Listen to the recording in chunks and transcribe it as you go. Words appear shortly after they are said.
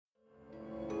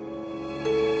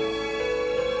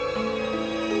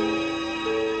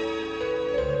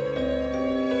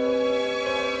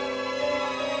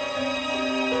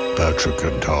Patrick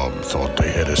and Tom thought they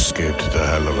had escaped the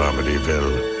hell of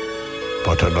Amityville,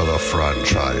 but another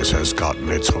franchise has gotten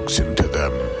its hooks into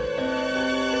them.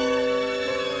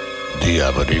 The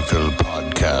Amityville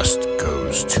podcast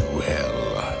goes to hell.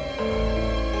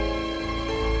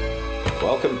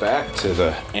 Welcome back to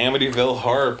the Amityville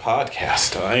Horror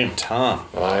Podcast. I am Tom.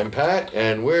 I'm Pat,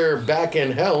 and we're back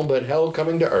in hell, but hell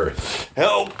coming to earth.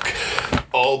 Help!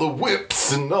 All the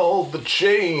whips and all the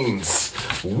chains.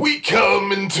 We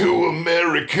come into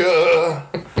America.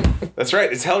 That's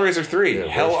right, it's Hellraiser 3, Yeah,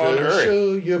 Hell on Earth.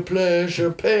 Show your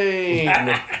pleasure, pain.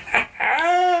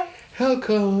 Hell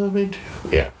coming to...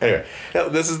 Yeah, anyway.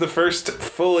 This is the first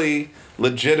fully,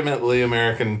 legitimately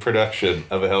American production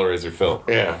of a Hellraiser film.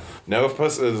 Yeah. No,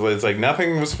 it's like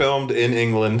nothing was filmed in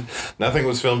England. Nothing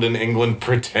was filmed in England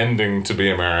pretending to be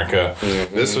America.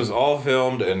 Mm-hmm. This was all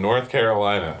filmed in North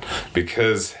Carolina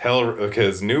because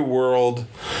New World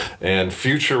and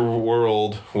Future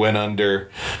World went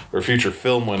under, or Future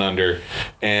Film went under,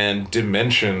 and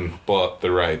Dimension bought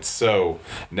the rights. So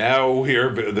now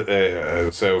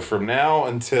so from now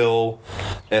until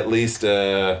at least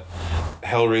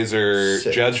Hellraiser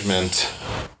 6. Judgment.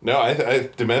 No,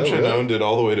 Dimension owned it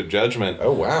all the way to Judgment.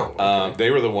 Oh, wow. Okay. They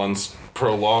were the ones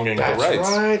prolonging the rights.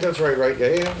 That's right.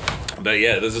 Yeah. But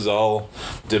yeah, this is all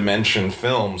Dimension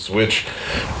Films, which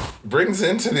brings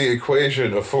into the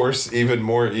equation a force even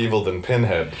more evil than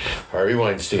Pinhead. Harvey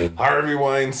Weinstein.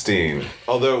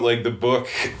 Although, the book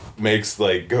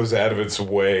goes out of its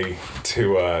way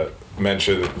to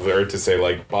mention, or to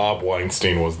say, Bob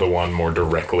Weinstein was the one more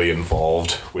directly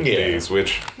involved with these,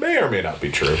 which may or may not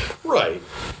be true. Right.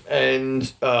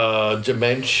 And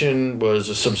Dimension was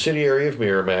a subsidiary of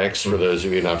Miramax, for those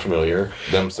of you not familiar.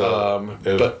 Go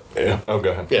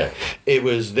ahead. Yeah. It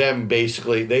was them,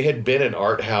 basically. They had been an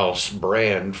art house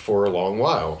brand for a long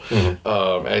while.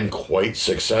 Mm-hmm. And quite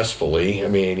successfully. I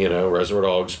mean, Reservoir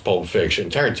Dogs, Pulp Fiction.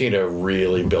 Tarantino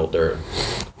really built their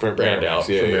brand out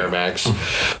for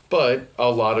Miramax. But a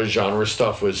lot of genre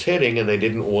stuff was hitting, and they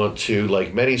didn't want to,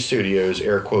 like many studios,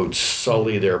 air quotes,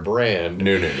 sully their brand.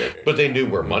 No. But they knew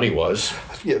where money was.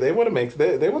 Yeah, they want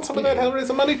to they want some of that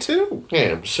Hellraiser money too.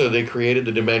 Yeah, so they created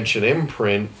the Dimension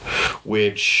imprint,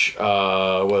 which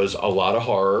was a lot of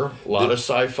horror, a lot of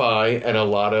sci-fi, and a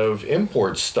lot of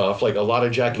import stuff. Like a lot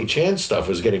of Jackie Chan stuff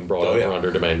was getting brought over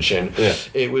under Dimension. Yeah.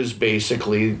 It was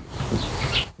basically...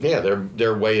 Yeah,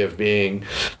 their way of being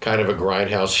kind of a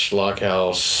grindhouse,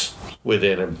 schlockhouse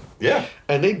within a... Yeah.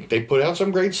 And they put out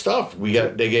some great stuff.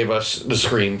 They gave us the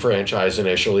Scream franchise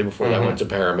initially before that went to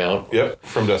Paramount. Yep,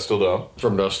 From Dusk Till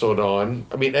Dawn.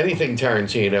 I mean, anything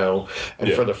Tarantino.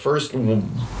 And for the first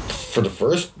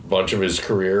bunch of his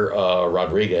career,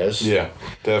 Rodriguez. Yeah,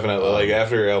 definitely.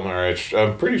 After El Mariachi,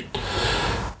 I'm pretty...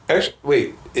 Actually,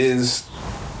 wait, is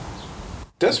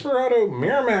Desperado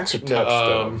Miramax or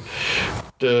Touchstone?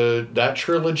 That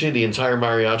trilogy, the entire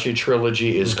Mariachi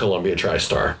trilogy, is Columbia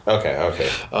TriStar. Okay.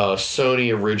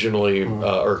 Sony originally,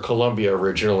 or Columbia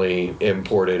originally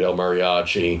imported El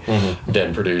Mariachi,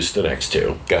 then produced the next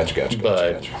two.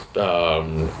 Gotcha.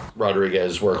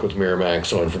 Rodriguez worked with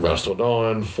Miramax on From Dusk Till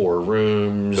Dawn, Four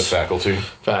Rooms. The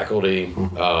Faculty.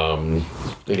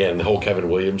 Again, the whole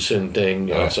Kevin Williamson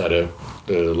thing outside of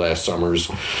the last summers.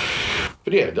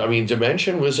 But yeah, I mean,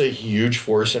 Dimension was a huge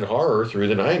force in horror through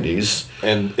the 90s.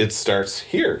 And it starts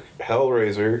here.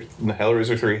 Hellraiser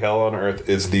 3, Hell on Earth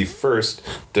is the first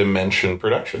Dimension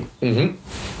production. Mm-hmm.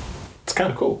 It's kind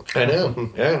of cool. I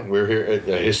know. Yeah, we're here at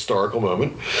a historical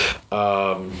moment.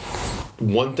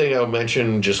 One thing I'll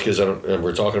mention, just because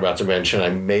we're talking about Dimension, I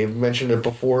may have mentioned it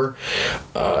before.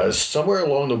 Somewhere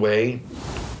along the way,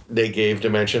 they gave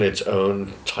Dimension its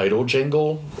own title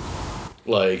jingle.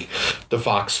 Like the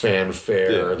Fox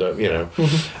fanfare,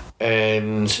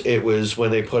 and it was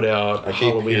when they put out Halloween. I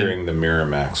keep hearing the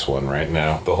Miramax one right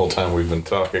now. The whole time we've been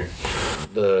talking,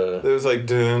 it was like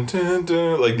dun dun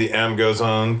dun, like the M goes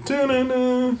on. Dun, dun,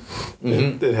 dun.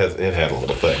 Mm-hmm. It had a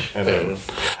little thing.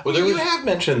 You have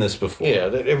mentioned this before.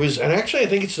 Yeah, it was, and actually I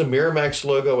think it's the Miramax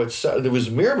logo itself. There was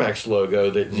a Miramax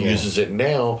logo that uses it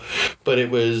now, but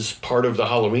it was part of the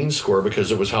Halloween score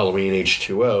because it was Halloween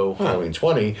H2O, Halloween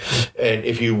 20. And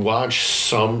if you watch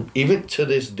some, even to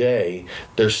this day,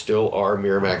 there still are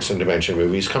Miramax and Dimension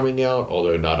movies coming out,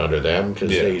 although not under them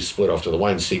because they split off to the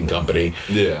Weinstein Company.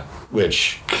 Yeah.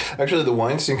 Which... Actually, the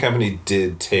Weinstein Company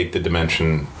did take the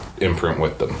Dimension imprint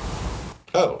with them.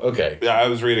 Oh, okay. Yeah, I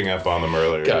was reading up on them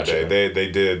earlier today. They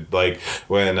did,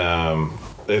 when...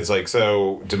 it's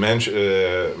so Dimension...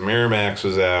 Miramax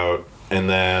was out, and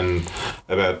then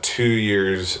about 2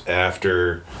 years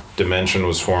after Dimension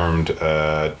was formed,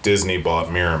 Disney bought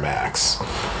Miramax.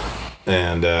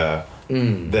 And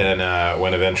Then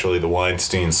when eventually the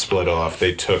Weinsteins split off,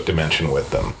 they took Dimension with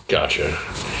them. Gotcha.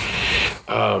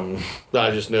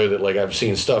 I just know that, like, I've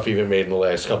seen stuff even made in the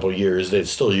last couple of years that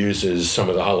still uses some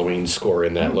of the Halloween score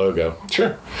in that logo.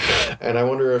 Sure. And I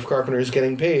wonder if Carpenter's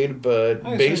getting paid, but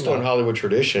based on Hollywood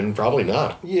tradition, probably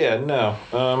not. Yeah, no.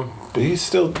 But he's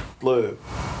still,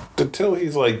 until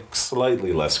he's, like,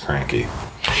 slightly less cranky.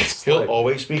 He'll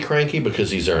always be cranky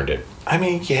because he's earned it. I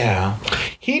mean, yeah.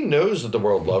 He knows that the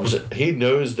world loves it. He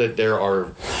knows that there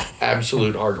are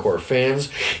absolute hardcore fans.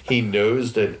 He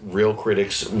knows that real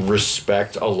critics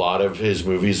respect a lot of his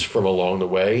movies from along the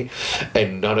way,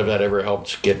 and none of that ever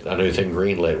helped get anything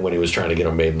greenlit when he was trying to get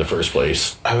them made in the first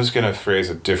place. I was going to phrase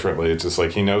it differently. It's just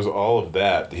like he knows all of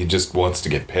that. He just wants to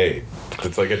get paid.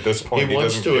 It's like at this point he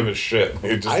doesn't give a shit.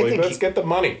 He's just let's get the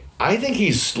money. I think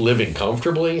he's living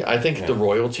comfortably. I think the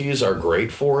royalties are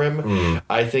great for him.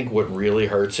 I think what really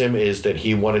hurts him is that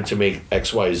he wanted to make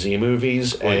XYZ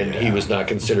movies and he was not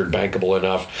considered bankable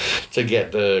enough to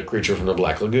get the Creature from the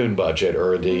Black Lagoon budget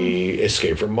or the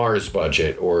Escape from Mars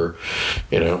budget or,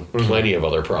 plenty of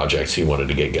other projects he wanted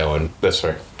to get going. That's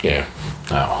right. Yeah.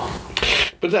 Oh.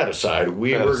 But that aside,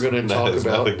 we were going to talk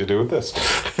about... nothing to do with this.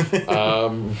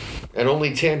 And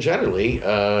only tangentially,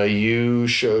 you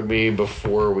showed me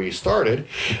before we started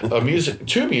two music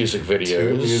videos.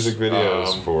 Two music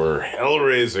videos for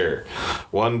Hellraiser.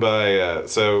 One by...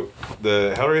 so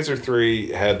the Hellraiser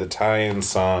 3 had the tie-in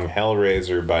song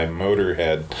Hellraiser by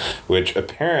Motorhead, which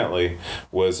apparently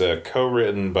was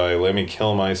co-written by Lemmy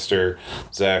Kilmister,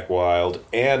 Zakk Wylde,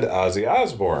 and Ozzy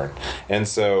Osbourne. And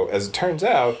so, as it turns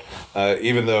out,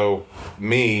 even though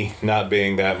me not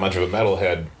being that much of a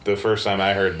metalhead, the first time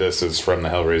I heard this is from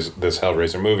this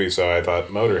Hellraiser movie, so I thought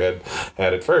Motorhead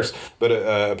had it first. But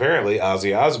apparently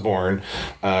Ozzy Osbourne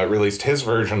released his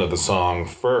version of the song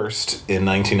first in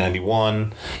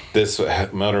 1991. This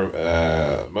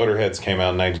Motorhead's came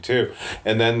out in 92.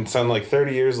 And then some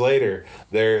 30 years later,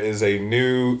 there is a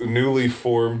newly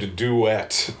formed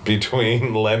duet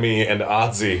between Lemmy and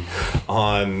Ozzy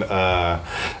on,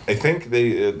 I think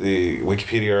the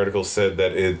Wikipedia article said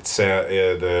that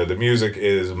the music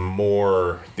is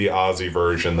more the Ozzy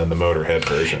version than the Motorhead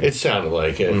version. It sounded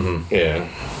like it. Mm-hmm. Yeah.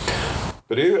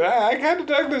 But I kind of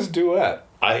dug this duet.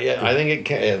 I think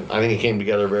it came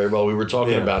together very well. We were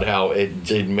talking about how it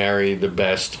did marry the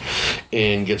best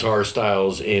in guitar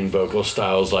styles, in vocal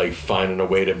styles, like finding a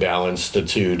way to balance the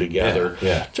two together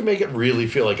to make it really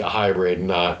feel like a hybrid,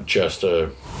 not just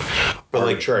a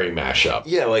arbitrary mashup.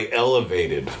 Yeah,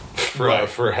 elevated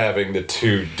for having the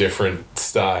two different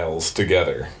styles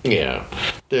together. Yeah,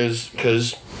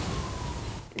 because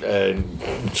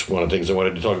it's one of the things I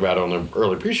wanted to talk about on the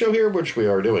early pre-show here, which we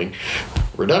are doing.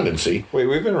 Redundancy. Wait,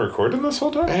 we've been recording this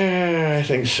whole time? I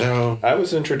think so. I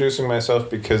was introducing myself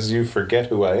because you forget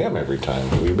who I am every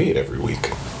time we meet every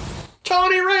week.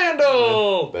 Tony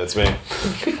Randall! That's me.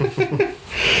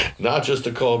 Not just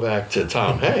a callback to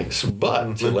Tom Hanks,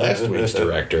 but to last week's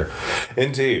director.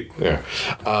 Indeed. Yeah.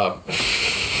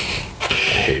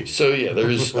 So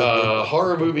there's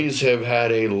horror movies have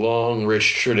had a long,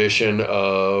 rich tradition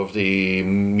of the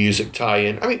music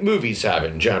tie-in. I mean, movies have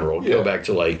in general. Go back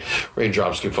to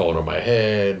Raindrops Keep Falling on My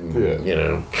Head,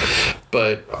 and,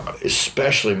 But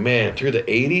especially, through the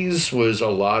 80s was a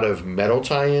lot of metal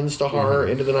tie-ins to horror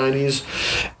into the 90s.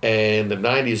 And the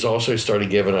 90s also started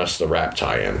giving us the rap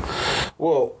tie-in.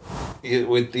 Well,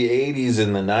 with the 80s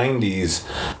and the 90s,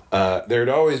 there had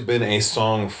always been a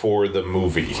song for the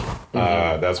movie.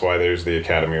 That's why there's the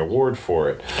Academy Award for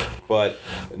it. But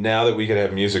now that we could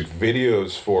have music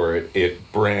videos for it,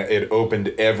 it opened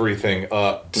everything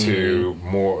up to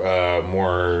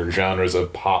more genres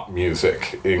of pop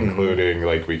music, including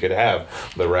we could have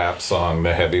the rap song,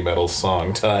 the heavy metal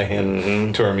song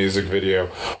tie-in to our music video,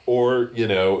 or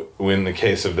in the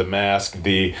case of The Mask,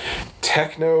 the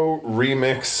techno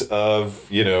remix of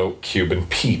Cuban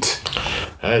Pete.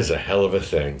 That is a hell of a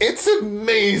thing. It's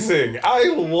amazing. I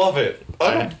love it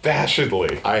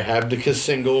unabashedly. I have the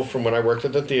single from when I worked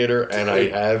at the theater, and I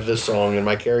have the song in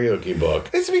my karaoke book.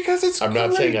 It's because it's I'm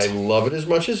not saying I love it as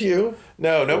much as you.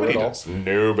 No, nobody does.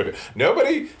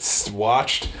 Nobody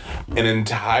watched an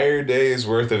entire day's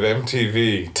worth of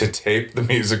MTV to tape the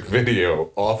music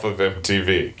video off of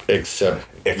MTV.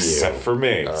 Except for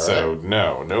me. All so right.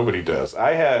 No, nobody does.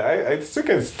 I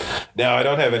think now I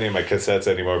don't have any of my cassettes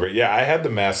anymore, but I had the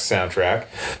Mask soundtrack.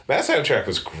 Mask soundtrack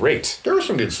was great. There was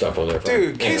some good stuff on there.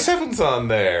 Dude, K7's on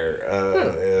there.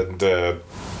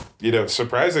 And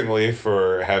surprisingly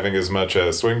for having as much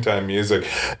swing time music,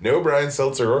 no Brian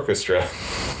Seltzer Orchestra.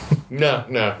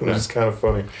 No. Which is kind of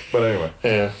funny. But anyway.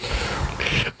 Yeah.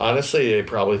 Honestly, they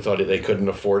probably thought they couldn't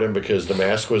afford him because The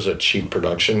Mask was a cheap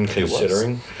production,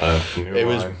 considering it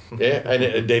was. Yeah,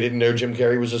 and they didn't know Jim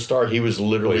Carrey was a star. He was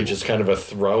literally just kind of a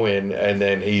throw-in, and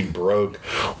then he broke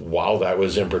while that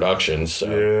was in production.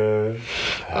 So,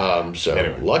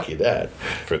 anyway, lucky that.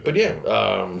 But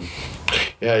yeah,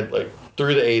 like.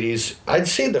 Through the 80s, I'd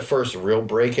say the first real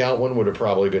breakout one would have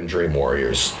probably been Dream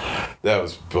Warriors. That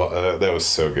was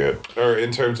so good. Or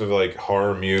in terms of like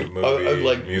horror movie,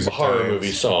 like music horror times.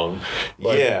 movie song.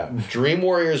 Like, Dream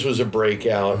Warriors was a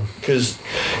breakout because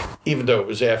even though it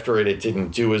was after it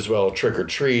didn't do as well. Trick or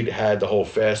Treat had the whole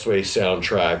Fastway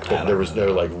soundtrack, but there was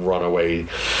no like runaway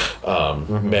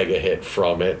mega hit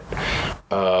from it.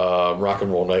 Rock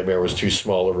and Roll Nightmare was too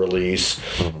small a release.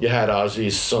 You had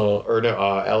Ozzy's song,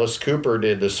 Alice Cooper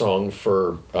did the song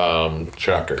for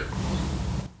Shocker.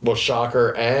 Well,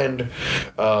 Shocker and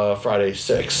Friday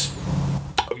 6.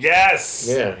 Yes!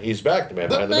 Yeah, he's back, the man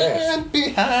behind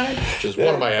the mask. Which is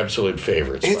one of my absolute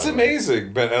favorites. It's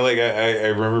amazing, but I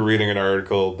remember reading an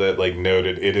article that like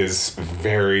noted it is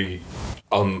very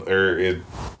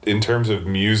in terms of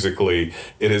musically,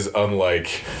 it is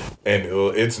unlike, and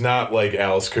it's not like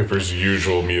Alice Cooper's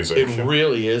usual music. It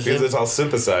really is. Because it's all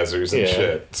synthesizers and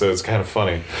shit, so it's kind of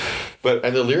funny.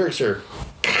 And the lyrics are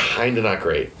kind of not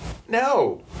great.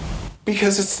 No.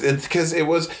 Because because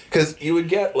you would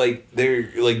get like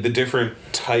the different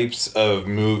types of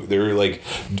they're like,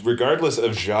 regardless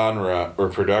of genre or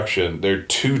production, there are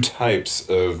two types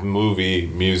of movie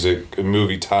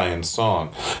tie-in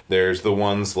song. There's the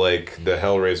ones like the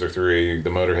Hellraiser 3,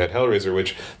 the Motorhead Hellraiser,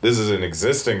 which this is an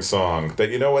existing song that,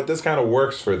 you know what, this kind of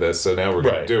works for this, so now we're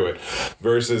going to do it.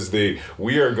 Versus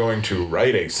we are going to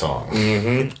write a song.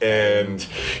 Mm-hmm. And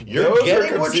you're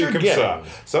getting what you're getting.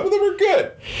 Some of them are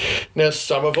good. Now,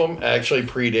 some of them actually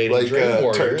predated Dream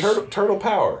Warriors. Turtle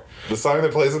Power. The song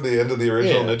that plays at the end of the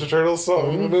original Ninja Turtles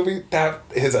song movie, that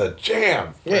is a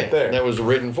jam right there. That was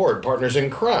written for it. Partners in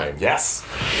Crime. Yes.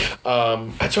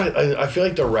 That's why I feel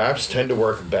like the raps tend to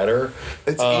work better.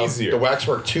 It's easier. The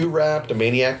Waxwork 2 rap, the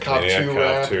Maniac Cop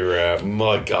 2 rap.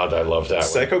 My God, I love that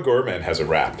Psycho one. Gorman has a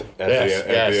rap at the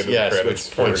end of the credits.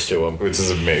 Which points to him. Which is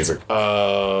amazing.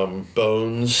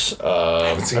 Bones. I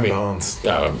haven't seen Bones.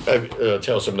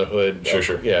 Tales from the Hood.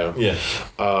 Sure. Yeah.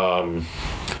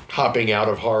 Hopping out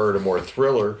of horror to more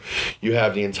thriller, you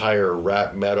have the entire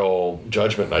rap metal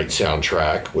Judgment Night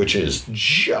soundtrack, which is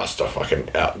just a fucking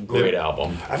great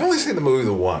album. I've only seen the movie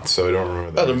the once, so I don't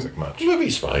remember the music much. The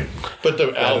movie's fine, but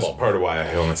the album. That's part of why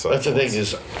I only saw it. That's the thing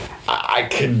is, I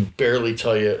can barely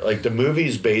tell you. Like, the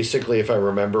movie's basically, if I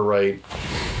remember right.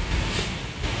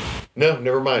 No,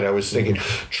 never mind. I was thinking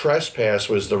Trespass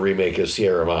was the remake of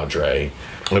Sierra Madre.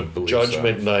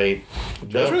 Judgment Night.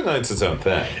 Judgment Night's its own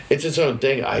thing. It's its own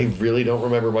thing. I really don't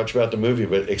remember much about the movie,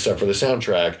 but except for the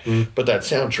soundtrack. But that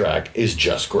soundtrack is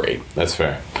just great. That's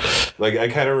fair. Like, I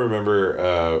kind of remember,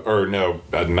 I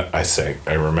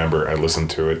remember. I listened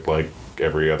to it like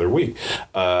every other week.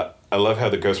 I love how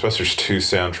the Ghostbusters 2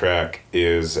 soundtrack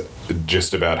is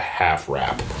just about half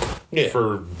rap. Yeah.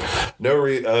 For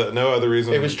no other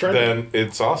reason than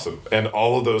it's awesome. And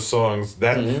all of those songs,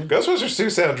 that Ghostbusters 2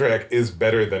 soundtrack is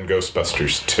better than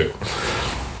Ghostbusters 2.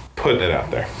 Putting it out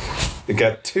there. It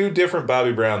got 2 different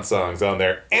Bobby Brown songs on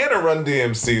there and a Run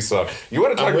DMC song. You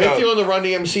want to talk about... I'm with you on the Run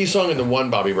DMC song and the one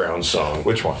Bobby Brown song.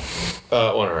 Which one?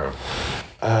 On Our Own.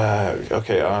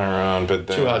 Okay, On Our Own, but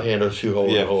then... Too Hot Handle, Too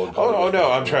Hold. Yeah. Oh, no,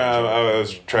 I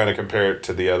was trying to compare it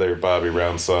to the other Bobby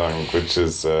Brown song, which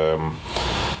is...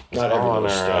 Not On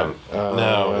Our Own.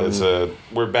 No, it's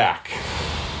We're Back.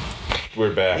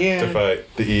 We're back to fight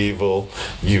the evil.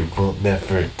 You will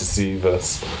never deceive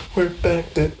us. We're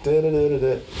back.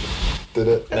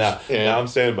 Now I'm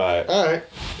standing by it. All right.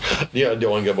 Yeah, the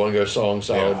One Go song,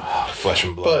 solid. Yeah. Flesh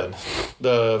and Blood. But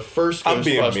the first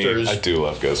Ghostbusters... I do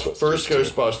love Ghostbusters. First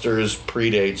Ghostbusters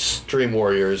predates Dream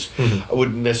Warriors. I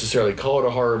wouldn't necessarily call it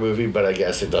a horror movie, but I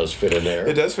guess it does fit in there.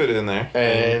 It does fit in there.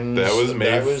 And that was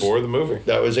made for the movie.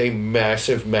 That was a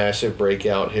massive, massive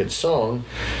breakout hit song.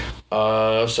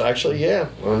 So actually,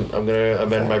 I'm gonna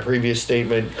amend my previous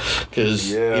statement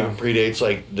because even predates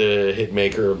like the hit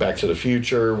maker Back to the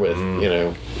Future with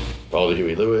all the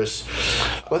Huey Lewis.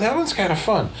 Well, that one's kind of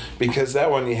fun because that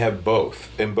one you have both,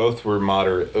 and both were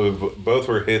moderate. Both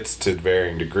were hits to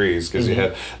varying degrees because you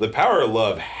had The Power of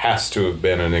Love has to have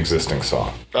been an existing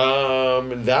song.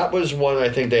 That was one I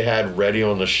think they had ready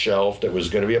on the shelf that was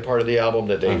going to be a part of the album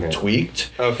that they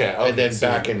tweaked. Okay. And then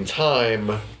Back in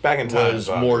Time was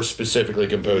more specifically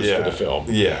composed for the film.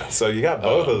 Yeah, so you got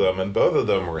both of them, and both of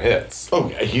them were hits. Oh,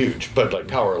 yeah, huge. But like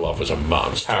Power of Love was a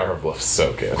monster. Power of Love's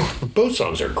so good. Both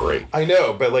songs are great. I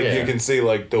know, but like you can see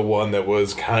like like the one that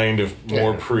was kind of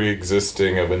more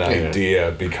pre-existing of an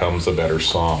idea becomes a better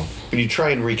song. But you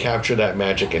try and recapture that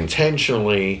magic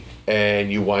intentionally,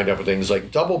 and you wind up with things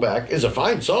like Double Back is a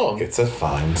fine song. It's a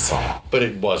fine song. But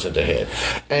it wasn't a hit.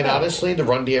 And honestly, the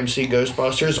Run DMC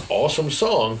Ghostbusters, awesome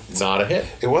song, not a hit.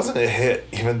 It wasn't a hit,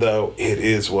 even though it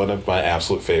is one of my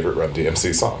absolute favorite Run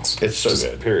DMC songs. It's so just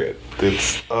good. Period.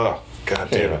 It's, God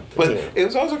damn it. But it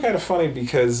was also kind of funny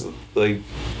because, like,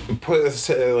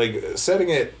 setting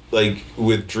it, like,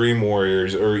 with Dream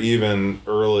Warriors or even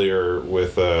earlier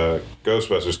with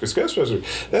Ghostbusters, because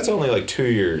Ghostbusters, that's only, like, 2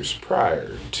 years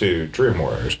prior to Dream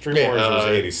Warriors. Dream Warriors was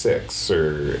 86,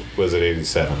 or was it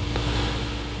 87?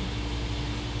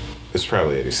 It's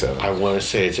probably 87. I want to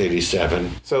say it's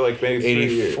 87. So, like, maybe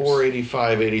 84,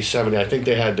 85, 87. I think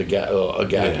they had a gap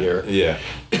year. Yeah.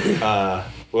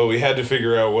 Well, we had to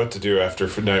figure out what to do after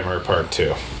Nightmare Part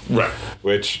 2. Right.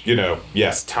 Which, you know,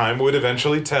 yes, time would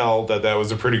eventually tell that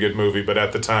was a pretty good movie, but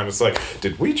at the time it's like,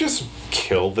 did we just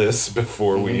kill this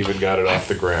before we even got it off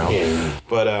the ground? Yeah.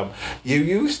 But you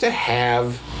used to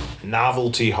have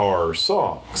novelty horror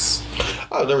songs.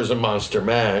 Oh, there was a Monster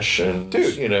Mash and,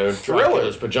 Dude, you know,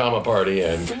 Dracula's Pajama Party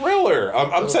and... Thriller.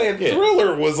 I'm saying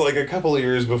Thriller was like a couple of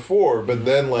years before, but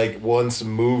then like once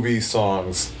movie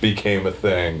songs became a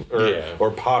thing,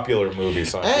 or popular movie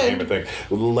songs became a thing,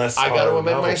 less I got to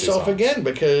amend myself songs. Again,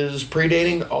 because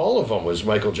predating all of them was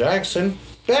Michael Jackson,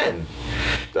 Ben.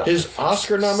 His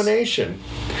Oscar nomination.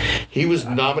 He was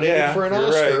nominated for an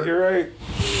Oscar. You're right.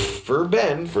 For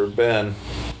Ben.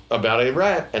 About a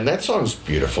rat, and that song's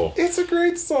beautiful. It's a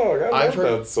great song. I love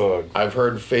that song. I've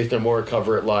heard Faith No More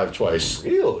cover it live twice.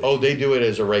 Really? Oh, they do it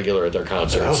as a regular at their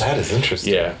concerts. Oh, that is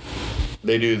interesting. Yeah.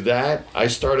 They do that. I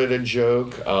Started a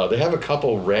Joke. They have a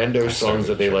couple rando songs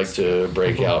that they like to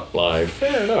break out live.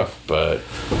 Fair enough. But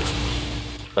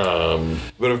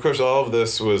of course, all of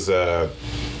this was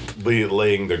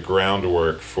laying the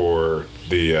groundwork for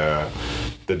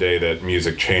the day that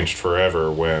music changed forever,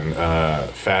 when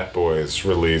Fat Boys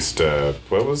released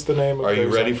what was the name of it? Are You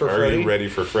Ready for Freddy? Are You Ready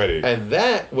for Freddy? And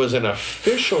that was an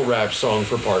official rap song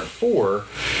for Part 4.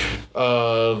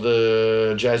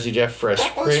 The Jazzy Jeff Fresh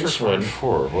Prince for one. Part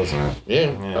 4, wasn't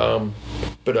it? Yeah.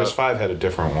 But because 5 had a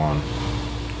different one.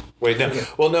 Wait, no.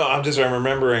 Well, no, I'm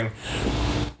remembering.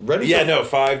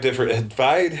 Five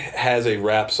has a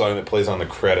rap song that plays on the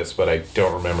credits, but I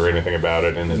don't remember anything about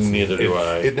it, and neither do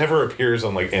I. It never appears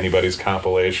on like anybody's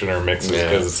compilation or mixes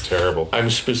because it's terrible.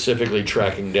 I'm specifically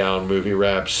tracking down movie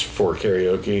raps for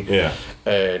karaoke. Yeah.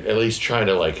 And at least trying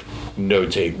to like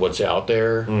notate what's out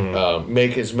there.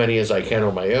 Make as many as I can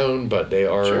on my own, but they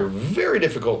are very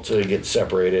difficult to get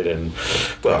separated and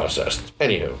processed.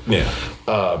 Anywho. Yeah.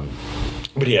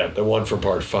 But yeah, the one for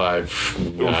Part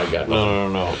 5, I got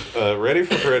nothing. No. Ready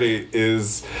for Freddy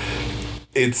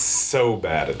it's so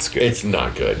bad it's good. It's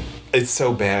not good. It's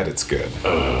so bad it's good.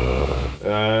 I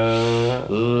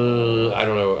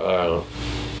don't know.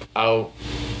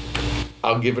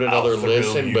 I'll give it another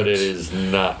listen, but it is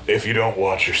not. If you don't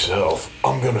watch yourself,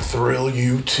 I'm gonna thrill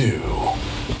you too.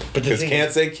 But because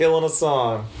can't say killing a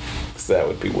song, because that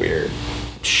would be weird.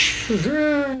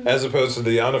 As opposed to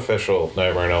the unofficial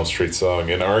Nightmare on Elm Street song,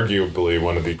 and arguably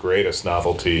one of the greatest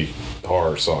novelty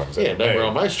horror songs ever made. Nightmare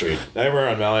on My Street. Nightmare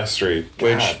on My Street.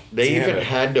 Which they even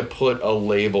had to put a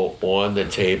label on the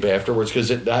tape afterwards, because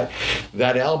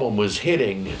that album was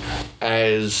hitting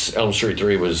as Elm Street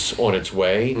 3 was on its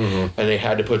way, and they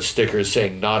had to put stickers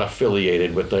saying not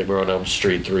affiliated with Nightmare on Elm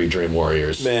Street 3 Dream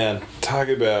Warriors. Man, talk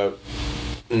about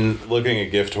looking a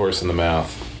gift horse in the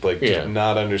mouth. Like,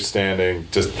 not understanding,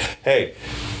 just, hey,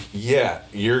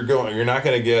 you're not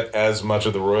going to get as much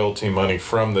of the royalty money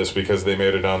from this because they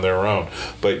made it on their own,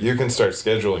 but you can start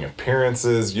scheduling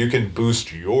appearances. You can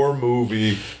boost your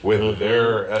movie with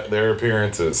their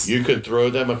appearances. You could throw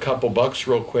them a couple bucks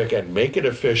real quick and make it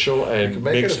official and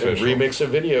remix a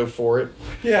video for it.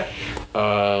 Yeah.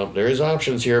 There is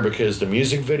options here, because the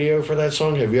music video for that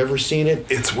song, have you ever seen it?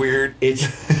 It's weird. It's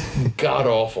god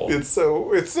awful. It's so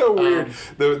weird.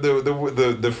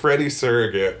 The Freddy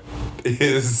surrogate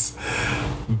is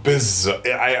bizarre.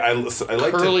 I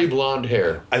like curly blonde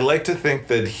hair. I like to think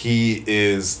that he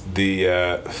is the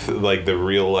the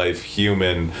real life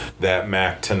human that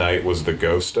Mac Tonight was the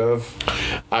ghost of.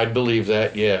 I'd believe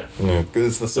that. Yeah.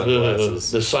 It's the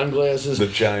sunglasses. The sunglasses. The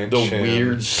giant the chin.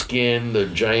 Weird skin. The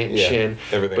giant chin.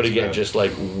 Everything. But again, just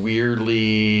like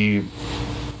weirdly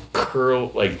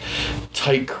curl, like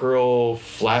tight curl,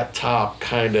 flat top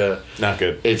kind of. Not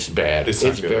good. It's bad. It's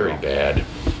very bad.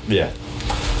 Yeah.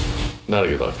 Not a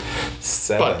good look.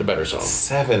 7. But the better song.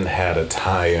 7 had a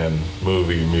tie-in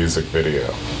movie music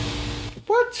video.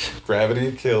 What? What?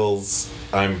 Gravity Kills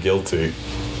I'm Guilty.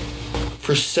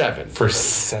 For 7. For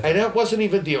 7. And that wasn't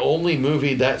even the only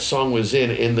movie that song was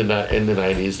in the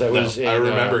 90s. That was in, I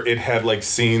remember it had like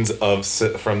scenes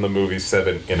from the movie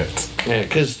 7 in it. Yeah,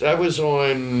 because that was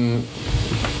on...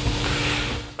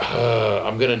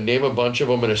 I'm going to name a bunch of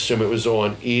them and assume it was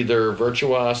on either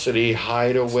Virtuosity,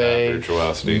 Hideaway,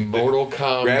 Virtuosity. Mortal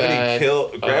Kombat.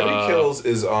 Gravity Kills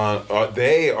is on...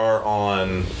 they are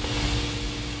on...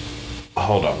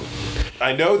 Hold on.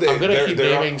 I know I'm going to keep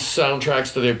naming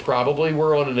soundtracks that they probably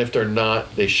were on, and if they're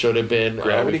not, they should have been.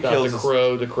 Gravity Kills.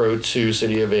 The Crow 2,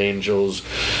 City of Angels.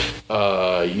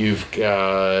 You've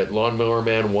got Lawnmower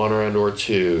Man 1 or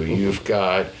 2. You've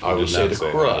got, I would say, The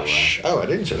Crush. Oh, I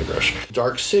didn't say The Crush.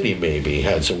 Dark City, maybe,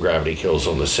 had some Gravity Kills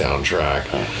on the soundtrack.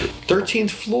 13th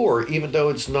Floor, even though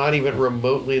it's not even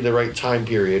remotely the right time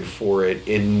period for it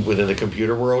within the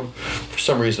computer world, for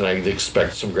some reason I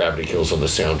expect some Gravity Kills on the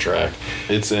soundtrack.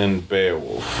 It's in Beowulf.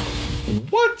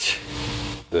 What?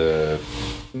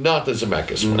 Not the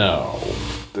Zemeckis one. No.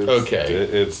 Okay.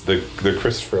 It's the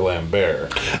Christopher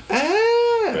Lambert.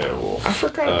 Beowulf. I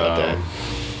forgot about that.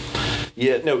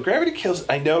 Yeah, no, Gravity Kills,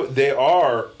 I know they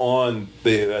are on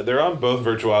they're on both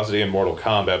Virtuosity and Mortal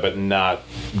Kombat, but not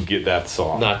get that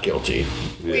song. Not Guilty.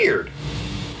 Yeah. Weird.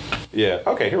 Yeah,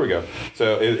 okay, here we go.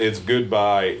 So it's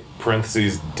Goodbye,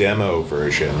 parentheses, demo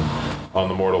version on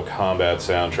the Mortal Kombat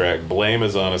soundtrack. Blame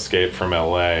is on Escape from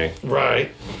L.A.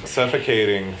 Right.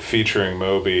 Suffocating, featuring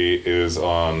Moby, is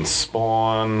on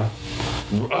Spawn.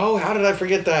 Oh, how did I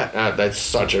forget that? That's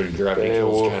such a Gravity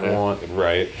Kills kind of...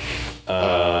 Right.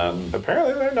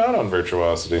 Apparently they're not on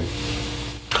Virtuosity.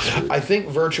 I think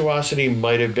Virtuosity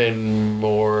might have been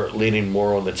leaning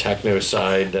more on the techno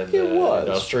side than the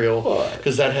industrial,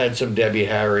 because that had some Debbie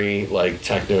Harry like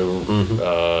techno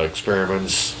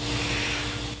experiments.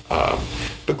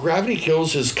 But Gravity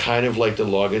Kills is kind of like the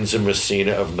Loggins and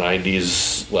Messina of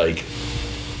 90s like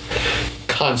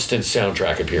constant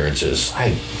soundtrack appearances.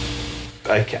 I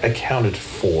counted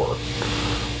 4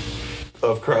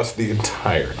 across the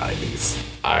entire 90s.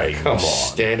 I'm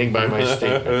standing by my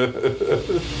statement.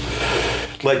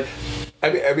 Like,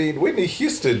 I mean, Whitney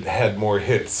Houston had more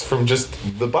hits from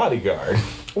just The Bodyguard.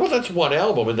 Well, that's one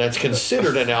album, and that's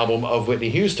considered an album of Whitney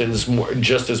Houston's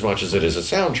just as much as it is a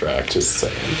soundtrack. Just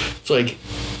saying. It's like,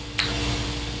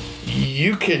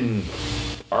 you can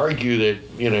argue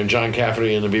that, John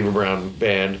Cafferty and the Beaver Brown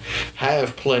Band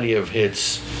have plenty of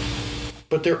hits,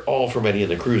 but they're all from Eddie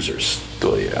and the Cruisers.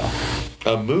 Oh, yeah.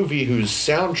 A movie whose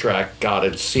soundtrack got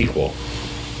its sequel.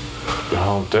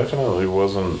 Well, definitely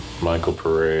wasn't Michael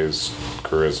Paré's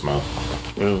charisma.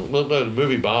 Well, no, the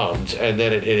movie bombed, and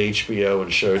then it hit HBO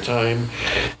and Showtime,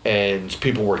 and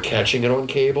people were catching it on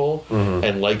cable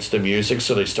and liked the music,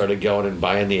 so they started going and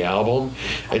buying the album.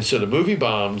 And so the movie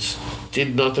bombs,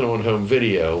 did nothing on home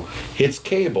video, hits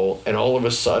cable, and all of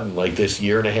a sudden, like this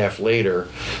year and a half later,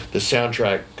 the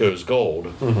soundtrack goes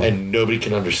gold, and nobody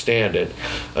can understand it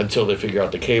until they figure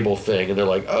out the cable thing, and they're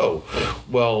like, oh,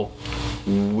 well,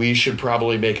 we should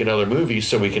probably make another movie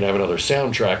so we can have another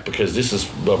soundtrack, because this is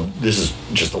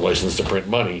just a license to print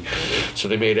money. So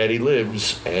they made Eddie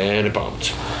Lives, and it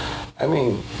bombed. I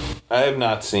mean, I have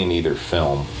not seen either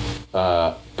film,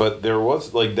 but there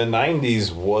was, like, the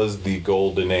 90s was the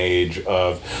golden age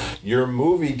of your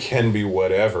movie can be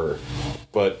whatever,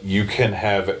 but you can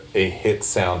have a hit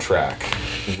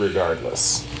soundtrack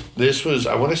regardless. This was,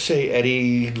 I want to say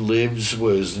Eddie Lives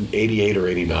was 88 or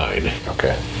 89.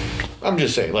 Okay. I'm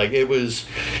just saying, like, it was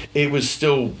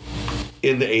still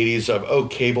in the 80s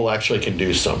of, cable actually can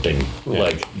do something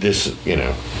like this,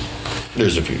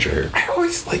 there's a future here. I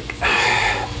always,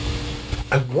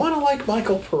 I want to like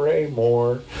Michael Paré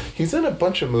more. He's in a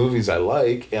bunch of movies I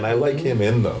like, and I like him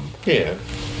in them. Yeah.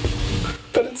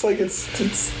 But it's like, it's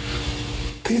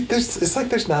like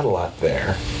there's not a lot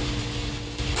there,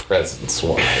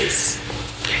 presence-wise.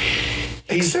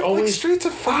 Except always, like, Streets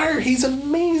of Fire, he's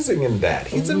amazing in that.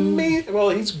 He's amazing. Well,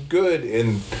 he's good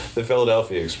in The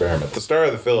Philadelphia Experiment. The star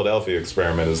of The Philadelphia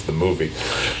Experiment is the movie.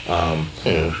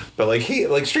 But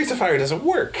like Streets of Fire doesn't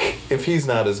work if he's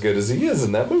not as good as he is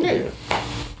in that movie. Yeah.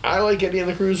 I like Eddie and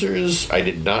the Cruisers. I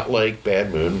did not like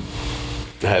Bad Moon.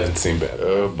 I haven't seen Bad Moon.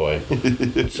 Oh boy.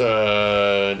 It's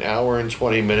an hour and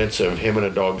 20 minutes of him and a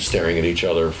dog staring at each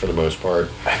other for the most part.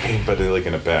 I mean, but like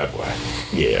in a bad way.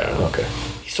 Yeah. Okay.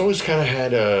 He's always kind of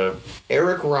had a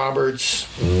Eric Roberts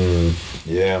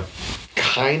yeah,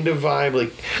 kind of vibe,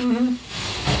 like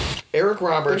Eric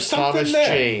Roberts, Thomas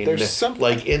Jane. There's something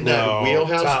like in that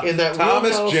wheelhouse.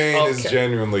 Thomas Jane is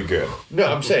genuinely good. No,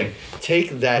 I'm saying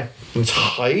take that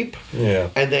type,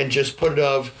 and then just put it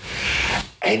of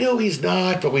I know he's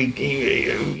not, but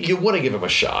you want to give him a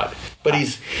shot. But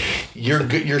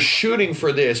you're shooting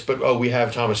for this, but we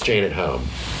have Thomas Jane at home.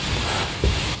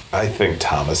 I think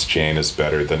Thomas Jane is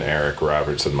better than Eric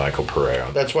Roberts and Michael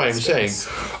Pare. That's why I'm saying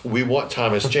we want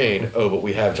Thomas Jane. But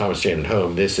we have Thomas Jane at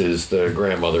home. This is the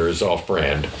grandmother's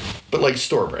off-brand, but like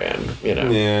store brand,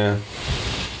 Yeah.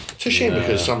 It's a shame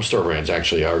because some store brands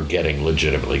actually are getting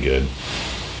legitimately good.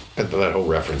 That whole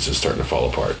reference is starting to fall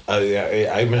apart.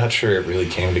 Yeah, I'm not sure it really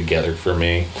came together for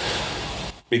me.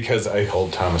 Because I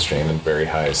hold Thomas Jane in very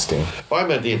high esteem. Well, I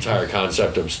meant the entire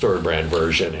concept of store brand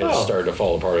version has started to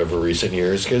fall apart over recent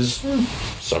years because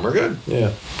some are good.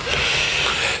 Yeah.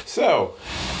 So,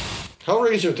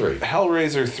 Hellraiser 3.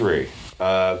 Hellraiser 3.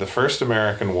 The first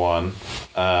American one.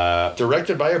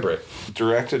 Directed by a Brit.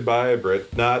 Directed by a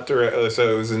Brit. Not direct.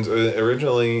 So it was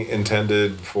originally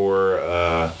intended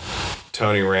for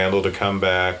Tony Randall to come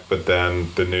back, but then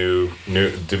the new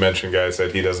Dimension guy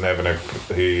said he doesn't have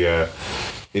enough.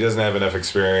 He doesn't have enough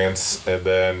experience, and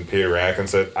then Peter Rackin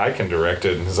said, I can direct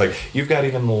it, and he's like, you've got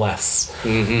even less.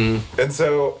 Mm-hmm. And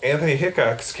so Anthony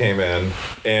Hickox came in,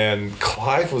 and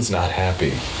Clive was not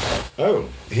happy. Oh.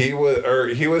 He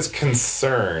was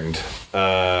concerned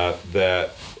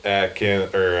that that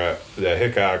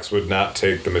Hickox would not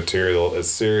take the material as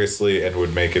seriously and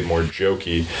would make it more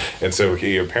jokey, and so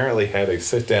he apparently had a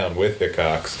sit down with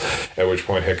Hickox, at which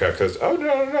point Hickox says, "Oh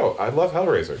no, I love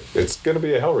Hellraiser. It's going to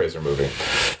be a Hellraiser movie."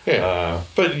 Yeah,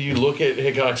 but you look at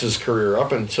Hickox's career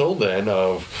up until then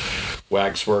of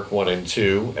Waxwork 1 and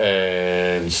 2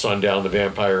 and Sundown the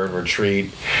Vampire in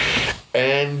Retreat.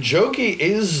 And jokey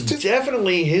is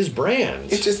definitely his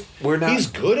brand. It's just he's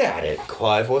good at it.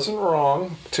 Clive wasn't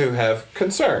wrong to have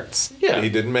concerns. Yeah, he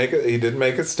didn't make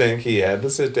it stink. He had to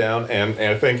sit down, and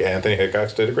I think Anthony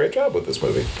Hickox did a great job with this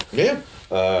movie. Yeah.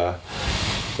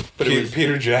 But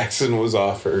Peter Jackson was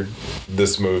offered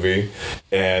this movie,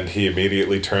 and he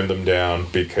immediately turned them down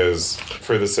because,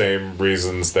 for the same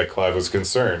reasons that Clive was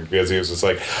concerned, because he was just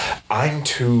like,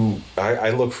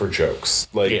 I look for jokes.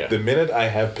 Like, the minute I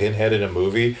have Pinhead in a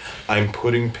movie, I'm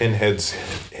putting Pinhead's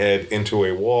head into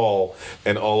a wall,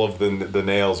 and all of the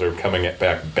nails are coming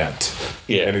back bent.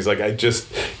 Yeah. And he's like,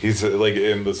 he's like,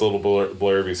 in this little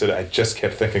blurb, he said, I just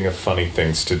kept thinking of funny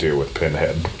things to do with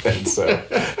Pinhead. And so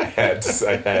I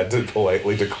had to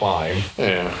politely decline.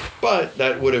 Yeah. But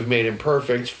that would have made him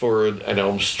perfect for an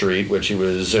Elm Street, which he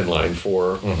was in line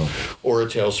for, or a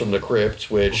Tales from the Crypt,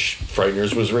 which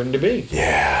Frighteners was written to be.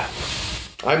 Yeah.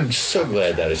 I'm so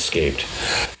glad that escaped.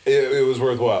 It was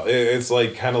worthwhile. It's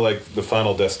like kind of like the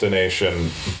Final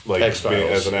Destination, like X-Files.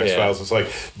 As an X-Files. Yeah. It's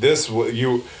like this.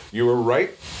 You were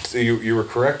right. You were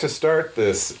correct to start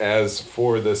this as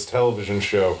for this television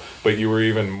show, but you were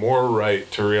even more right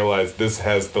to realize this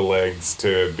has the legs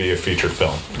to be a feature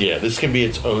film. Yeah, this can be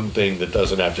its own thing that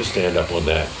doesn't have to stand up on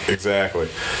that. Exactly.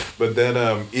 But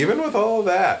then, even with all of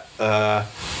that,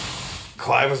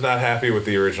 Clive was not happy with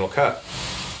the original cut.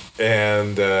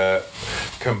 And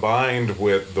combined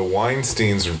with the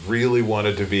Weinsteins really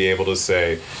wanted to be able to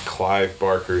say Clive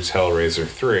Barker's Hellraiser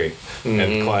 3.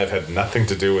 And Clive had nothing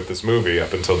to do with this movie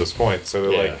up until this point. So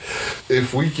they're like,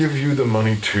 if we give you the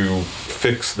money to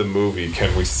fix the movie,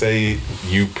 can we say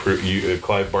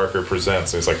Clive Barker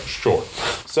presents? And he's like, sure.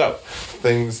 So,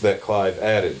 things that Clive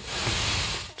added.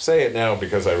 Say it now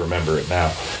because I remember it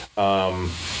now.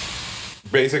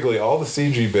 Basically, all the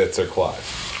CG bits are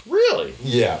Clive. Really?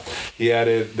 Yeah. He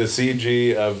added the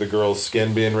CG of the girl's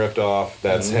skin being ripped off.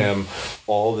 That's him.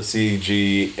 All the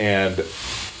CG and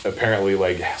apparently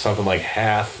like something like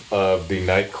half of the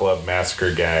nightclub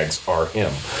massacre gags are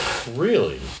him.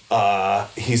 Really?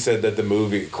 He said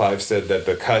that Clive said that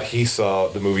the cut he saw,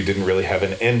 the movie didn't really have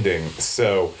an ending.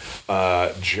 So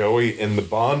Joey in the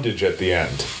bondage at the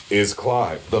end is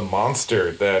Clive. The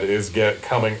monster that is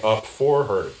coming up for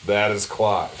her, that is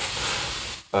Clive.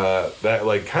 That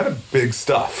like kind of big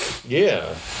stuff.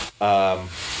 Yeah.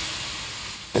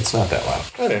 It's not that loud.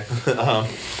 Okay.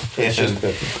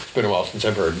 It's been a while since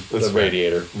I've heard the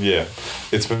radiator. Yeah.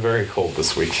 It's been very cold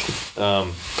this week.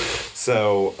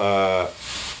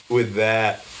 With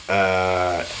that,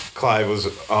 Clive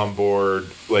was on board.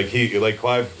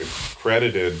 Clive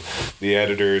credited the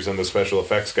editors and the special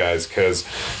effects guys because,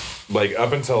 like,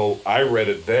 up until I read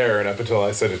it there and up until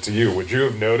I said it to you, would you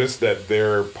have noticed that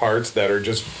there are parts that are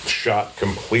just shot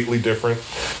completely different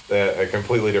at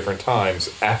completely different times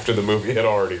after the movie had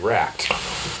already wrapped?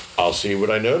 I'll see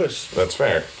what I notice. That's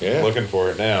fair. Yeah. Looking for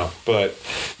it now. But,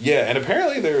 yeah, and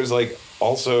apparently there was, like,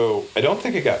 Also, I don't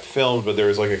think it got filmed, but there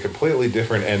was like a completely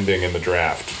different ending in the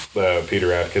draft,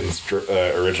 Peter Atkins'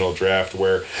 original draft,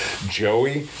 where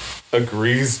Joey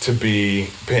agrees to be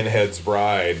Pinhead's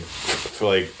bride,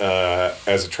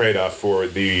 as a trade-off for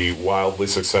the wildly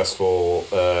successful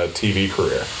TV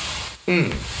career.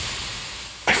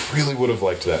 I really would have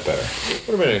liked that better.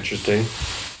 Would have been interesting.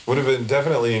 Would have been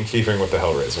definitely in keeping with the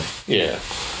Hellraiser. Yeah.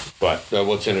 But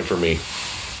what's in it for me?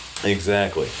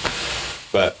 Exactly.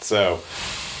 But so,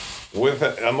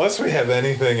 unless we have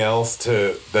anything else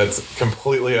that's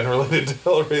completely unrelated to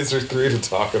Hellraiser 3 to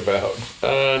talk about.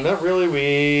 Not really.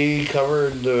 We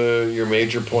covered your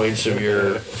major points of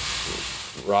your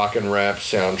rock and rap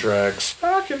soundtracks.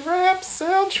 Rock and rap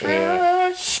soundtracks.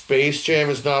 Yeah. Space Jam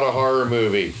is not a horror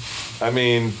movie. I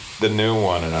mean, the new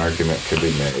one, an argument could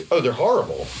be made. Oh, they're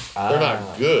horrible. They're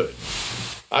not good.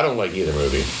 I don't like either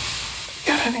movie.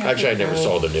 Actually, I never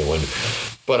saw the new one.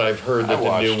 But I've heard that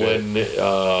the new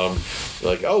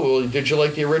one, did you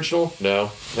like the original? No.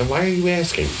 Then why are you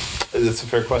asking? That's a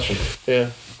fair question.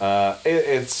 Yeah.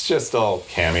 It's just all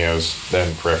cameos,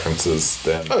 then preferences,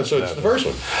 then... Oh, so it's the first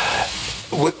one.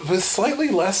 With slightly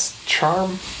less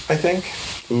charm, I think.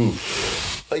 Ooh.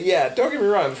 Yeah, don't get me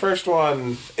wrong. The first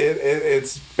one,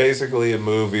 it's basically a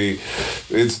movie.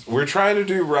 We're trying to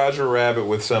do Roger Rabbit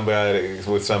with somebody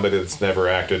that's never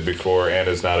acted before and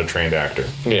is not a trained actor.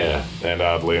 Yeah, and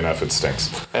oddly enough, it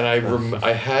stinks. And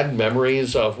I had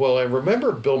memories of I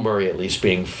remember Bill Murray at least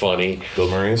being funny. Bill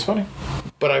Murray is funny.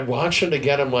 But I watched it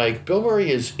again. I'm like, Bill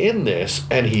Murray is in this,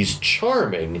 and he's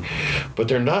charming, but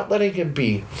they're not letting him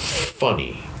be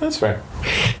funny. That's fair.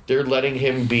 They're letting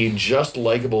him be just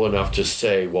likable enough to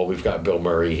say, well, we've got Bill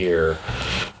Murray here.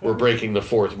 We're breaking the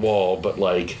fourth wall. But,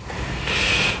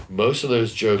 most of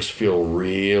those jokes feel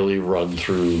really run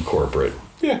through corporate.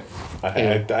 Yeah.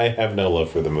 I have no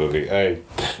love for the movie.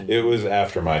 It was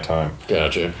after my time.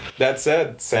 Gotcha. That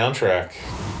said, soundtrack.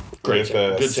 Great.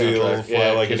 Good soundtrack.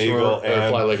 Fly Like an Eagle.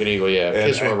 Fly Like an Eagle, yeah.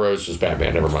 Kiss from a Rose was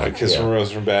Batman, never mind. Kiss from a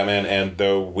Rose from Batman, and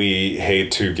though we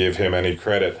hate to give him any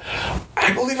credit,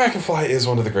 I Believe I Can Fly is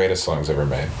one of the greatest songs ever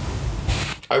made.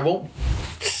 I won't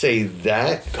say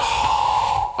that.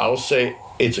 I'll say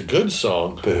it's a good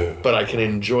song, but I can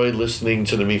enjoy listening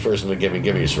to the Me First and the Gimme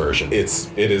Gimme's version. It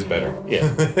is better.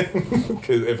 Yeah.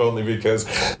 If only because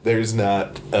there's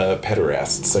not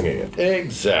pederast singing it.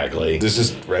 Exactly. There's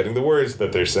just writing the words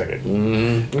that they're singing.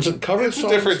 Mm-hmm. It's a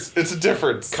difference. It's a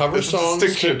difference. Cover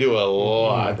songs can do a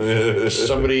lot.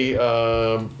 Somebody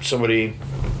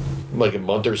like a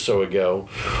month or so ago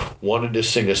wanted to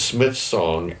sing a Smiths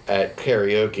song at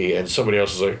karaoke, and somebody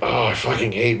else was like, oh, I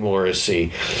fucking hate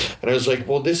Morrissey. And I was like,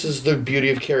 well, this is the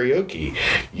beauty of karaoke.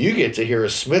 You get to hear a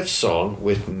Smiths song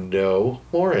with no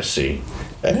Morrissey.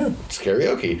 And it's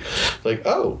karaoke. Like,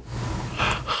 oh,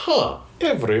 huh.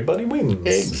 Everybody wins.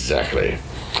 Exactly.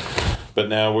 But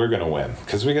now we're going to win,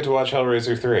 because we get to watch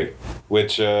Hellraiser 3,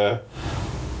 which...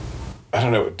 I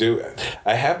don't know.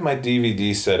 I have my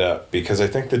DVD set up because I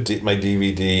think my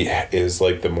DVD is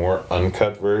the more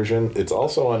uncut version. It's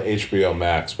also on HBO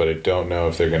Max, but I don't know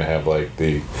if they're going to have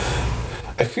the...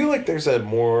 I feel like there's a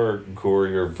more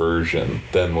gorier version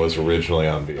than was originally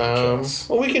on VHS.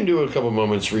 Well, we can do a couple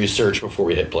moments research before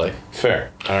we hit play.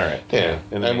 Fair. All right. Yeah.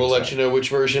 And we'll let you know which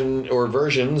version or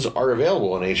versions are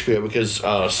available on HBO, because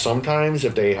sometimes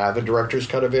if they have a director's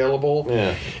cut available,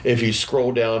 if you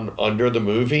scroll down under the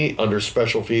movie, under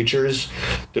special features,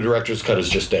 the director's cut is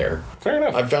just there. Fair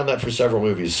enough. I've found that for several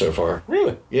movies so far.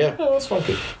 Really? Yeah. Oh, that's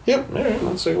funky. Yep. All right.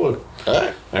 Let's take a look. All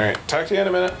right. All right. Talk to you in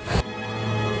a minute.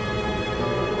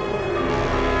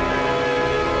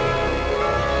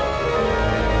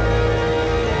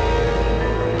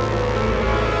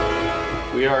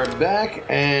 We are back,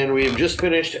 and we have just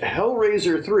finished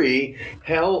Hellraiser 3,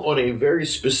 Hell on a very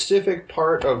specific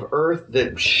part of Earth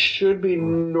that should be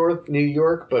North New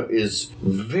York, but is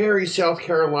very South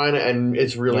Carolina, and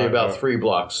it's really about 3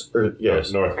 blocks. North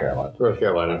Carolina. North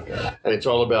Carolina. And it's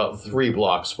all about 3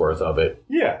 blocks worth of it.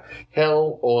 Yeah.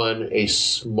 Hell on a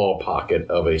small pocket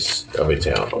of a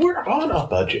town. We're on a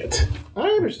budget. I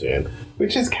understand.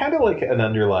 Which is kind of like an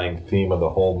underlying theme of the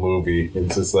whole movie.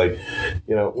 It's just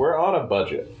we're on a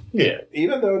budget. Yeah.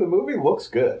 Even though the movie looks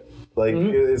good.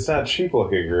 It's not cheap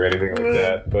looking or anything like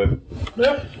that, but...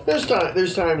 Yeah.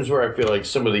 There's times where I feel like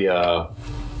some of the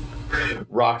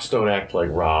rocks don't act like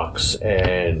rocks,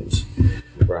 and...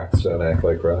 Rocks don't act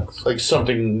like rocks. Like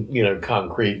something,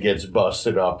 concrete gets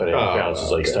busted up and it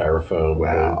bounces like styrofoam.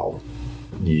 Wow.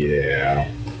 Yeah.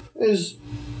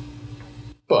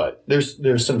 But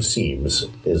there's some seams,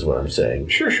 is what I'm saying.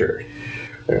 Sure.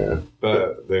 Yeah.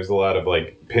 But there's a lot of,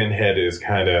 like, Pinhead is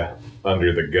kind of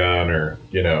under the gun or,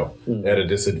 at a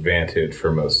disadvantage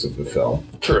for most of the film.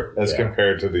 True. As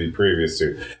compared to the previous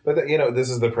two. But, this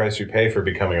is the price you pay for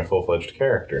becoming a full-fledged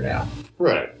character now.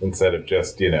 Right. Instead of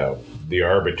just, the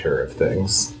arbiter of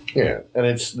things. Yeah, and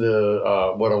it's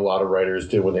the what a lot of writers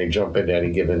do when they jump into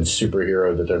any given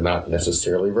superhero that they're not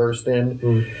necessarily versed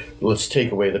in. Let's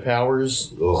take away the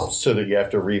powers so that you have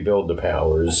to rebuild the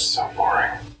powers. So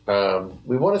boring.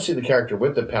 We want to see the character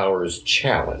with the powers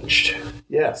challenged.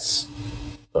 Yes.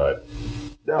 But...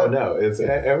 No. It's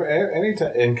any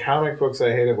time in comic books.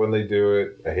 I hate it when they do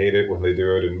it. I hate it when they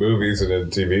do it in movies and in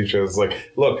TV shows.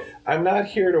 Like, look, I'm not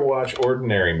here to watch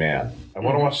Ordinary Man. I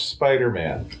want to watch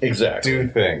Spider-Man. Exactly. Do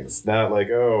things. Not like,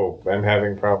 oh, I'm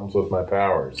having problems with my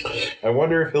powers. I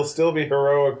wonder if he'll still be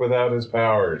heroic without his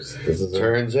powers.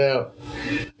 Turns out.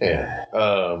 Yeah.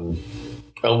 Elm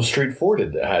Street 4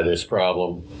 had this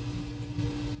problem.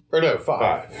 Or no,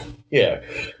 5. Yeah.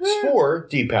 4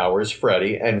 depowers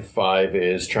Freddy, and 5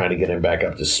 is trying to get him back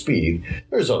up to speed.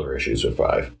 There's other issues with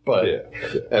 5. But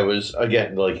it was,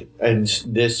 again, like, and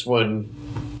this one,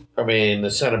 I mean, the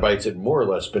Cenobites had more or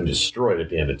less been destroyed at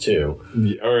the end of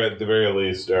 2. Or at the very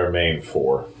least, our main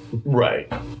 4. Right.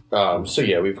 So,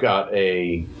 yeah, we've got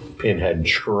a Pinhead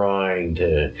trying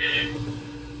to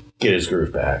get his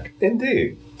groove back.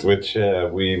 Indeed. Which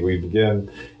we begin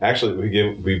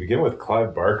with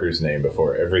Clive Barker's name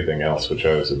before everything else, which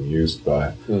I was amused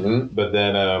by. But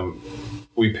then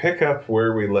we pick up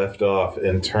where we left off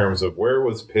in terms of where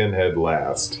was Pinhead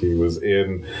last. He was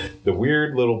in the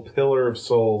weird little pillar of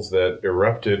souls that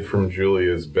erupted from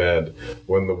Julia's bed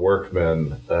when the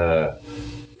workman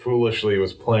foolishly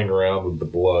was playing around with the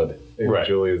blood in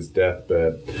Julia's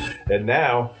deathbed. And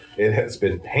now it has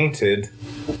been painted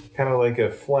kind of like a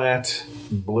flat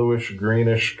bluish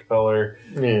greenish color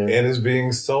and is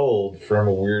being sold from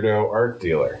a weirdo art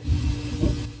dealer.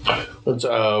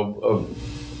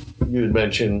 You had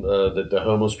mentioned that the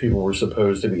homeless people were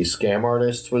supposed to be scam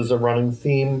artists was a running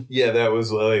theme. Yeah,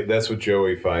 that's what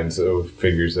Joey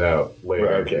figures out later.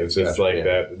 Right, okay. It's just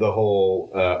that the whole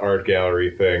art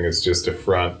gallery thing is just a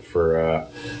front for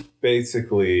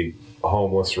basically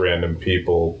homeless random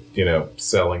people,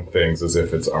 selling things as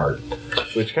if it's art,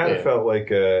 which kind of felt like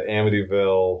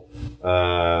Amityville,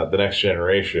 The Next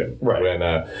Generation,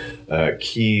 when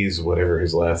Keys, whatever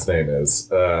his last name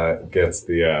is, gets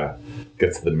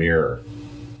the mirror.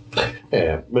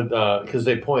 Yeah, but because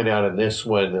they point out in this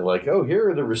one, they're like, "Oh, here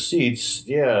are the receipts.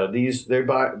 Yeah, they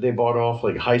bought off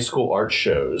like high school art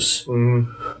shows,"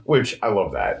 which I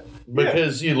love that.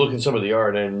 Because you look at some of the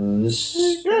art and,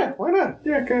 why not?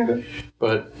 Yeah, kind of.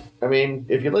 But, I mean,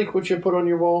 if you like what you put on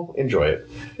your wall, enjoy it.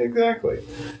 Exactly.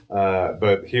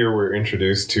 But here we're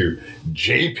introduced to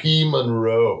J.P.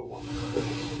 Monroe.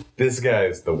 This guy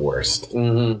is the worst.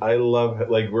 I love,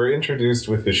 we're introduced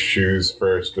with his shoes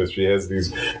first, which he has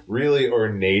these really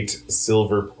ornate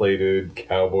silver-plated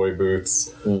cowboy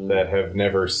boots that have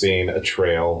never seen a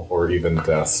trail or even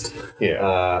dust.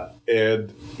 Yeah.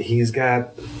 And he's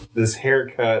got this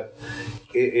haircut.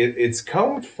 It's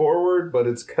combed forward, but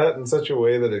it's cut in such a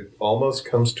way that it almost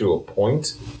comes to a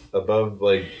point above,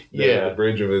 the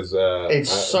bridge of his it's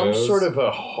some nose. sort of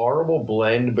a horrible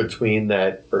blend between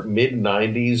that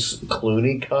mid-90s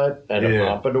Clooney cut and a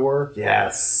pompadour.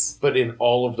 Yes. But in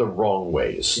all of the wrong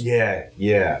ways. Yeah.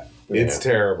 It's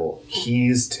terrible.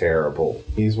 He's terrible.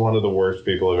 He's one of the worst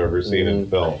people I've ever seen in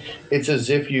film. It's as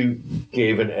if you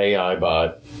gave an AI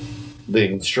bot the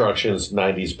instructions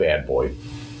 90s bad boy.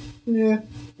 Yeah.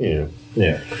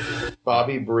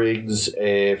 Bobby Briggs, by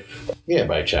a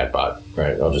chatbot. All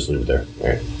right, I'll just leave it there. All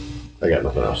right. I got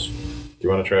nothing else. Do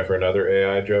you want to try for another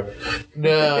AI joke?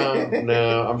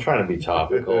 No. I'm trying to be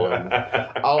topical. And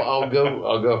I'll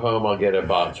go home. I'll get a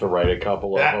bot to write a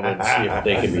couple of them and see if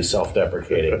they can be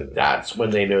self-deprecating. That's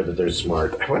when they know that they're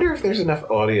smart. I wonder if there's enough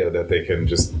audio that they can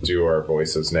just do our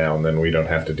voices now, and then we don't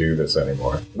have to do this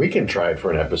anymore. We can try it for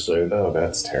an episode. Oh,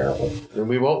 that's terrible. And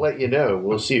we won't let you know.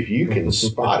 We'll see if you can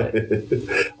spot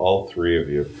it. All three of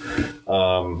you.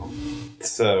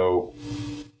 So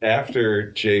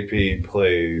after JP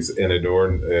plays an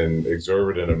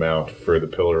exorbitant amount for the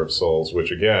Pillar of Souls, which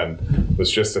again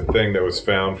was just a thing that was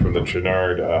found from the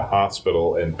Chouinard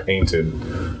Hospital and painted.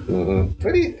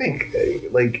 What do you think?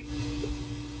 Did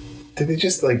they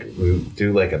just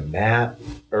do a mat,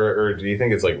 or do you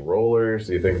think it's rollers?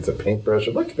 Do you think it's a paintbrush?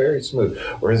 It looked very smooth,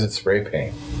 or is it spray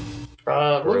paint?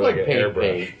 It looked like paint.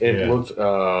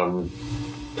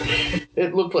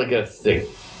 It looked like a thick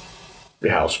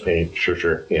house paint.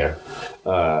 Sure. Yeah.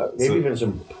 Maybe even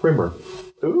some primer.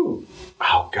 Ooh.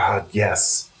 Oh, God,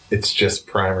 yes. It's just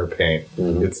primer paint.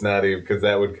 Mm-hmm. It's not even, because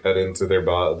that would cut into their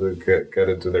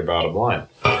bottom line.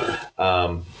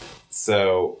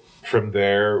 So from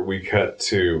there, we cut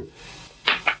to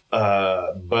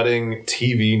budding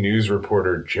TV news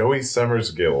reporter Joey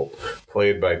Summersgill,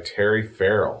 played by Terry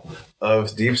Farrell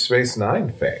of Deep Space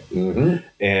Nine fame. Mm-hmm.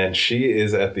 And she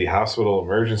is at the hospital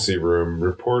emergency room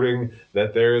reporting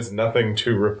that there is nothing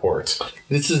to report.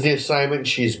 This is the assignment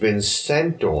she's been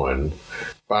sent on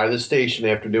by the station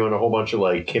after doing a whole bunch of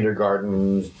like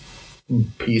kindergarten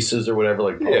pieces or whatever,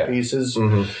 like puff pieces.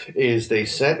 Mm-hmm. Is they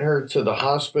sent her to the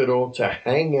hospital to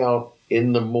hang out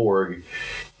in the morgue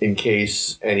in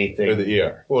case anything. Or the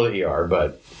ER. Well, the ER,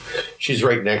 but she's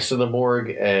right next to the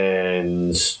morgue, and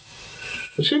is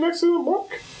she next to the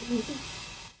morgue?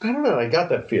 I don't know. I got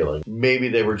that feeling. Maybe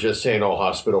they were just saying all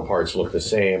hospital parts look the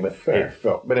same. Fair.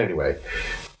 But anyway.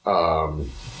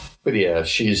 But yeah,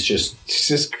 she's just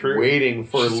waiting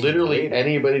for literally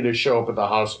anybody to show up at the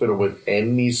hospital with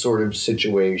any sort of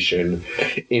situation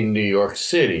in New York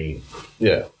City.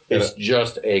 Yeah. It's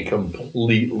just a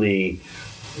completely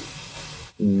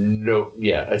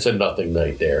it's a nothing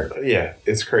night there. Yeah,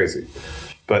 it's crazy.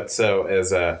 But so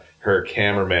as her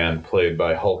cameraman, played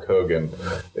by Hulk Hogan,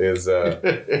 is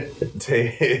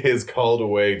called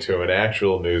away to an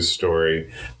actual news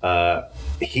story.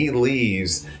 He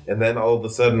leaves, and then all of a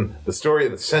sudden, the story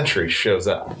of the century shows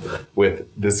up with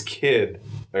this kid,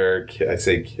 or I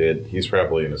say kid, he's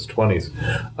probably in his 20s,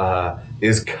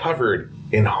 is covered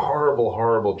in horrible,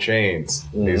 horrible chains.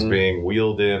 Mm-hmm. He's being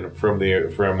wheeled in from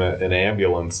an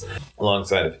ambulance.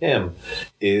 Alongside of him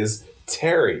is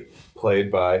Terry, played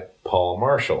by Paul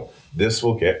Marshall. This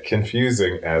will get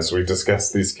confusing as we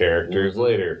discuss these characters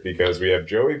later, because we have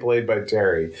Joey played by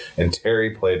Terry and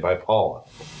Terry played by Paula.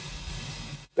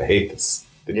 I hate this.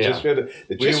 They just should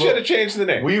have changed the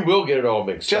name. We will get it all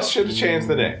mixed up. Just should have changed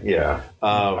the name. Yeah.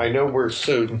 I know we're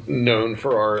so known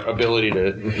for our ability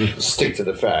to stick to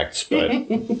the facts,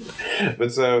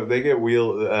 but so they get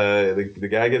wheeled. The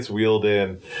guy gets wheeled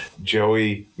in.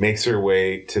 Joey makes her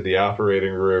way to the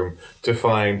operating room to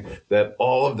find that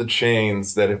all of the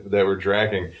chains that were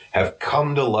dragging have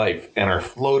come to life and are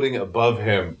floating above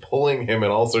him, pulling him in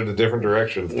all sorts of different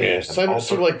directions. Yeah, sort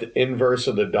of like the inverse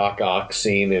of the Doc Ock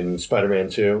scene in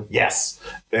Spider-Man 2. Yes,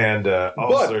 and but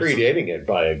predating it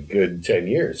by a good 10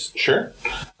 years. Sure.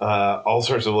 All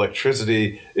sorts of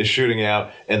electricity is shooting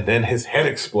out, and then his head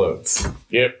explodes.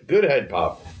 Yep, good head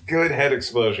pop. Good head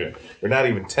explosion. We're not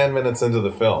even 10 minutes into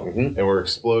the film, and we're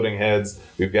exploding heads.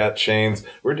 We've got chains.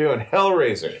 We're doing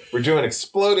Hellraiser. We're doing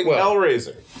exploding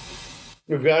Hellraiser.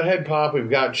 We've got head pop. We've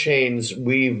got chains.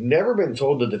 We've never been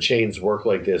told that the chains work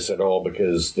like this at all,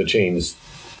 because the chains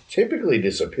typically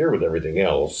disappear with everything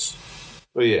else.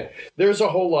 Well, yeah. There's a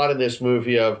whole lot in this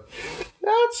movie of,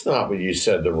 that's not what you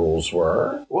said the rules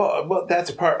were. Well,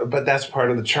 that's part of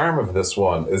the charm of this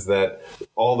one, is that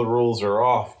all the rules are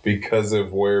off because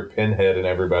of where Pinhead and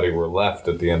everybody were left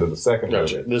at the end of the second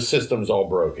movie. The system's all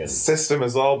broken. The system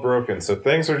is all broken, so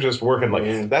things are just working.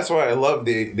 Like that's why I love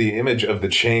the image of the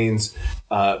chains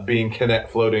being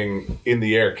floating in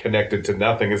the air, connected to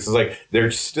nothing. It's like they're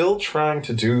still trying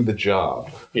to do the job.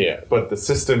 Yeah, but the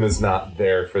system is not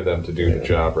there for them to do the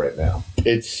job right now.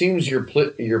 It seems your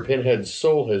Pinhead's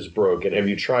soul has broken. Have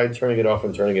you tried turning it off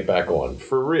and turning it back on?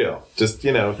 For real. Just,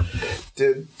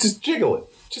 just jiggle it.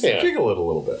 Just jiggle it a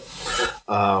little bit.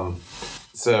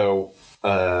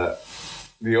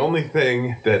 The only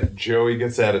thing that Joey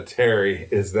gets out of Terry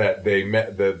is that they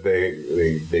met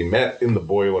in the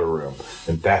boiler room,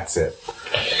 and that's it.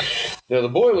 Now, the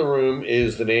boiler room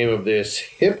is the name of this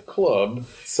hip club.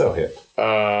 So hip.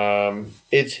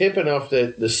 It's hip enough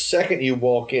that the second you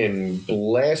walk in,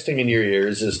 blasting in your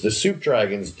ears is the Soup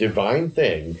Dragon's Divine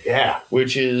Thing. Yeah.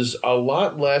 Which is a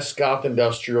lot less goth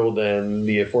industrial than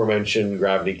the aforementioned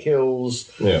Gravity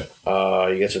Kills. Yeah.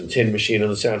 You get some Tin Machine on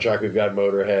the soundtrack. We've got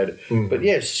Motorhead. Mm-hmm. But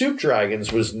yeah, Soup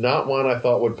Dragons was not one I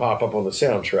thought would pop up on the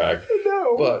soundtrack.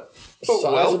 No. But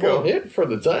sizable hit for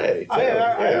the day.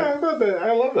 I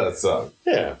love that song.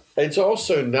 Yeah. It's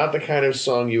also not the kind of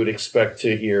song you would expect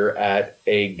to hear at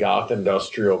a goth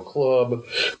industrial club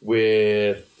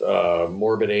with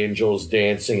morbid angels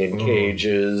dancing in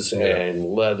cages and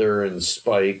leather and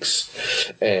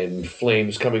spikes and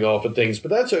flames coming off of things. But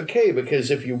that's okay,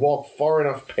 because if you walk far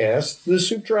enough past the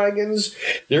Soup Dragons,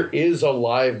 there is a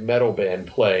live metal band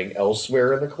playing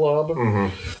elsewhere in the club.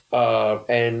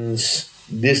 Mm-hmm. And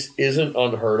this isn't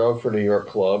unheard of for New York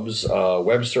clubs.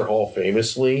 Webster Hall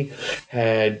famously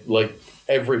had,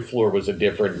 every floor was a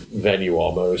different venue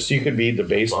almost. You could be the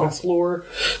basement floor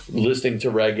listening to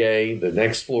reggae. The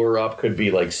next floor up could be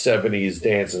like 70s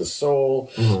dance and soul.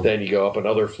 Mm-hmm. Then you go up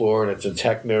another floor and it's a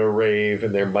techno rave,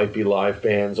 and there might be live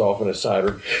bands off in a side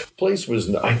room. The place was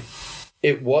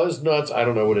it was nuts. I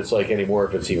don't know what it's like anymore,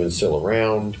 if it's even still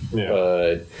around. Yeah.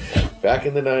 But back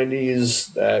in the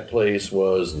 90s, that place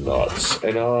was nuts.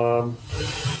 And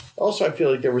also, I feel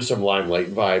like there were some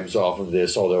Limelight vibes off of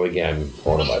this, although, again,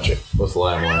 on a budget. What's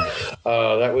Limelight?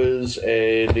 That was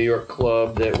a New York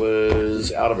club that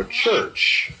was out of a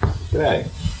church. Hey.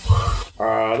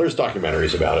 There's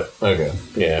documentaries about it. Okay.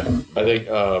 Yeah. I think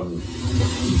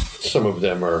some of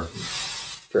them are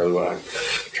fairly well.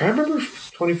 Try to remember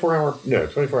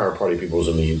 24-hour Party People was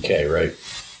in the UK, right?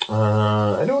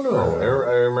 I don't know. I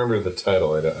remember the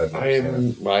title.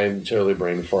 I'm totally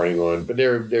brain farting on, but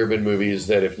there have been movies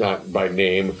that, if not by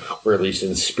name, or at least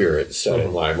in spirit, set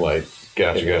in Limelight.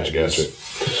 Gotcha.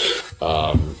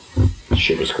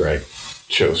 Shit was great.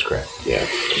 Yeah.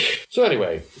 So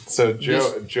anyway. So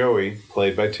Joey,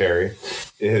 played by Terry,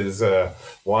 is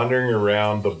wandering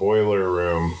around the boiler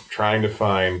room trying to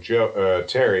find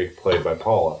Terry, played by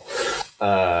Paula,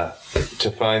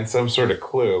 to find some sort of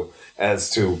clue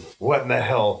as to what in the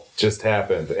hell just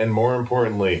happened. And more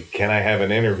importantly, can I have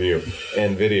an interview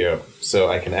and video so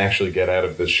I can actually get out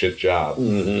of this shit job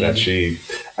that she's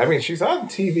on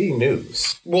TV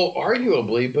news. Well,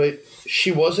 arguably, but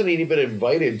she wasn't even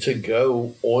invited to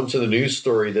go onto the news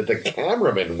story that the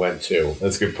cameraman went to.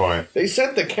 That's a good point. They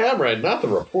sent the camera and not the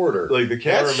reporter. Like the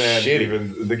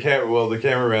cameraman, the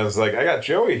cameraman's like, I got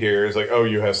Joey here. It's like, oh,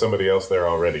 you have somebody else there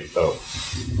already. Oh,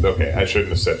 okay. I shouldn't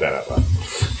have said that out loud.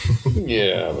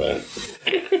 Yeah, man.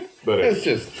 But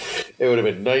it would have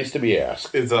been nice to be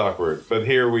asked. It's awkward. But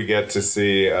here we get to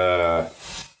see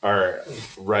our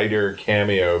writer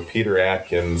cameo, Peter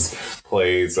Atkins,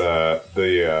 plays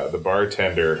the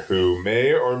bartender who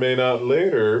may or may not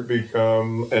later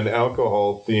become an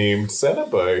alcohol-themed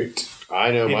Cenobite.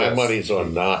 I know my money's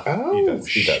on not. Oh, he does.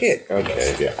 Shit.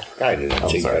 Okay. Yeah. I didn't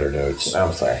take better notes.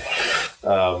 I'm sorry.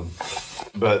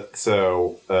 But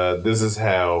so this is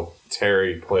how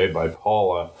Terry, played by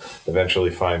Paula, eventually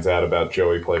finds out about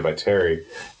Joey, played by Terry,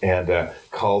 and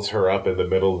calls her up in the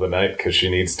middle of the night because she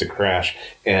needs to crash.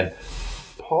 And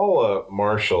Paula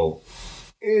Marshall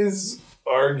is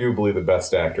arguably the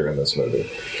best actor in this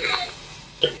movie.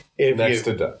 Next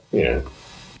to Doug. Yeah.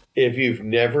 If you've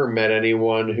never met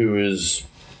anyone who has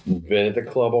been at the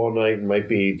club all night and might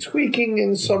be tweaking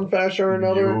in some fashion or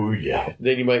another,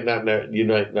 then you might not know, you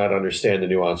might not understand the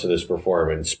nuance of this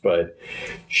performance, but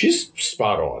she's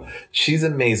spot on. She's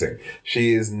amazing.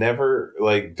 She is never,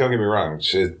 like, don't get me wrong,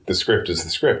 the script is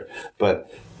the script,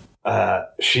 but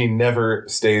she never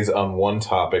stays on one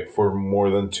topic for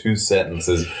more than 2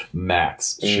 sentences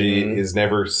max. Mm-hmm. She is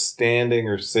never standing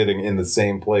or sitting in the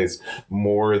same place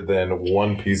more than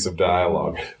one piece of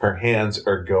dialogue. Her hands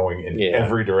are going in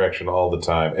every direction all the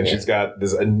time. And she's got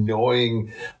this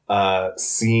annoying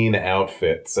scene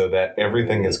outfit so that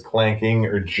everything is clanking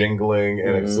or jingling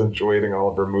and accentuating all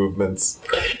of her movements.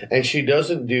 And she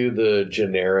doesn't do the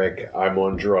generic I'm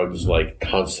on drugs, like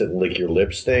constant lick your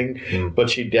lips thing, but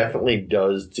she definitely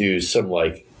does do some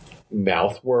like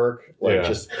mouth work, like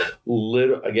just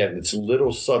little, again, it's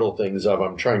little subtle things of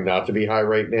I'm trying not to be high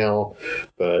right now,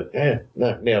 but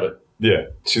nailed it. Yeah,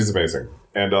 she's amazing.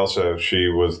 And also, she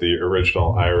was the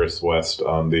original Iris West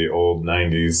on the old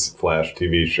 90s Flash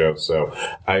TV show, so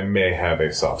I may have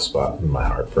a soft spot in my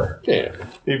heart for her. Yeah.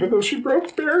 Even though she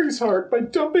broke Barry's heart by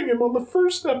dumping him on the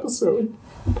first episode.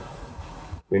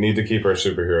 We need to keep our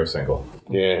superhero single.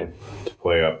 Yeah. To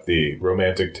play up the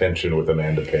romantic tension with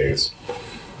Amanda Pays.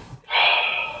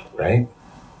 Right?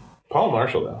 Paul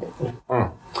Marshall,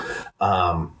 though.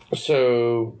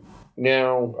 So...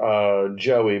 Now,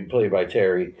 Joey, played by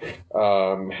Terry,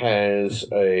 has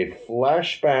a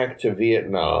flashback to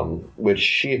Vietnam, which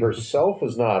she herself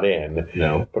was not in.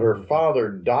 No. But her father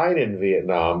died in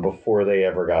Vietnam before they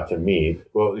ever got to meet.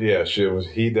 Well, yeah,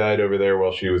 he died over there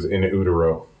while she was in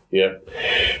utero. Yep.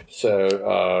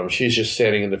 So she's just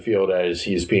standing in the field as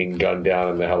he's being gunned down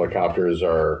and the helicopters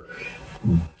are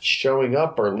showing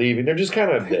up or leaving. They're just kind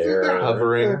of there. They're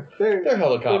hovering. They're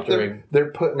helicoptering.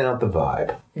 They're putting out the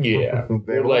vibe. Yeah.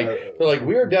 they're like,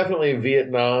 we are definitely in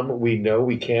Vietnam. We know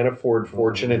we can't afford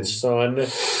Fortunate Son.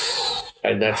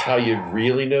 And that's how you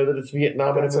really know that it's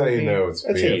Vietnam in a movie. That's how you know it's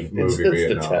Vietnam.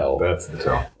 The tell. That's the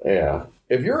tell. Yeah.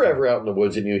 If you're ever out in the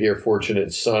woods and you hear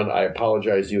Fortunate Son, I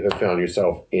apologize. You have found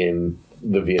yourself in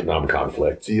the Vietnam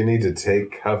conflict. You need to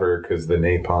take cover because the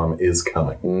napalm is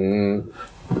coming. Mm.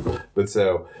 But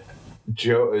so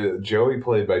Joey,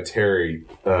 played by Terry,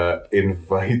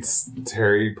 invites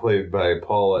Terry, played by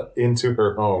Paula, into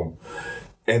her home,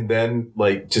 and then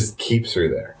like just keeps her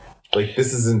there. Like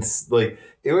this is like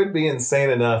it would be insane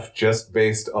enough just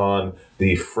based on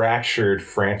the fractured,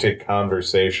 frantic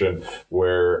conversation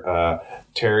where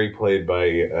Terry, played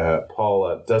by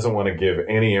Paula, doesn't want to give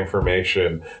any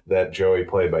information that Joey,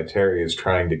 played by Terry, is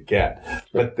trying to get.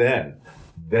 But then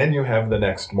you have the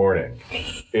next morning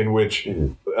in which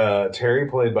Terry,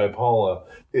 played by Paula,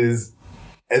 is,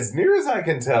 as near as I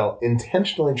can tell,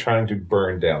 intentionally trying to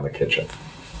burn down the kitchen.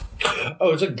 Oh,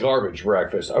 it's a garbage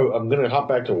breakfast. Oh, I'm going to hop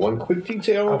back to one quick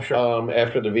detail. Oh, sure.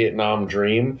 After the Vietnam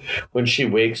dream, when she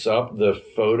wakes up, the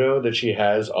photo that she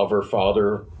has of her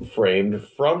father framed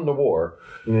from the war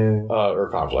or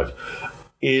conflict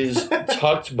is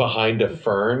tucked behind a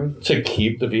fern to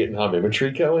keep the Vietnam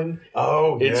imagery going.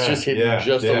 Oh, it's just hidden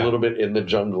a little bit in the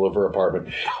jungle of her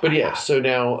apartment. But yeah, so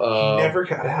now he never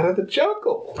got out of the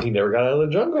jungle.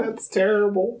 That's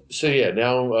terrible. So yeah,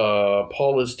 now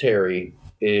Paula's Terry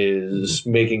is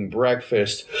making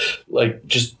breakfast, like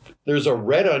just there's a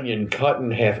red onion cut in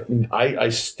half. I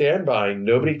stand by,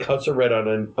 nobody cuts a red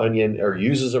onion or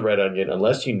uses a red onion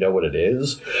unless you know what it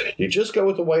is. You just go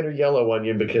with the white or yellow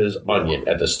onion because onion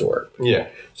at the store. Yeah.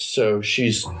 So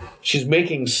she's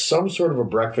making some sort of a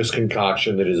breakfast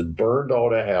concoction that is burned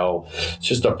all to hell. It's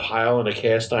just a pile in a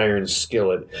cast iron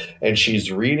skillet, and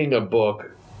she's reading a book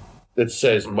that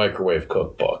says microwave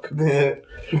cookbook.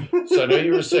 So I know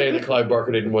you were saying that Clive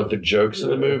Barker didn't want the jokes in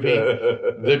the movie.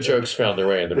 The jokes found their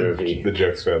way in the movie. The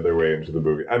jokes found their way into the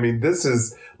movie. I mean, this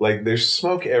is like there's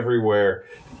smoke everywhere.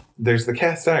 There's the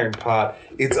cast iron pot.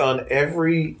 It's on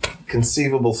every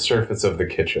conceivable surface of the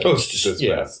kitchen. Oh, it's just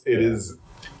mess. It is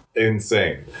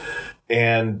insane.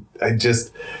 And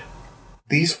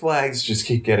these flags just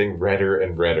keep getting redder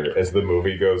and redder as the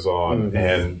movie goes on. Mm-hmm.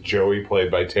 And Joey, played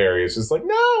by Terry, is just like,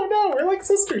 no, we're like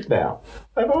sisters now.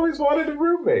 I've always wanted a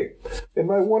roommate in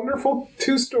my wonderful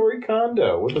 2-story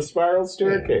condo with a spiral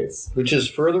staircase. Yeah. Which is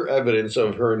further evidence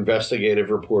of her investigative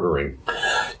reportering.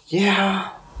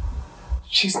 Yeah.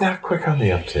 She's not quick on the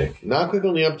uptake. Not quick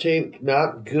on the uptake.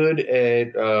 Not good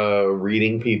at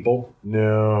reading people.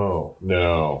 No.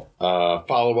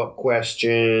 Follow-up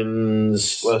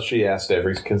questions. Well, she asked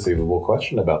every conceivable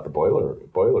question about the boiler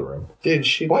room. Did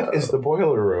she? What is the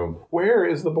boiler room? Where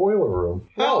is the boiler room?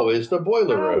 How is the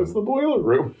boiler room? How is the boiler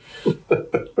room?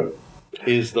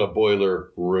 Is the boiler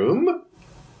room?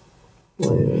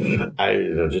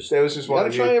 I just. It was just one.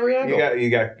 Gotta try every angle. You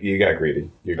got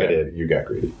greedy. I did. You got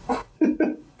greedy.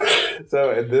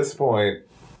 So at this point,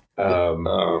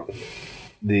 so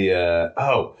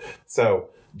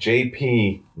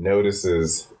JP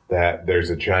notices that there's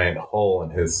a giant hole in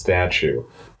his statue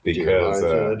because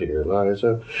Dear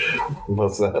Liza.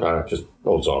 What's that? Just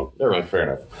old song. Never mind.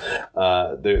 Fair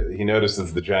enough. He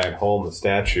notices the giant hole in the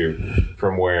statue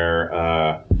from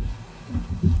where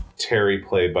Terry,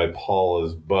 played by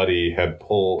Paula's buddy, had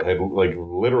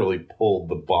literally pulled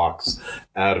the box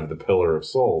out of the Pillar of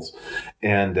Souls,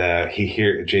 and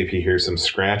JP hears some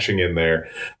scratching in there,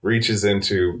 reaches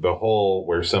into the hole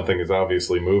where something is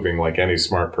obviously moving like any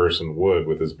smart person would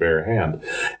with his bare hand,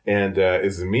 and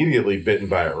is immediately bitten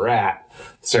by a rat.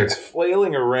 Starts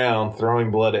flailing around,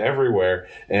 throwing blood everywhere,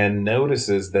 and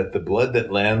notices that the blood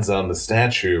that lands on the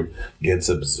statue gets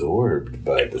absorbed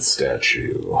by the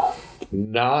statue.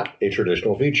 Not a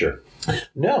traditional feature.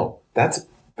 No, that's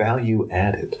value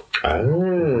added.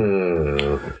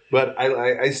 Oh. But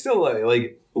I still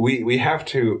like we have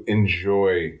to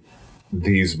enjoy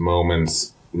these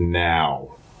moments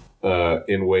now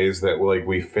in ways that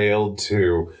we failed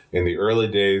to in the early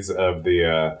days of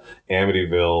the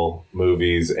Amityville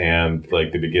movies and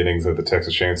the beginnings of the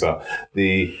Texas Chainsaw.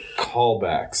 The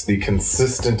callbacks, the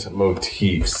consistent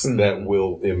motifs that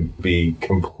will be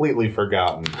completely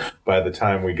forgotten by the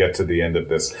time we get to the end of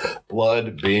this.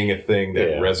 Blood being a thing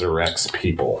that resurrects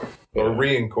people. Or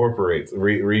reincorporates,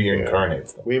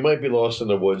 reincarnates them. We might be lost in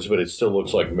the woods, but it still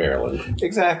looks like Maryland.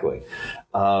 Exactly.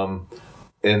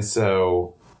 And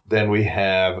so then we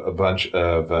have a bunch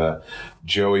of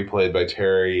Joey, played by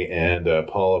Terry, and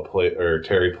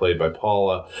Terry, played by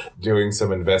Paula, doing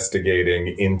some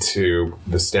investigating into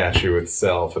the statue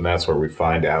itself, and that's where we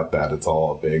find out that it's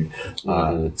all a big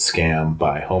scam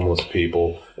by homeless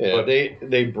people. Yeah, but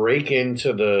they break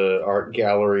into the art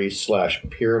gallery /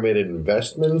 Pyramid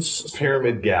Investments.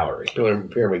 Pyramid Gallery.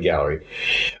 Pyramid Gallery,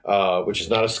 which is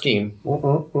not a scheme.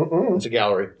 It's a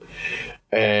gallery.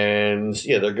 And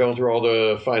they're going through all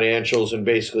the financials and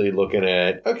basically looking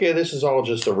at, okay, this is all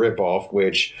just a ripoff,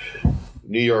 which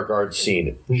New York art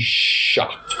scene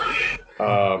shocked.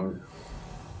 Art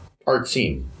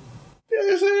scene.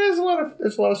 there's a lot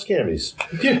of scammies.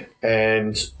 Yeah.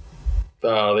 And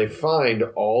they find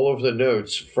all of the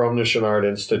notes from the Chouinard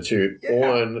Institute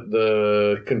on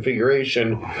the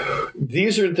configuration.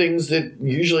 These are things that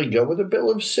usually go with a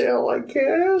bill of sale, I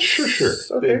guess. Sure.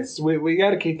 Okay. We got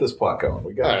to keep this plot going.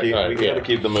 We got to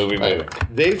keep the movie moving.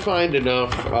 They find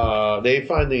enough. They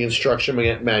find the instruction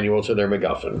manual to their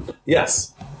MacGuffin.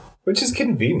 Yes. Which is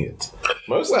convenient.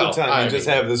 Most of the time, you just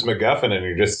have this MacGuffin and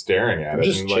you're just staring at it.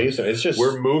 Just chasing. It's just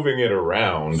we're moving it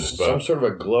around. Some sort of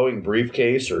a glowing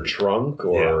briefcase or trunk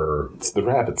or it's the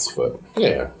rabbit's foot.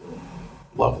 Yeah,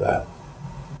 love that.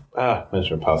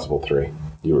 Mission Impossible 3.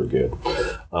 You were good.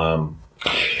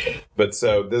 But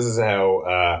so this is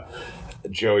how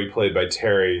Joey, played by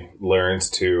Terry, learns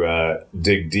to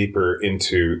dig deeper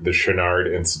into the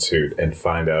Chouinard Institute and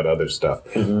find out other stuff.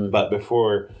 Mm-hmm. But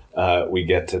before we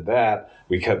get to that,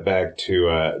 we cut back to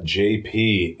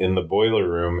JP in the boiler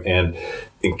room. And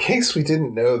in case we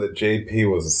didn't know that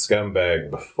JP was a scumbag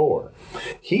before,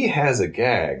 he has a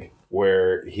gag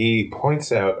where he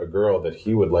points out a girl that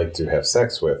he would like to have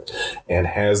sex with and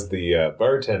has the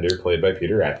bartender, played by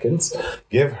Peter Atkins,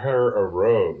 give her a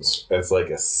rose as like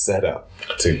a setup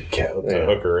to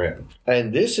hook her in.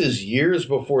 And this is years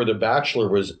before The Bachelor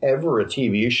was ever a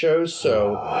TV show,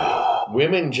 so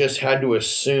women just had to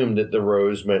assume that the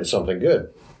rose meant something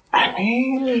good. I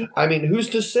mean, who's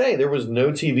to say? There was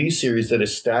no TV series that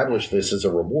established this as a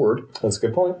reward. That's a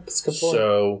good point.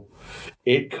 So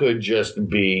it could just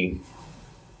be...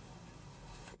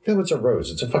 No, it's a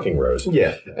rose. It's a fucking rose.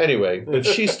 Yeah. Anyway, but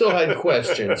she still had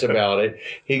questions about it.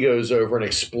 He goes over and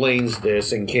explains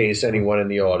this in case anyone in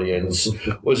the audience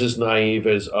was as naive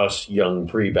as us young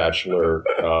pre-Bachelor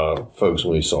folks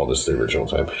when we saw this the original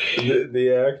time.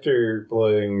 The actor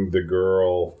playing the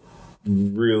girl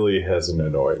really has an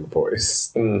annoying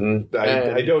voice. Mm-hmm.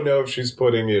 I don't know if she's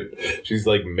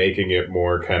like making it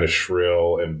more kind of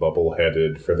shrill and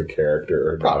bubble-headed for the character.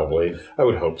 Or probably. Not. I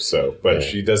would hope so, but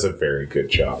she does a very good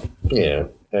job. Yeah.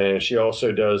 And she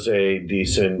also does a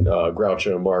decent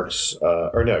Groucho Marx,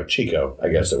 Chico, I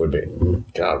guess it would be.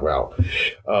 God, wow.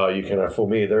 You cannot fool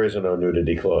me. There is no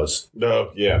nudity clause. No,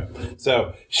 yeah.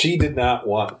 So she did not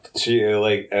want,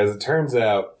 as it turns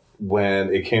out,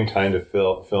 when it came time to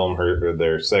film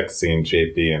their sex scene,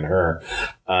 JP and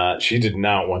her, she did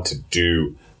not want to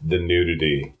do the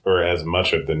nudity, or as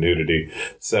much of the nudity.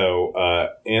 So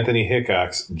Anthony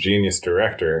Hickok's genius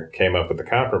director came up with the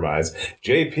compromise.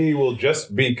 JP will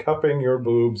just be cupping your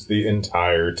boobs the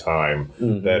entire time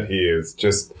that he is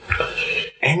just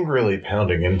angrily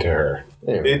pounding into her.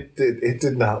 Yeah. It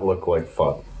did not look like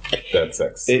fun, that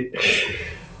sex.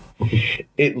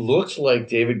 It looks like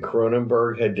David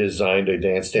Cronenberg had designed a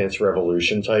Dance Dance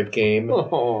Revolution type game.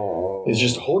 Oh. It's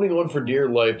just holding on for dear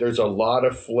life. There's a lot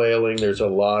of flailing. There's a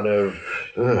lot of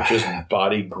just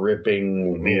body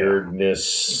gripping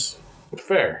weirdness.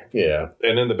 Fair. Yeah.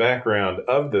 And in the background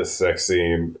of this sex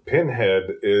scene,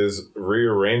 Pinhead is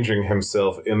rearranging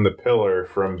himself in the pillar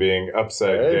from being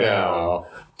upside down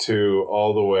to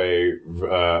all the way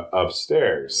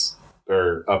upstairs,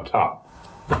 or up top.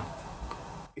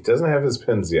 He doesn't have his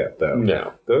pins yet, though.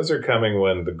 No. Those are coming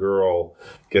when the girl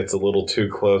gets a little too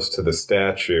close to the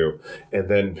statue, and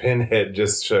then Pinhead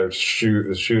just starts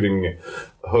shooting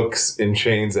hooks and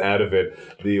chains out of it,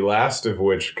 the last of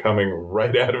which coming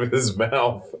right out of his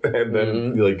mouth, and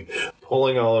then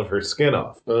pulling all of her skin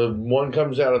off. One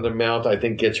comes out of the mouth, I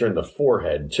think gets her in the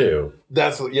forehead, too.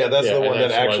 That's the one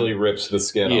that actually rips the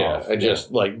skin off. And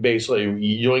just basically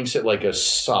yoinks it like a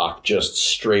sock just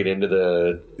straight into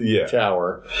the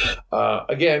tower.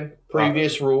 Again,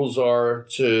 previous rules are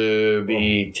to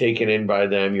be taken in by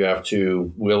them. You have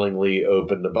to willingly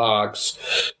open the box.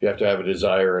 You have to have a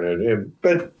desire in it.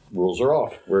 But rules are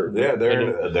off.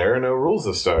 There are no rules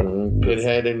this time.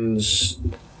 Pinhead and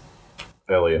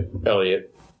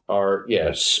Elliot are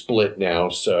split now,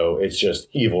 so it's just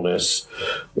evilness,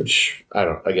 which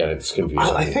it's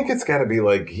confusing. I think it's got to be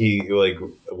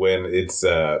when it's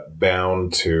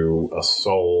bound to a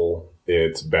soul,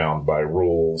 it's bound by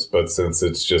rules, but since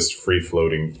it's just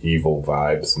free-floating evil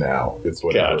vibes now, it's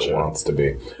whatever it wants to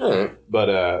be. Right.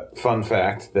 But fun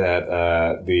fact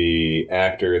that the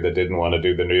actor that didn't want to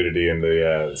do the nudity in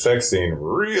the sex scene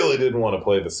really didn't want to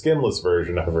play the skinless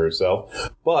version of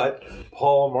herself, but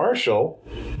Paul Marshall,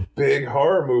 big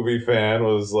horror movie fan,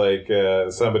 was like,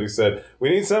 somebody said, we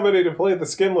need somebody to play the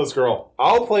skinless girl.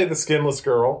 I'll play the skinless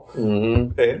girl.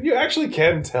 Mm-hmm. And you actually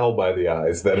can tell by the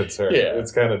eyes that it's her. Yeah.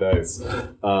 It's kind of nice.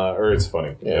 Or it's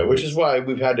funny. Yeah, which is why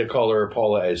we've had to call her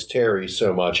Paula as Terry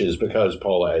so much, is because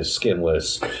Paula as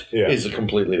skinless is a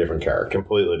completely different character.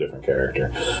 Completely different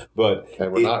character. But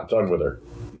and we're not done with her.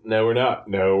 No, we're not.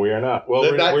 No, we are not. Well,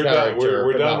 That we're done. character,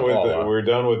 We're but done not with Paula. we're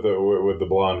done with the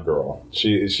blonde girl.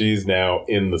 She's now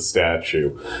in the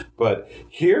statue. But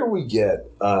here we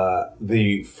get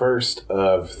the first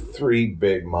of 3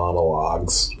 big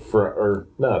monologues or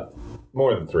not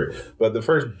more than 3, but the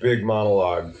first big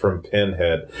monologue from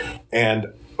Pinhead, and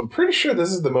I'm pretty sure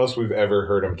this is the most we've ever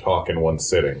heard him talk in one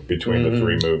sitting between the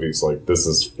 3 movies. Like, this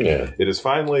is... Yeah. It is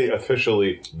finally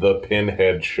officially the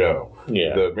Pinhead show.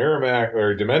 Yeah. The Miramax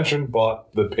or Dimension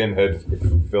bought the Pinhead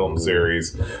film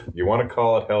series. You want to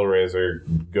call it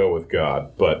Hellraiser, go with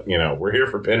God. But, we're here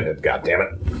for Pinhead, God damn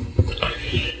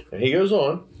it. And he goes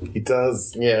on. He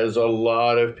does. Yeah, there's a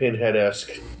lot of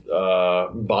Pinhead-esque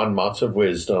bon mots of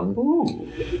wisdom.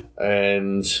 Ooh.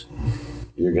 And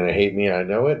you're going to hate me, I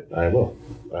know it. I will.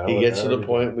 He gets to the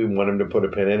point we want him to put a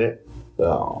pin in it.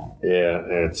 Oh. Yeah,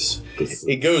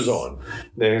 it goes on.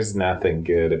 There's nothing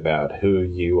good about who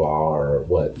you are or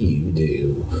what you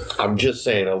do. I'm just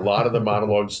saying, a lot of the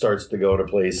monologue starts to go to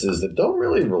places that don't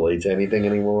really relate to anything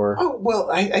anymore. Oh, well,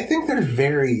 I think they're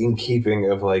very in keeping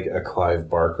of, like, a Clive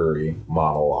Barker-y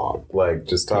monologue. Like,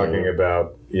 just talking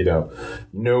about,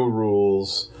 no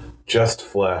rules, just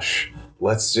flesh.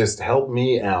 Let's just help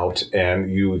me out, and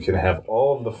you can have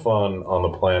all of the fun on the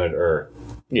planet Earth.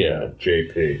 Yeah.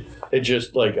 JP. It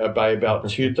just, like, by about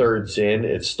 2/3 in,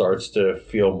 it starts to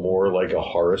feel more like a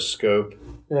horoscope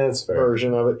That's fair.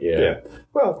 version of it. Yeah.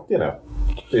 Well,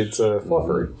 it's a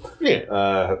fluffery.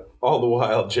 Yeah. All the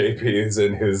while, JP is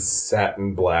in his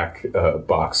satin black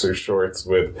boxer shorts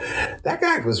with... That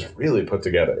guy was really put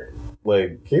together.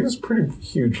 Like, he was pretty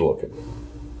huge looking.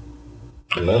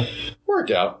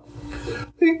 Worked out.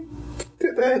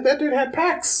 That dude had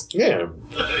pecs. Yeah.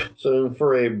 So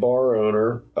for a bar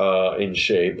owner, in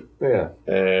shape. Yeah.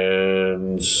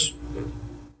 And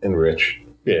rich.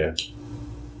 Yeah.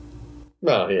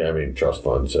 Well, yeah, I mean, trust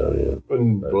fund, so, yeah.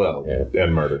 And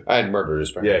murder. And murdered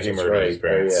his parents. Yeah, he murdered his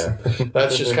parents. Yeah.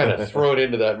 That's just kind of thrown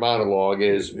into that monologue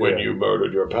is when you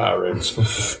murdered your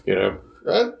parents.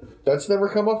 That's never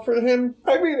come up for him.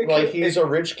 I mean, he's a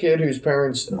rich kid whose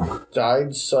parents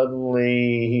died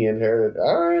suddenly. He inherited.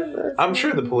 All right. I'm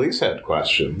sure the police had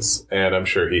questions, and I'm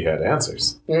sure he had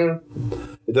answers. Yeah.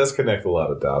 It does connect a lot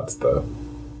of dots, though,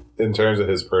 in terms of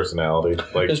his personality.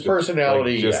 Like his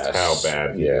personality, just yes. how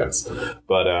bad he is.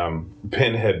 But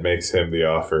Pinhead makes him the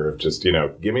offer of just,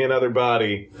 give me another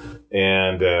body,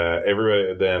 and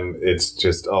everybody. Then it's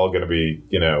just all going to be,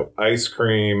 ice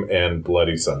cream and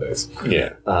bloody Sundays.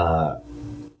 Yeah.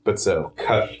 But so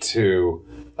cut to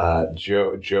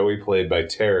Joey, played by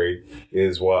Terry,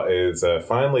 is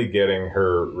finally getting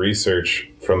her research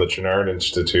from the Chennard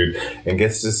Institute and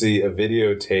gets to see a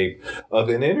videotape of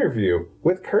an interview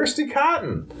with Kirsty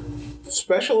Cotton.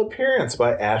 Special appearance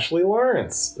by Ashley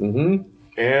Lawrence. Mm-hmm.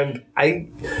 And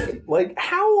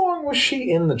how long was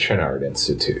she in the Chennard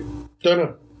Institute? Don't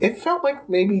know. It felt like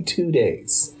maybe 2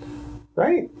 days,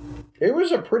 right? It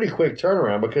was a pretty quick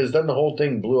turnaround because then the whole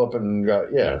thing blew up and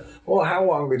got, Well, how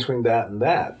long between that and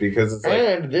that? Because it's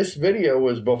and this video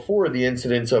was before the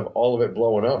incidents of all of it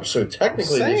blowing up. So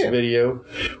technically this video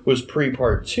was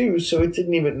pre-part 2, so it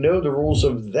didn't even know the rules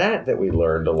of that we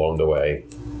learned along the way.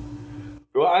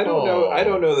 Well, I don't know. I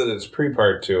don't know that it's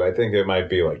pre-part 2. I think it might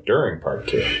be during part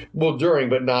 2. Well, during,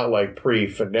 but not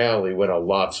pre-finale when a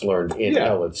lot's learned in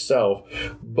Hell itself.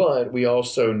 But we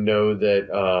also know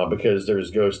that because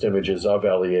there's ghost images of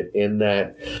Elliot in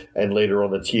that, and later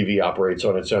on the TV operates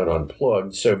on its own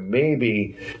unplugged. So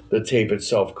maybe the tape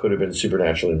itself could have been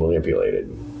supernaturally manipulated.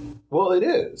 Well, it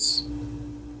is.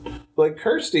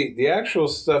 Kirsty, the actual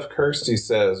stuff Kirsty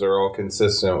says are all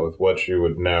consistent with what you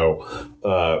would know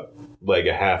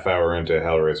a half hour into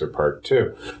Hellraiser Part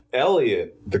 2.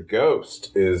 Elliot, the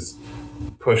ghost, is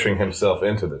pushing himself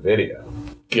into the video.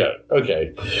 Yeah,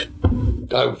 okay.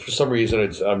 For some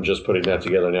reason, I'm just putting that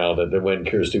together now that when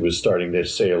Kirsty was starting to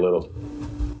say a little,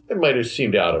 it might have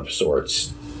seemed out of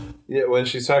sorts. Yeah, when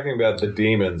she's talking about the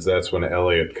demons, that's when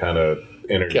Elliot kind of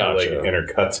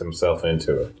intercuts himself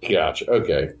into it. Gotcha.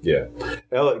 Okay. Yeah.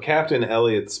 Captain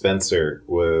Elliot Spencer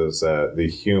was the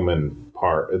human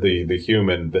part, the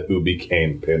human who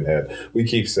became Pinhead. We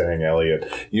keep saying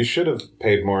Elliot. You should have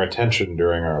paid more attention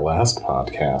during our last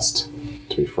podcast,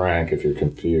 to be frank, if you're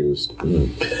confused.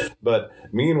 But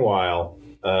meanwhile,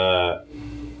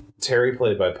 Terry,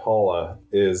 played by Paula,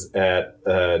 is at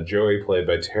Joey, played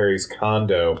by Terry's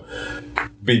condo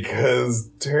because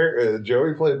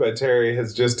Joey, played by Terry,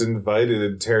 has just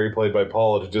invited Terry, played by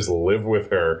Paula, to just live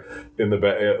with her in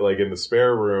the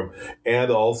spare room, and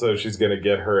also she's going to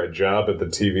get her a job at the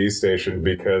TV station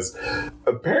because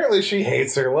apparently she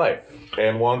hates her life.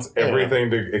 and wants everything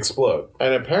to explode.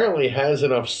 And apparently has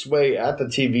enough sway at the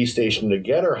TV station to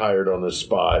get her hired on the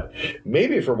spot,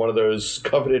 maybe for one of those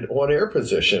coveted on-air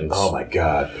positions. Oh my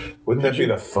God. Wouldn't that be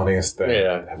the funniest thing?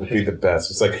 Yeah. That would be the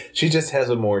best. It's like, she just has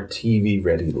a more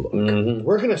TV-ready look. Mm-hmm.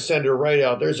 We're going to send her right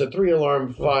out. There's a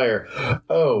 3-alarm fire.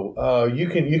 Oh, you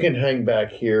can hang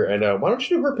back here, and why don't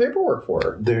you do her paperwork for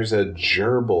her? There's a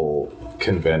gerbil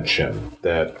convention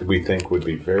that we think would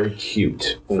be very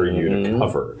cute for you to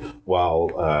cover while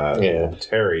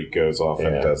Terry goes off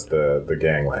and does the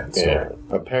gangland story. Yeah.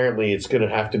 Apparently, it's going to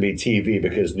have to be TV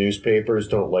because newspapers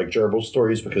don't like gerbil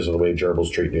stories because of the way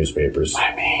gerbils treat newspapers.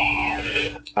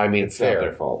 I mean, it's not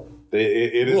their fault.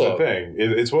 It is a thing.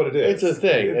 It's what it is. It's a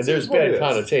thing, and there's bad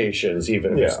connotations,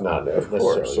 even if it's not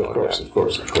necessarily. Of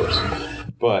course.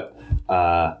 But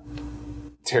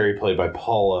Terry, played by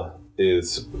Paula,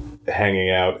 is hanging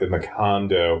out in the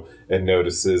condo and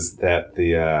notices that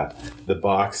the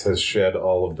box has shed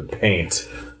all of the paint,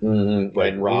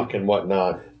 and rock and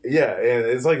whatnot. Yeah, and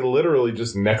it's like literally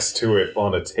just next to it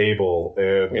on a table,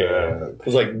 and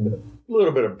there's like a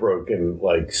little bit of broken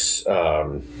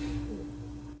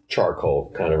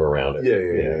charcoal kind of around it.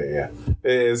 Yeah.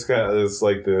 It's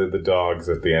like the dogs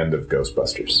at the end of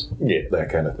Ghostbusters. Yeah. That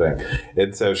kind of thing.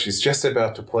 And so she's just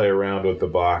about to play around with the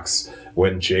box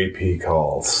when JP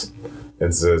calls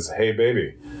and says, "Hey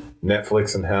baby,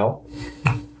 Netflix in hell?"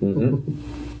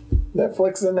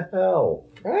 Netflix in hell.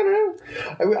 I don't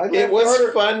know. It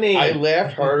was funny. I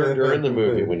laughed harder during the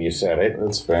movie when you said it.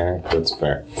 That's fair.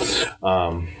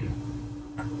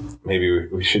 Maybe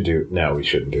we should do... No, we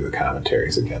shouldn't do the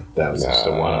commentaries again. That was just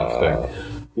a one-off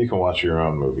thing. You can watch your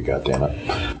own movie, goddammit.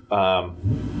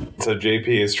 So JP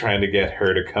is trying to get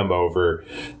her to come over,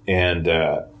 and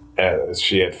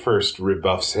she at first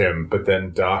rebuffs him, but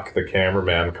then Doc, the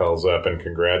cameraman, calls up and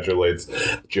congratulates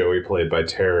Joey, played by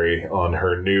Terry, on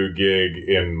her new gig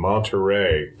in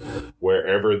Monterey,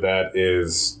 wherever that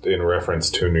is, in reference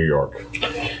to New York.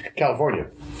 California.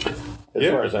 As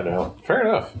far as I know. Fair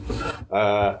enough.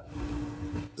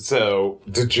 So,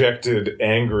 dejected,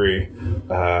 angry,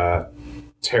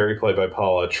 Terry, played by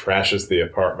Paula, trashes the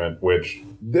apartment, which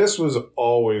this was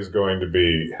always going to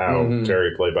be how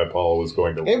Terry, played by Paula, was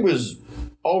going to work. It was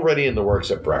already in the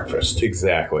works at breakfast.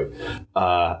 Exactly.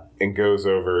 And goes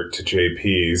over to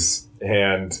JP's,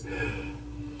 and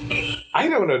I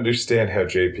don't understand how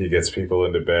JP gets people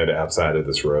into bed outside of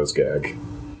this rose gag.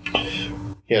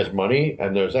 He has money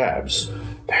and those abs.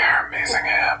 They're amazing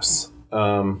abs.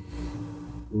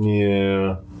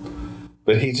 Yeah.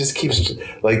 But he just keeps,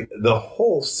 like, the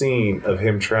whole scene of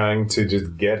him trying to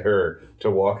just get her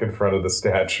to walk in front of the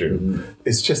statue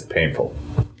is just painful.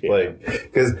 Yeah. Like,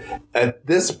 because at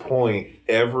this point,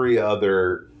 every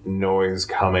other noise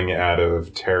coming out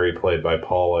of Terry, played by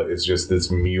Paula, is just this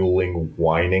mewling,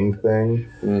 whining thing.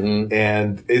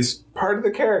 And it's part of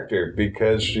the character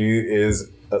because she is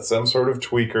some sort of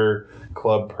tweaker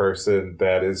club person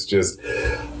that is just,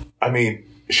 I mean,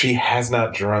 she has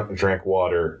not drank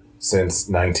water since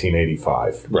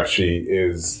 1985. Right. She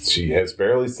has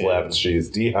barely slept. Yeah. She is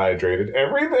dehydrated.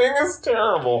 Everything is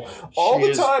terrible all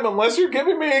the time unless you're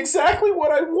giving me exactly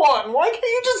what I want. And why can't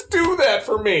you just do that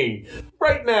for me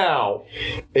right now?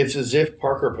 It's as if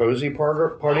Parker Posey,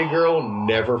 Party Girl,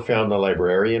 never found the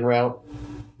librarian route.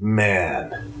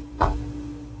 Man.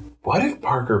 What if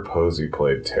Parker Posey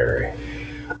played Terry?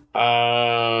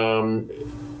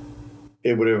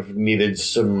 It would have needed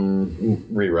some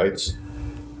rewrites.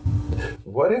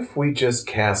 What if we just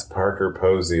cast Parker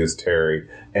Posey as Terry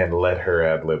and let her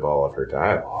ad-lib all of her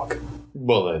dialogue?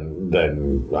 Well,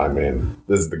 then I mean...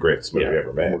 This is the greatest movie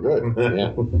ever made. We're good.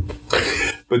 Yeah.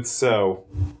 But so,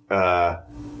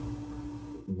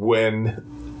 when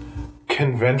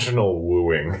conventional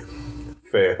wooing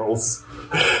fails...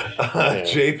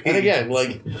 JP. And again,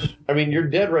 like, I mean, you're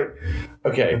dead right.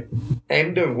 Okay.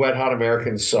 End of Wet Hot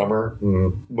American Summer,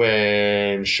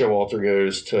 when Showalter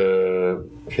goes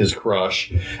to his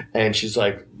crush, and she's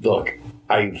like, look,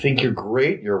 I think you're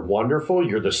great. You're wonderful.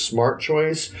 You're the smart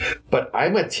choice. But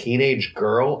I'm a teenage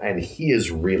girl, and he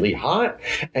is really hot.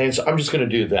 And so I'm just going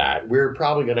to do that. We're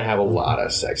probably going to have a lot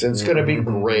of sex. And it's going to be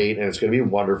great, and it's going to be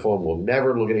wonderful, and we'll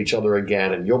never look at each other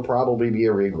again, and you'll probably be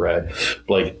a regret.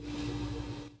 Like...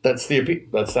 That's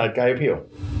that guy appeal.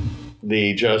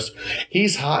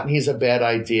 He's hot and he's a bad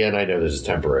idea, and I know this is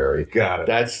temporary. Got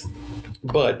it.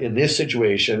 But in this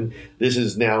situation, this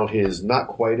is now his not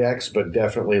quite ex, but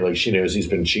definitely like she knows he's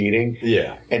been cheating.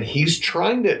 Yeah. And he's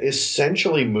trying to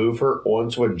essentially move her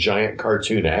onto a giant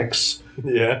cartoon X.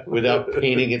 Yeah. Without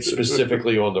painting it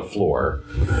specifically on the floor.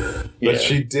 But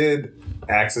she did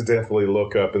accidentally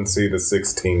look up and see the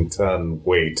 16-ton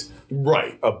weight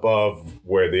Right. above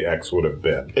where the X would have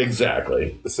been.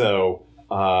 Exactly. So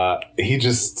he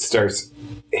just starts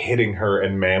hitting her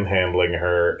and manhandling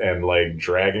her and like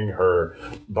dragging her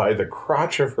by the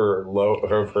crotch of her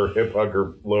hip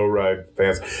hugger low ride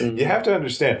pants. Mm-hmm. You have to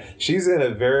understand, she's in a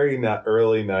very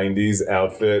early 90s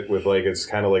outfit with like, it's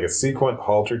kind of like a sequin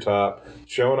halter top,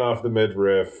 showing off the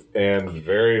midriff and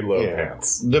very low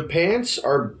pants. The pants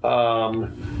are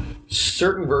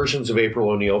certain versions of April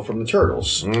O'Neil from the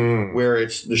Turtles, where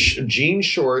it's the jean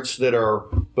shorts that are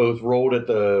both rolled at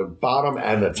the bottom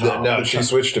and the top. No, she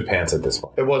switched to pants at this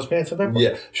point. It was pants at that point?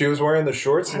 Yeah. She was wearing the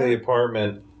shorts in the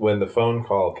apartment when the phone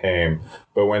call came,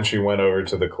 but when she went over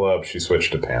to the club, she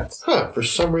switched to pants. Huh. For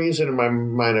some reason in my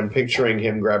mind, I'm picturing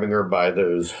him grabbing her by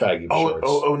those baggy shorts.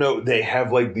 Oh, no. They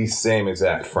have like the same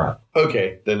exact front.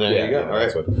 Okay. Then there you go. All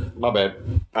right. My bad.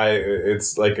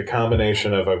 It's like a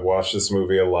combination of I've watched this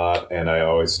movie a lot and I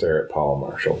always stare at Paula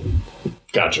Marshall.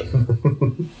 Gotcha.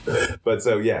 But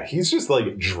so, yeah, he's just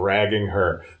like dragging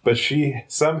her, but she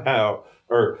somehow...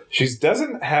 Or she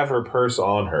doesn't have her purse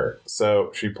on her,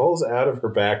 so she pulls out of her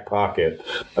back pocket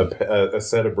a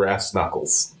set of brass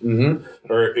knuckles.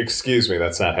 Mm-hmm. Or, excuse me,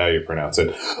 that's not how you pronounce it.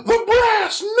 The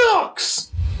brass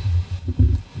knucks!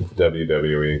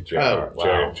 WWE, JR. Oh,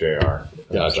 wow. JR.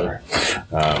 Gotcha.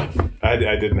 I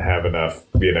didn't have enough,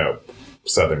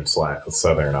 Southern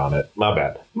on it. My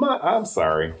bad. I'm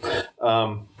sorry.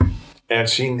 And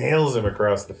she nails him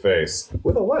across the face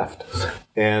with a left.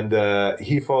 And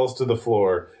he falls to the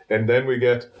floor. And then we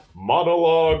get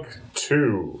Monologue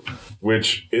 2,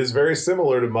 which is very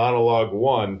similar to Monologue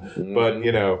 1.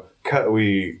 But,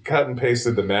 we cut and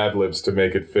pasted the Mad Libs to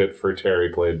make it fit for Terry,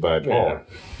 played by Paul.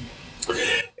 Yeah.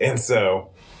 And so,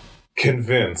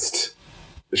 convinced,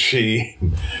 she...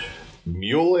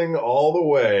 muling all the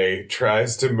way,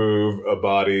 tries to move a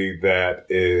body that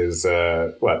is,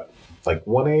 like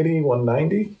 180,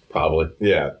 190? Probably.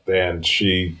 Yeah, and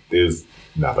she is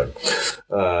nothing.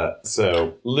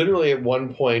 So literally at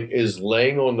one point is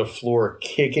laying on the floor,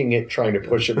 kicking it, trying to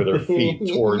push it with her feet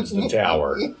towards the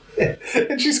tower.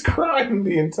 And she's crying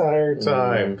the entire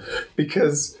time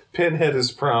because Pinhead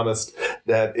has promised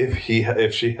that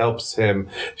if she helps him,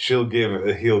 he'll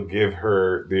give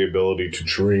her the ability to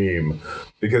dream.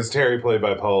 Because Terry, played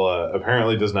by Paula,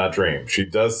 apparently does not dream. She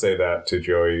does say that to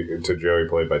Joey,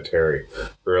 played by Terry,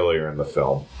 earlier in the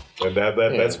film. And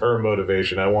that's her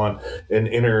motivation. I want an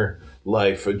inner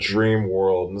life, a dream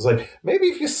world. And it's like, maybe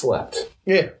if you slept.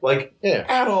 Yeah.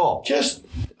 At all. Just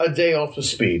a day off the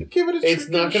speed. Give it a It's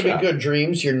not going to be good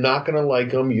dreams. You're not going to like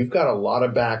them. You've got a lot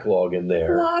of backlog in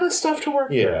there. A lot of stuff to work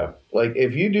through. Yeah. Like,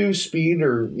 if you do speed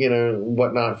or,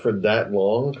 whatnot for that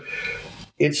long,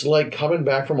 it's like coming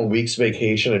back from a week's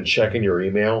vacation and checking your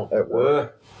email at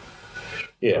work.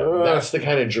 That's the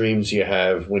kind of dreams you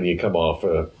have when you come off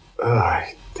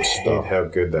I hate how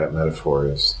good that metaphor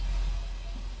is.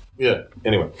 Yeah.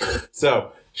 Anyway,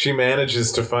 so she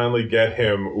manages to finally get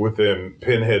him within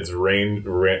Pinhead's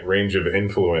range of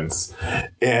influence,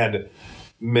 and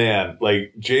man,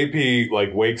 like JP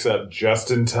wakes up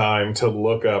just in time to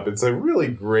look up. It's a really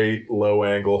great low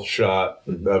angle shot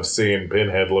of seeing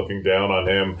Pinhead looking down on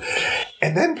him,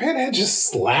 and then Pinhead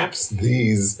just slaps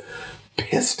these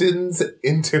pistons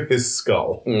into his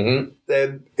skull, and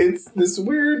it's this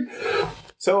weird.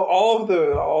 So all of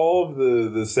the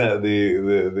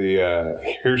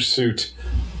hirsute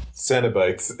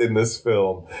Cenobites in this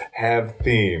film have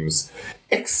themes,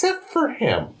 except for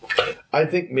him. I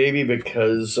think maybe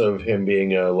because of him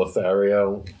being a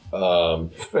Lothario, the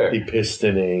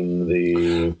pistoning,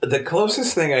 the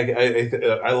closest thing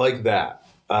I like that.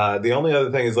 The only other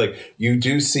thing is you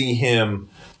do see him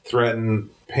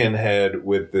threaten Pinhead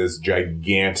with this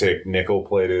gigantic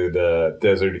nickel-plated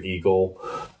Desert Eagle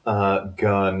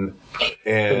gun,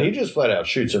 and he just flat out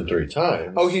shoots him 3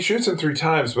 times. Oh, he shoots him 3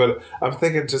 times, but I'm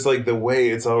thinking just the way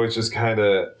it's always just kind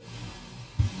of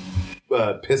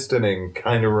pistoning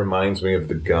kind of reminds me of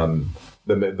the gun.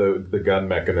 The gun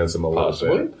mechanism a little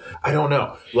bit. I don't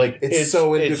know. It's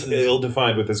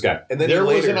ill-defined with this guy. And then there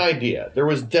was an idea. There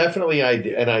was definitely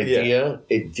an idea. Yeah.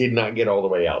 It did not get all the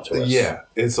way out to us. Yeah.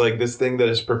 It's like this thing that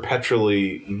is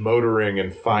perpetually motoring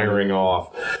and firing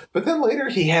off. But then later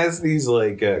he has these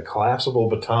collapsible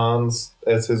batons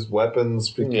as his weapons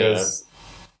because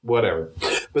whatever.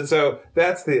 But so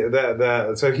that's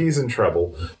so he's in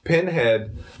trouble.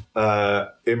 Pinhead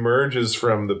emerges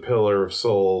from the Pillar of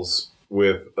Souls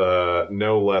with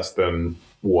no less than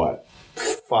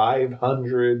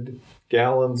 500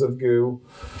 gallons of goo.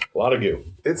 A lot of goo.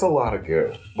 It's a lot of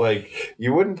goo. Like,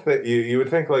 you wouldn't you would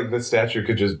think like the statue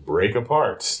could just break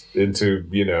apart into,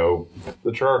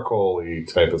 the charcoal-y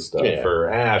type of stuff or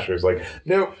ash. Or it's like,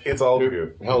 nope, it's all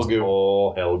goo. Hell goo.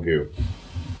 All hell goo.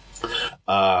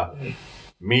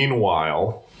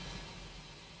 Meanwhile,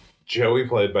 Joey,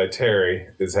 played by Terry,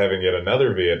 is having yet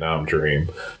another Vietnam dream,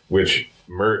 which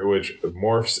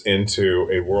morphs into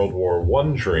a World War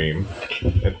I dream,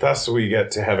 and thus we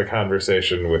get to have a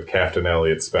conversation with Captain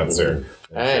Elliot Spencer.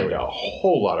 And a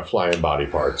whole lot of flying body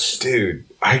parts. Dude,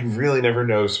 I really never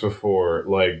noticed before,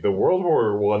 like, the World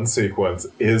War I sequence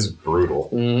is brutal.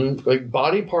 Mm-hmm. Like,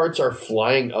 body parts are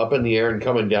flying up in the air and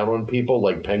coming down on people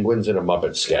like penguins in a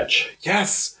Muppet sketch.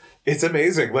 Yes! It's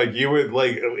amazing. Like, you would,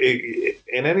 like,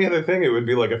 in any other thing, it would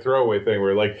be like a throwaway thing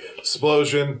where, like,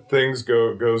 explosion, things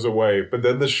goes away, but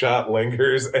then the shot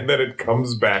lingers and then it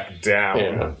comes back down.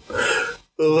 Yeah.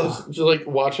 Just like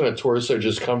watching a torso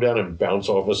just come down and bounce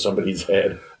off of somebody's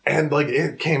head. And, like,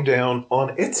 it came down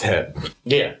on its head.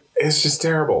 Yeah. It's just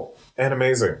terrible and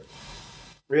amazing.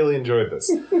 Really enjoyed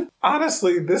this.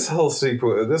 Honestly, this whole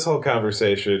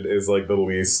conversation is, like, the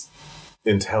least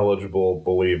intelligible,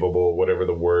 believable, whatever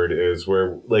the word is,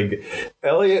 where, like,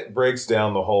 Elliot breaks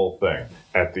down the whole thing.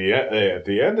 At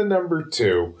the end of number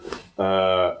 2,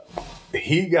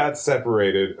 he got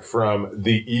separated from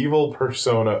the evil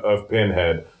persona of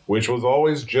Pinhead, which was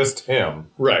always just him.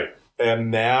 Right.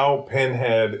 And now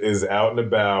Pinhead is out and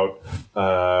about,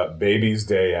 baby's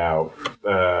day out,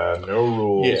 no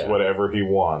rules, whatever he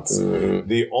wants. Mm-hmm.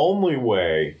 The only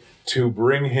way to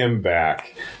bring him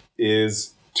back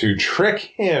is to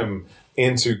trick him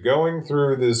into going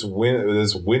through this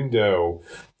window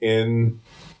in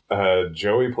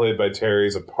Joey, played by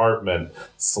Terry's apartment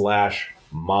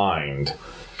 / mind.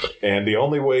 And the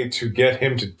only way to get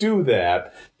him to do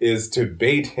that is to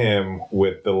bait him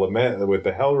with the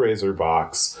Hellraiser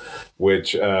box,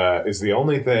 which is the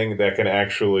only thing that can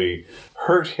actually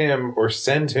hurt him or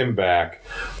send him back,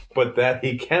 but that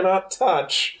he cannot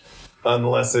touch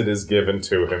unless it is given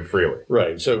to him freely.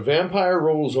 Right. So vampire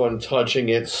rules on touching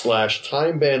it /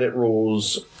 time bandit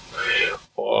rules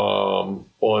on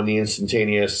the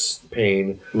instantaneous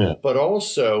pain. Yeah. But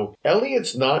also,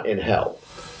 Elliot's not in hell.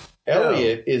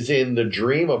 Elliot is in the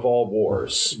dream of all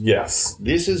wars. Yes.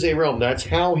 This is a realm. That's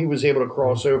how he was able to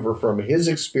cross over from his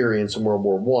experience in World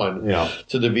War I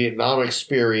to the Vietnam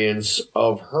experience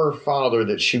of her father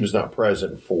that she was not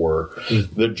present for.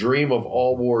 The dream of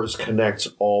all wars connects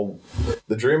all.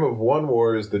 The dream of one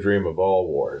war is the dream of all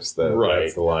wars.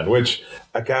 That's the line, which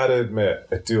I gotta admit,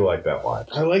 I do like that line.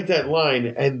 I like that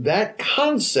line. And that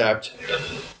concept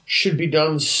should be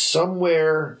done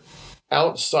somewhere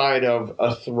outside of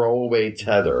a throwaway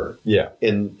tether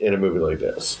in a movie like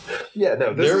this. Yeah,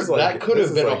 no, that could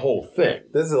have been a whole thing.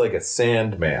 This is like a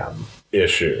Sandman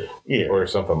issue or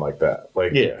something like that.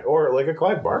 Or like a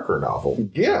Clive Barker novel.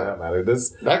 Yeah. For that matter.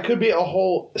 That could be a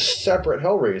whole separate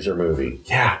Hellraiser movie.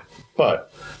 Yeah.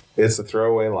 But it's a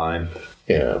throwaway line.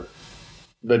 Yeah.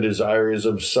 The desires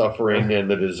of suffering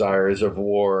and the desires of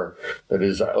war,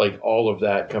 like all of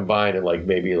that combined, and like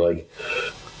maybe like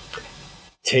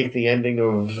take the ending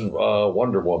of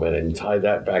Wonder Woman and tie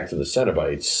that back to the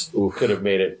Cenobites. Who could have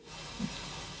made it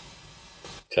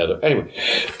tether. Anyway.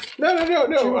 No.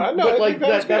 But like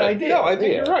that idea. No, I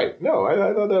think you're right. No,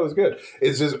 I thought that was good.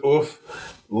 It's just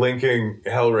linking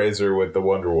Hellraiser with the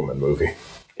Wonder Woman movie.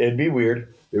 It'd be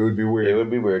weird. It would be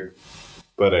weird.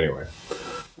 But anyway.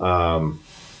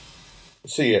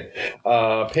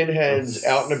 Pinhead's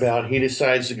out and about. He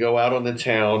decides to go out on the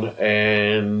town,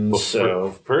 and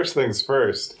first things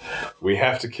first, we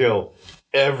have to kill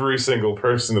every single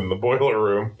person in the boiler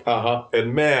room.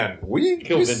 And man, we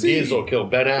killed Vin Diesel, killed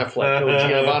Ben Affleck, killed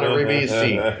Giovanni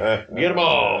Ribisi. Get them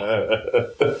all.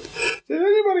 Did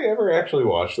anybody ever actually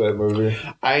watch that movie?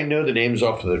 I know the names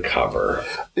off of the cover.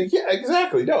 Yeah,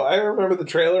 exactly. No, I remember the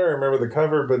trailer, I remember the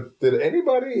cover, but did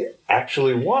anybody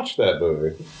actually watch that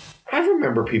movie? I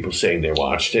remember people saying they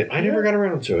watched it. I never got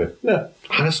around to it. No.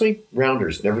 Honestly,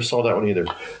 Rounders. Never saw that one either.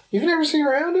 You've never seen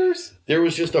Rounders? There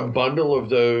was just a bundle of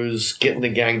those getting the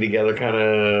gang together kind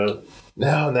of...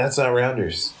 No, that's not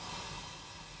Rounders.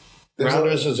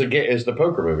 Rounders is the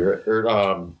poker movie, right?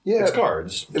 Or, it's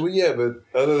cards. Yeah, but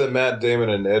other than Matt Damon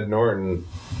and Ed Norton...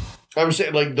 I'm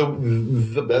saying, like, the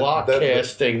block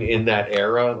casting in that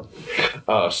era,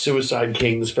 Suicide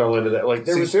Kings fell into that. Like,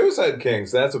 Suicide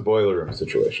Kings, that's a boiler room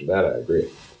situation. That I agree.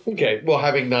 Okay, well,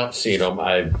 having not seen them,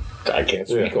 I can't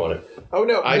speak on it. Oh,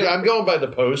 no. I'm going by the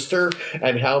poster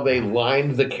and how they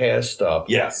lined the cast up.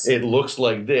 Yes. It looks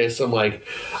like this. I'm like,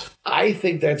 I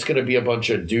think that's going to be a bunch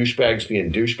of douchebags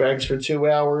being douchebags for 2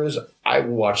 hours. I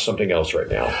will watch something else right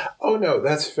now. Oh, no,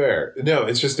 that's fair. No,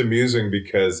 it's just amusing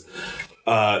because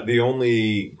the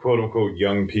only quote-unquote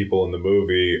young people in the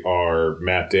movie are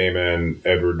Matt Damon,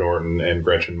 Edward Norton, and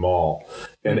Gretchen Mol.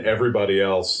 And everybody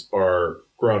else are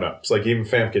grown-ups. Like, even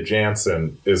Famke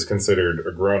Janssen is considered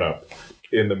a grown-up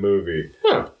in the movie.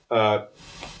 Huh.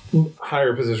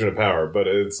 Higher position of power, but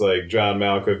it's like John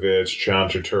Malkovich, John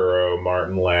Turturro,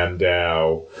 Martin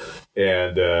Landau,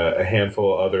 and a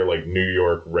handful of other like New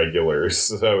York regulars.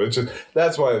 So it's just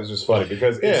that's why it was just funny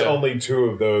because it's only two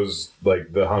of those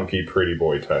like the hunky pretty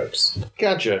boy types.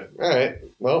 Gotcha. All right.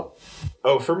 Well.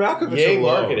 Oh, for Malkovich yay,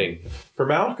 alone. marketing. For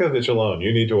Malkovich alone,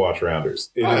 you need to watch Rounders.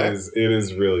 It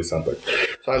is really something.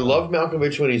 So I love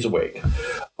Malkovich when he's awake.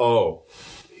 Oh.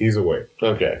 He's awake.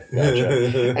 Okay,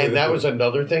 gotcha. And that was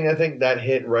another thing, I think, that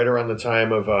hit right around the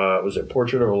time of, was it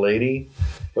Portrait of a Lady?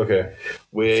 Okay.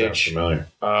 Which sounds familiar.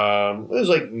 It was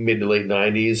like mid to late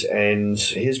 90s, and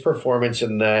his performance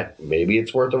in that, maybe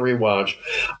it's worth a rewatch.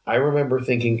 I remember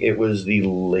thinking it was the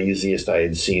laziest I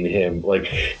had seen him,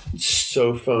 like,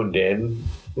 so phoned in.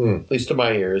 At least to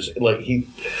my ears. Like,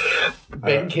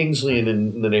 Ben Kingsley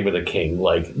in The Name of the King,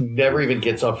 like, never even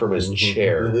gets up from his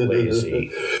chair, lazy.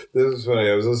 This is funny.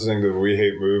 I was listening to We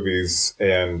Hate Movies,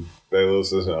 and they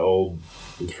listened to old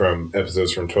from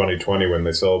episodes from 2020 when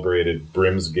they celebrated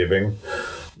Brim's Giving.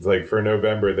 It's like, for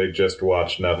November, they just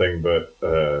watched nothing but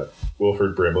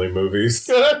Wilford Brimley movies.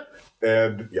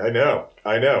 And I know.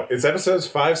 It's episodes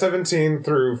 517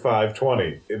 through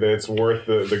 520. It's worth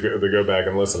the go back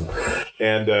and listen.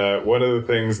 And one of the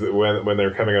things that when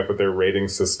they're coming up with their rating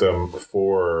system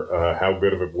for how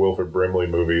good of a Wilford Brimley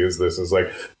movie is this, is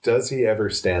like, does he ever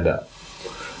stand up?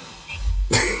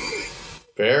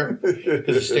 Fair.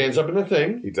 Because he stands up in The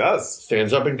Thing. He does.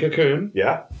 Stands up in Cocoon.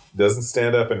 Yeah. Doesn't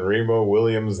stand up in Remo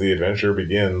Williams' The Adventure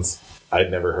Begins. I'd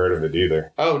never heard of it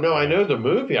either. Oh, no, I know the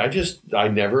movie. I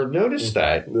never noticed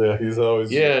that. Yeah, he's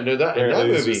always... Yeah, no, that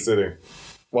movie... just sitting.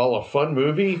 While a fun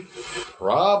movie,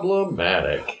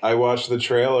 problematic. I watched the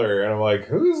trailer, and I'm like,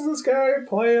 who's this guy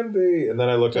playing the... And then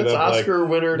I looked it up, That's Oscar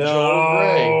winner no, Joel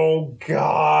Grey. Oh,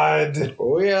 God.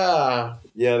 Oh, yeah.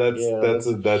 Yeah, that's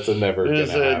a never gonna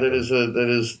happen.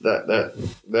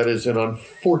 That is an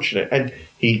unfortunate... And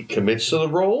he commits to the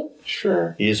role.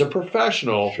 Sure. He is a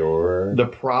professional. Sure. The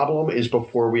problem is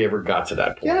before we ever got to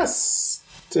that point. Yes.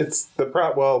 It's the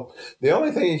Well, the only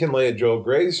thing you can lay at Joel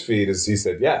Gray's feet is he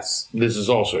said yes. This is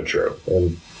also true.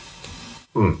 And,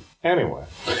 anyway.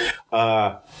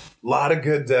 Lot of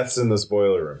good deaths in this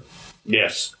boiler room.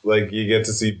 Yes. Like, you get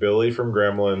to see Billy from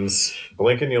Gremlins.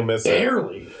 Blink and you'll miss it.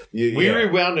 Barely. We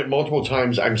rewound it multiple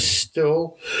times. I'm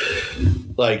still,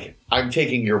 like, I'm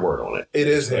taking your word on it. It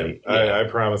is him. Yeah. I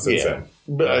promise it's him.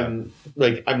 But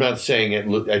I'm not saying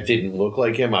it didn't look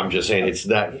like him. I'm just saying it's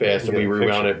that fast that we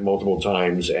rewound it multiple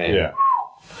times. And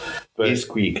but he's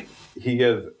squeak. He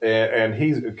gets, and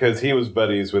he's, because he was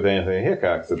buddies with Anthony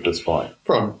Hickox at this point.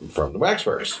 From the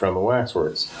Waxworks. From the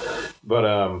Waxworks.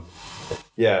 But,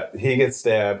 yeah, he gets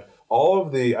stabbed.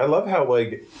 I love how,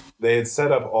 like, they had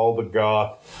set up all the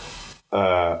goth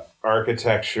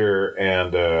architecture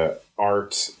and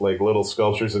art, like little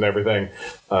sculptures and everything,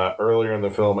 earlier in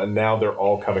the film, and now they're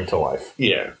all coming to life.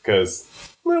 Yeah. Because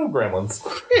little gremlins.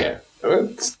 Yeah.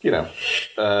 It's, we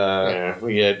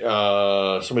get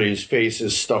somebody's face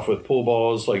is stuffed with pool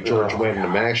balls, like George went in the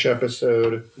MASH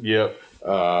episode. Yep.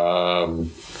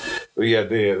 We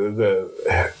had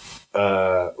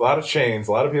a lot of chains,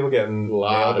 a lot of people getting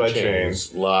nailed by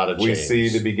chains. A lot of chains. We see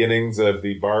the beginnings of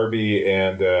the Barbie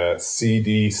and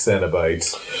CD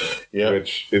Cenobite,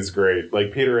 which is great.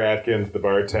 Like, Peter Atkins, the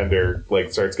bartender,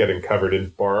 like, starts getting covered in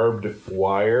barbed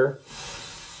wire.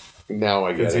 Now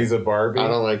I get it. Because he's a Barbie. I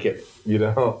don't like it. You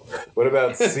know? What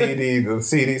about CD, the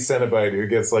CD Cenobite, who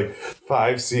gets like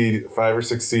 5 or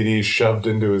 6 CDs shoved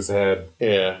into his head?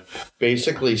 Yeah.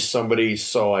 Basically, somebody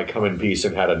saw I Come in Peace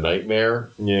and had a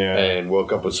nightmare. Yeah. And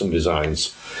woke up with some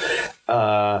designs.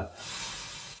 A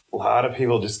lot of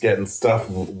people just getting stuff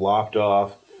lopped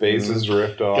off, faces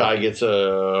ripped off. Guy gets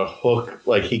a hook,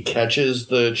 like he catches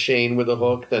the chain with a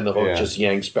hook, then the hook just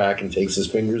yanks back and takes his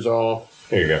fingers off.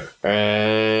 There you go.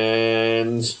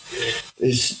 And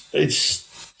it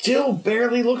still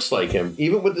barely looks like him,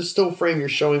 even with the still frame you're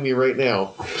showing me right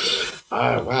now.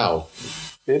 Wow.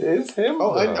 It is him.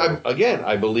 Oh,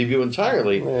 I believe you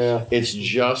entirely. Yeah. It's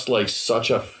just like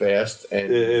such a fast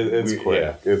and it's quick.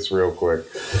 Yeah. It's real quick.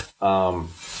 And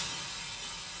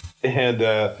then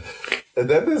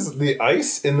the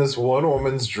ice in this one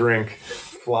woman's drink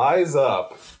flies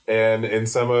up and in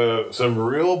some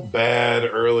real bad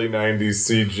early 90s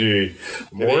CG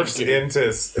morphs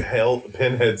into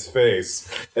Pinhead's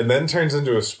face and then turns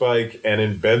into a spike and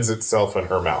embeds itself in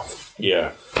her mouth.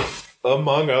 Yeah.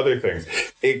 Among other things.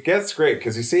 It gets great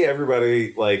because you see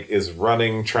everybody like is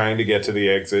running, trying to get to the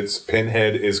exits.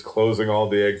 Pinhead is closing all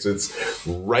the exits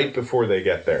right before they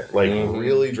get there, like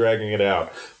really dragging it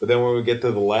out. But then when we get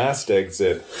to the last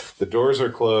exit, the doors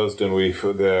are closed and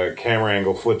the camera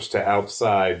angle flips to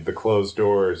outside the closed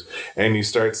doors and you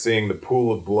start seeing the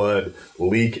pool of blood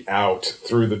leak out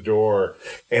through the door.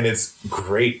 And it's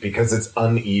great because it's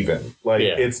uneven. Like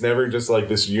it's never just like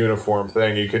this uniform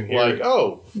thing. You can hear like,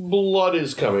 oh, blood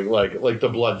is coming, like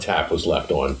the blood tap was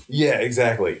left on. Yeah,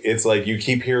 exactly. It's like you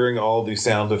keep hearing all these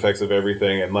sound effects of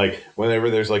everything, and like whenever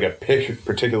there's like a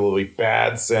particularly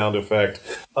bad sound effect,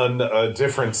 a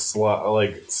different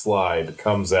slide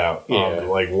comes out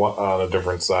on a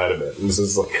different side of it. And this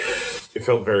is like, it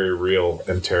felt very real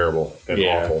and terrible and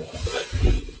awful.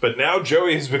 But now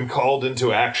Joey has been called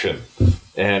into action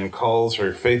and calls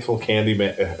her faithful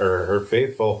Candyman or her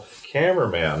faithful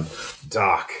cameraman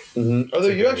Doc. Although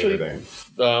you actually,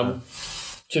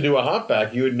 to do a hop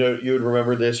back, you would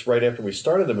remember this right after we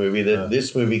started the movie that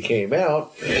this movie came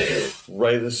out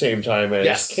right at the same time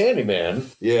as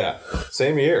Candyman. Yeah,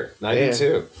 same year,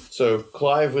 92. So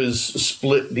Clive was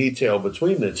split detail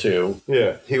between the two.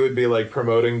 Yeah, he would be like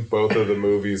promoting both of the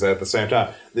movies at the same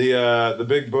time. The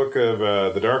big book of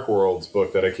the Dark Worlds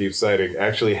book that I keep citing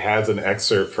actually has an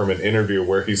excerpt from an interview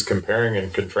where he's comparing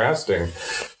and contrasting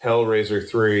Hellraiser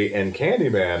 3 and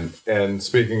Candyman, and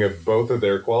speaking of both of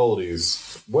their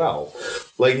qualities, well,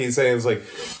 like he's saying, it's like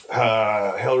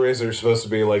Hellraiser is supposed to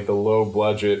be like the low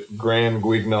budget, grand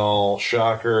guignol,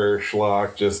 shocker,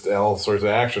 schlock, just all sorts of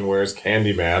action, whereas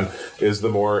Candyman is the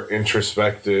more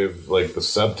introspective, like the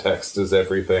subtext is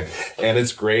everything. And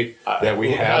it's great that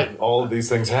we have all of these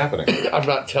things happening. I'm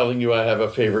not telling you I have a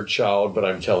favorite child, but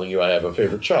I'm telling you I have a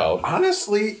favorite child.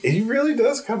 Honestly, he really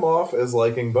does come off as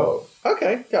liking both.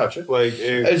 Okay, gotcha. Like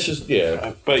it's just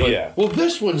Well,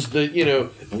 this one's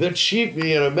the cheap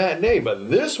matinee,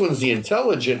 but this one's the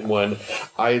intelligent one.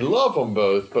 I love them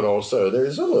both, but also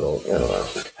there's a little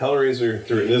Hellraiser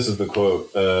 3. This is the quote.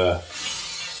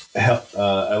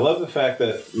 I love the fact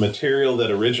that material that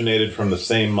originated from the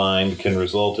same mind can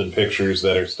result in pictures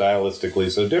that are stylistically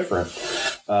so different.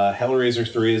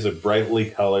 Hellraiser 3 is a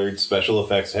brightly colored, special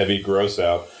effects heavy gross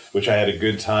out, which I had a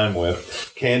good time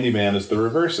with. Candyman is the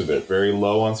reverse of it, very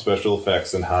low on special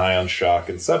effects and high on shock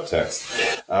and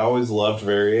subtext. I always loved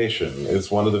variation. It's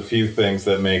one of the few things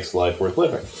that makes life worth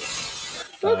living.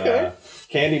 Okay.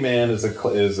 Candyman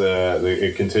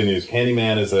it continues.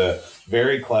 Candyman is a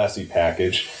very classy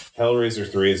package. Hellraiser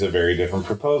 3 is a very different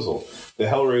proposal. The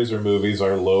Hellraiser movies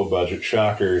are low-budget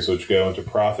shockers which go into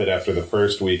profit after the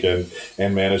first weekend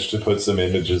and manage to put some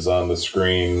images on the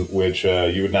screen which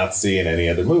you would not see in any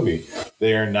other movie.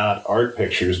 They are not art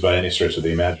pictures by any stretch of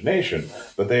the imagination,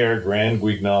 but they are grand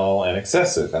guignol and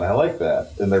excessive, and I like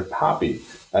that. And they're poppy.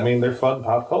 I mean, they're fun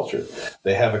pop culture.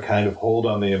 They have a kind of hold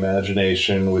on the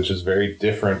imagination, which is very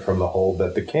different from the hold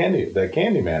that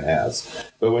Candyman has.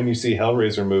 But when you see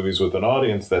Hellraiser movies with an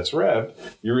audience that's revved,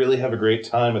 you really have a great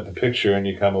time at the picture, and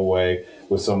you come away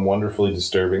with some wonderfully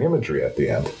disturbing imagery at the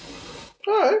end.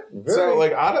 All right. So,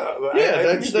 like,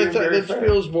 that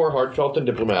feels more heartfelt and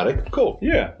diplomatic. Cool.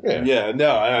 Yeah.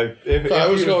 No, I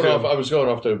was going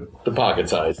off the pocket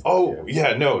size. Oh,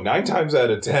 yeah. No. 9 times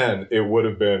out of 10, it would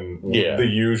have been the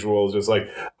usual. Just like,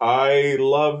 I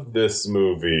love this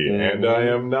movie, and I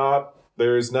am not.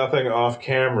 There is nothing off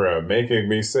camera making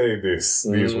me say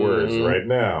these words right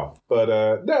now.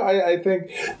 But no, I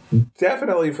think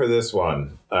definitely for this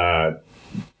one.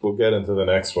 We'll get into the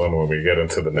next one when we get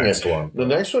into the next one. The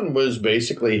next one was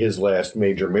basically his last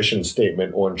major mission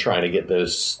statement on trying to get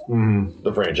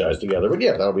the franchise together. But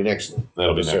yeah, that'll be next.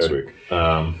 That'll be next week.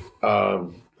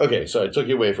 Okay, so I took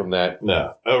you away from that.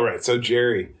 No. Oh, right. So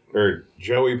Joey,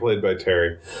 played by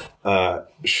Terry,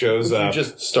 shows up.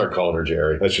 Just start calling her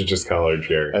Jerry. I should just call her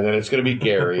Jerry. And then it's going to be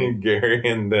Gary. Gary,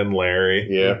 and then Larry.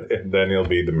 Yeah. And then he'll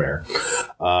be the mayor.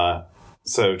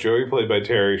 So Joey, played by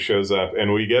Terry, shows up,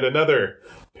 and we get another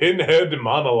Pinhead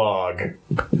monologue,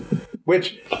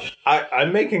 which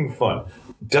I'm making fun.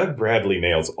 Doug Bradley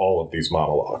nails all of these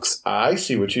monologues. I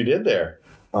see what you did there.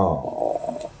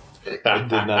 Oh, I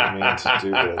did not mean to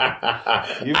do that.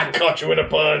 I caught you in a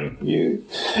pun. You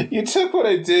took what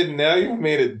I did, and now you've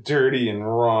made it dirty and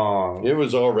wrong. It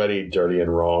was already dirty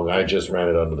and wrong. I just ran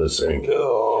it under the sink.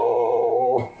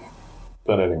 Oh.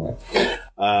 But anyway.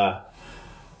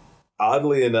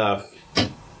 Oddly enough,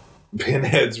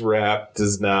 Pinhead's rap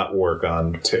does not work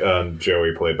on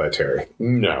Joey, played by Terry.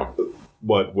 No.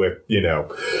 What with,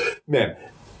 man,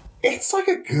 it's like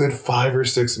a good 5 or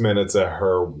 6 minutes of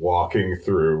her walking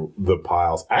through the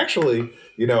piles. Actually,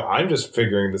 I'm just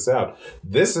figuring this out.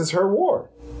 This is her war.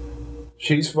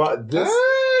 She's fought this.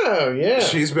 Oh, yeah.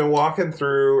 She's been walking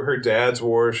through her dad's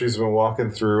war. She's been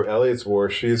walking through Elliot's war.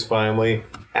 She's finally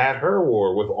at her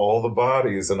war with all the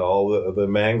bodies and all the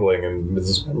mangling and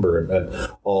dismember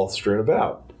and all strewn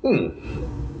about.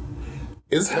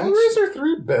 Is Hellraiser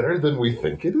 3 better than we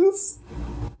think it is?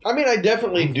 I mean, I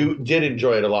definitely did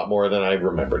enjoy it a lot more than I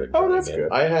remembered it. Oh, that's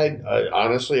good.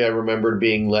 Honestly, I remembered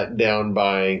being let down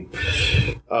by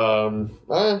some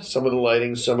of the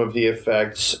lighting, some of the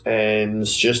effects, and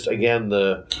just, again,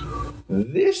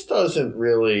 this doesn't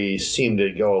really seem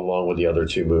to go along with the other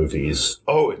two movies.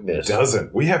 Oh, it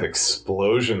doesn't. We have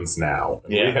explosions now.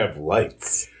 And we have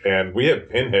lights. And we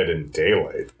have Pinhead in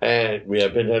daylight. And we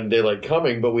have Pinhead in daylight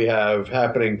coming, but we have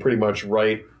happening pretty much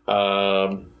right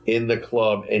in the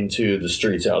club into the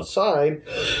streets outside,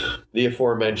 the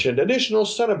aforementioned additional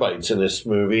Cenobites in this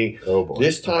movie. Oh boy.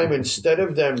 This time, instead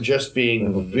of them just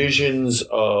being visions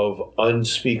of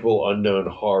unspeakable, unknown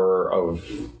horror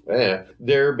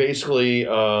they're basically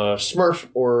Smurf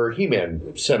or He-Man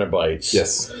Cenobites.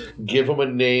 Yes. Give them a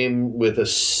name with a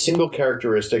single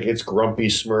characteristic. It's Grumpy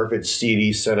Smurf, it's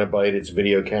CD Cenobite, it's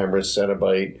Video Camera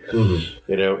Cenobite.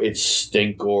 It's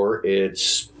Stinkor,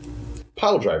 it's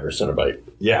Pile Driver Cenobite.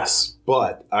 Yes,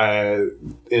 but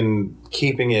in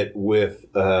keeping it with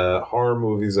horror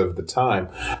movies of the time,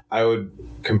 I would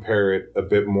compare it a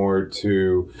bit more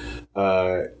to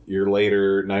your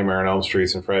later Nightmare on Elm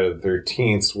Streets and Friday the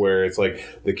 13th, where it's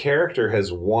like the character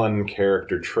has one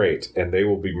character trait, and they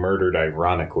will be murdered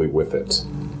ironically with it.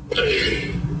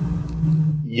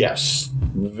 Yes,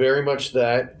 very much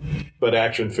that. But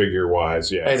action figure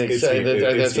wise, yeah. And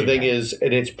that's the thing is,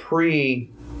 and it's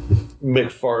pre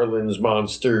McFarlane's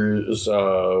monsters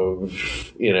of,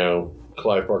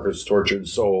 Clive Barker's tortured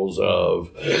souls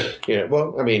of,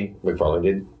 McFarlane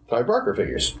did Clive Barker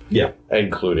figures. Yeah.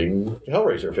 Including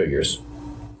Hellraiser figures.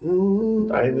 Were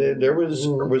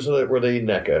they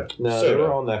NECA? No, they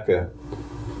were all NECA.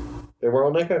 They were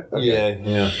all NECA? Okay.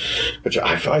 Yeah. But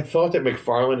I thought that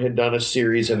McFarlane had done a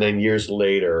series, and then years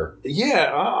later...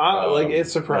 Yeah,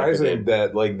 it's surprising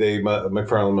that,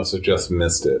 McFarlane must have just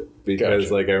missed it.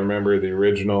 Because, I remember the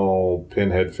original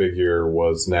Pinhead figure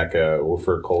was NECA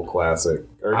for Cult Classic.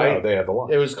 Or no, they had the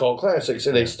line. It was Cult Classics,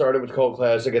 and they started with Cult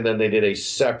Classic, and then they did a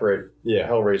separate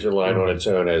Hellraiser line on its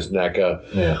own as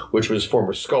NECA, which was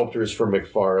former sculptors for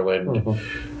McFarlane.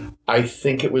 I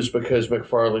think it was because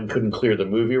McFarlane couldn't clear the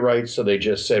movie rights, so they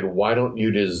just said, why don't you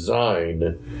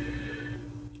design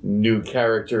new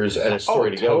characters and a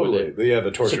story to go with it? Yeah,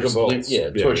 the Tortured Souls.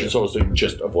 Tortured Souls to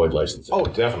just avoid licensing. Oh,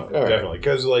 definitely. Right. Definitely.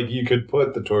 Because, you could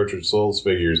put the Tortured Souls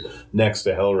figures next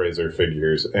to Hellraiser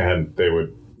figures, and they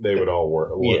would all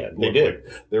work. They did.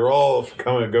 They're all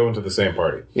going to the same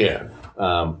party. Yeah.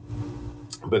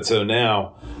 But so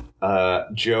now,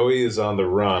 Joey is on the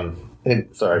run.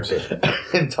 And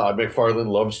Todd McFarlane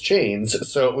loves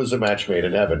chains, so it was a match made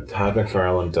in heaven. Todd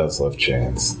McFarlane does love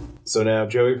chains. So now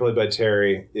Joey, played by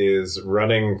Terry, is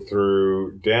running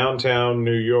through downtown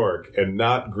New York and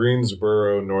not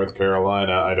Greensboro, North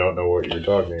Carolina. I don't know what you're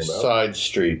talking about. Side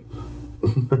street.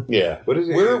 Yeah. What is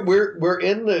it? We're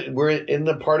in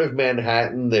the part of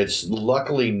Manhattan that's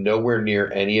luckily nowhere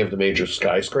near any of the major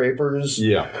skyscrapers.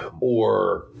 Yeah.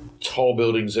 Or tall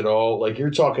buildings at all.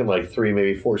 You're talking 3,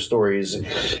 maybe 4 stories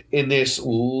in this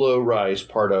low-rise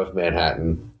part of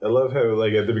Manhattan. I love how,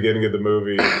 at the beginning of the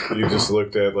movie, you just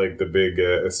looked at, the big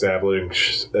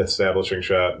establishing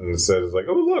shot and it says,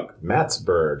 oh, look,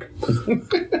 Mattsburg.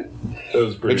 That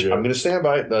was pretty good. I'm going to stand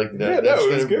by it.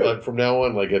 It was good. From now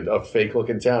on, a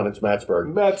fake-looking town, it's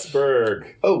Mattsburg.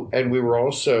 Mattsburg. Oh, and we were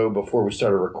also, before we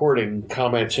started recording,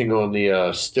 commenting on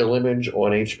the still image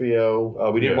on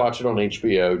HBO. We didn't watch it on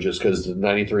HBO just because the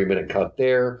 93-minute cut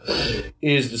there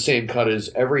is the same cut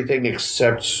as everything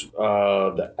except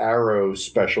the Arrow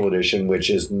Special Edition, which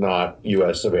is not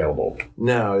U.S. available.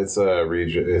 No, it's a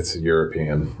region. It's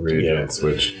European regions,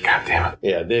 which, God damn it.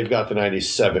 Yeah, they've got the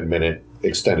 97-minute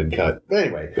extended cut.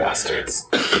 Anyway. Bastards.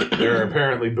 There are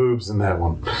apparently boobs in that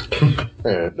one.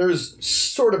 There's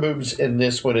sort of boobs in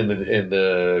this one in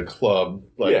the club.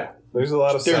 There's a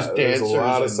lot of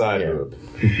side boob.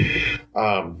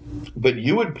 But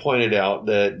you had pointed out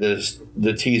that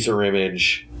the teaser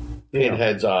image,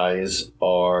 Pinhead's eyes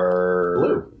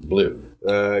are blue.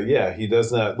 He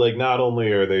does not, not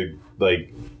only are they,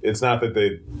 it's not that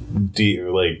they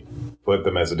put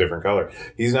them as a different color.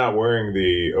 He's not wearing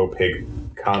the opaque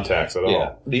contacts at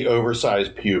all. The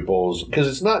oversized pupils, because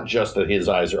it's not just that his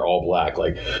eyes are all black.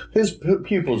 Like his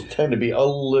pupils tend to be a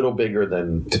little bigger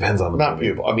than Depends on the not movie.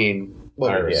 pupil. I mean,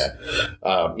 well, Iris.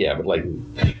 but like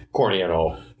cornea and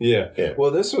all. Yeah. Yeah.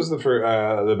 Well, this was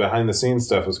the behind the scenes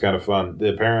stuff was kind of fun.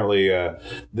 Apparently,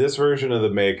 this version of the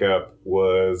makeup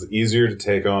was easier to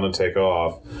take on and take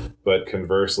off, but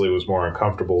conversely was more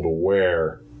uncomfortable to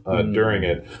wear during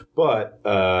it. But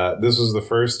this was the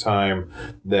first time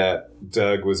that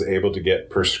Doug was able to get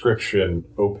prescription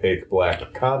opaque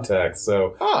black contacts.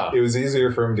 So it was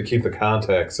easier for him to keep the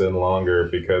contacts in longer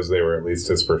because they were at least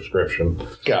his prescription.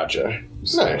 Gotcha.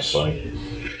 So Nice. funny.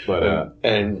 But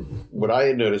and what I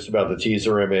had noticed about the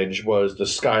teaser image was the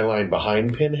skyline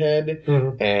behind Pinhead.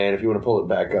 And if you want to pull it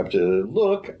back up to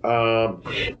look,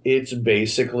 it's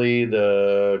basically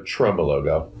the Troma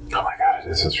logo. oh my god,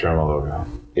 it is a Troma logo.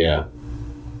 Yeah.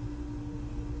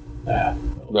 Yeah.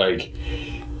 Like,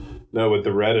 No, with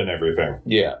the red and everything.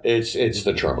 yeah, it's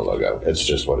the Troma logo. It's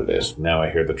just what it is. Now I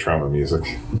hear the trauma music.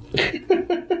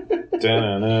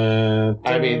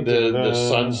 I mean, the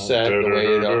sunset, the way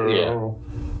it...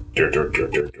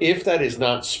 If that is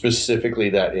not specifically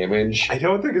that image... I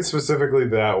don't think it's specifically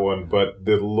that one, but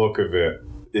the look of it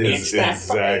is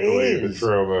exactly the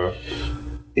trauma.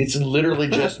 It's literally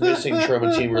just missing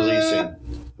Troma Team releasing.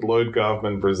 Lloyd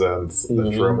Kaufman presents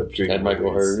the Trauma Team. And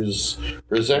Michael release. Hers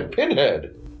present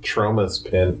Pinhead. Trauma's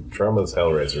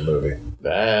Hellraiser movie.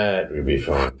 That would be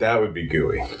fun. That would be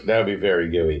gooey. That would be very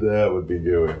gooey. That would be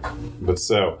gooey. But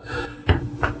so,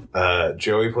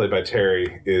 Joey, played by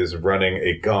Terry, is running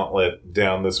a gauntlet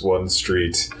down this one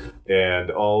street,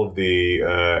 and all of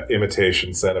the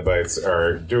imitation Cenobites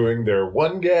are doing their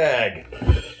one gag.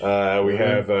 We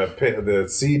have the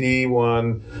CD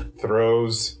one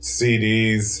throws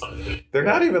CDs. They're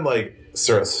not even like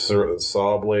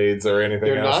saw blades or anything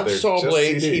They're else. not They're saw just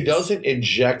blades. CDs. He doesn't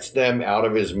eject them out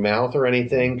of his mouth or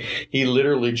anything. He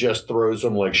literally just throws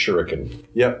them like shuriken.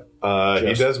 Yep. He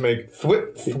Just does make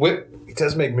thwip, thwip. He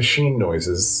does make machine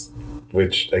noises,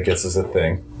 which I guess is a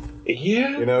thing.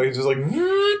 Yeah. You know, he's just like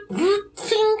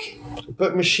think.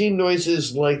 But machine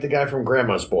noises like the guy from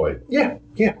Grandma's Boy. Yeah.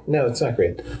 No, it's not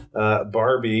great.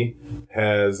 Barbie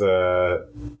has a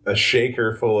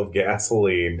shaker full of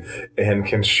gasoline and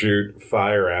can shoot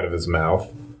fire out of his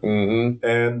mouth. Mm-hmm.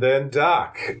 And then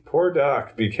poor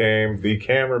Doc became the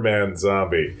cameraman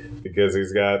zombie because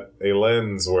he's got a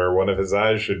lens where one of his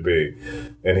eyes should be.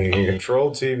 And he can control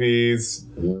TVs,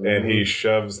 and he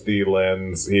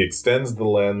he extends the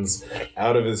lens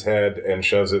out of his head and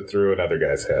shoves it through another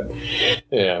guy's head.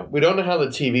 Yeah. We don't know how the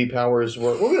TV powers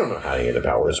work. Well, we don't know how any of the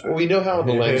powers work. We know how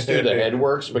the lens through the head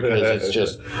works because it's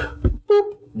just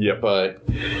boop. Yep. But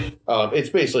it's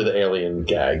basically the alien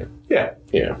gag. Yeah.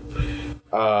 Yeah.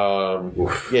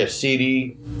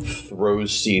 CD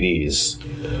throws CDs.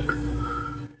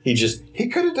 He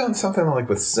could have done something like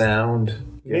with sound,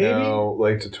 you know,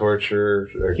 like to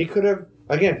torture. He could have,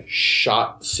 again,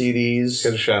 shot CDs.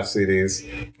 Could have shot CDs,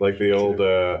 like the old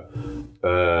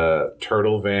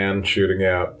turtle van shooting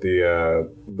out the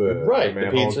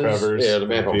manhole pizzas. covers. Yeah, the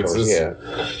manhole covers, yeah.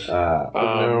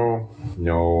 But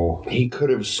no. He could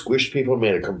have squished people,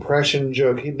 made a compression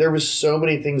joke. There was so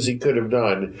many things he could have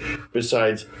done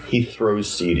besides he throws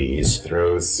CDs.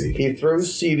 He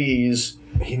throws CDs.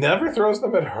 He never throws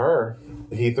them at her.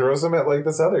 He throws them at like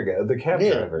this other guy, the cab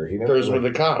driver. He never throws them at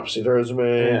the cops. He throws them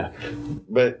in.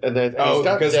 He's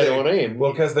got dead on aim.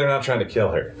 Well, because they're not trying to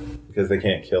kill her. Because they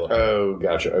can't kill her. Oh,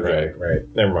 gotcha. Okay. Right.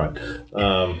 Never mind.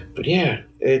 But yeah,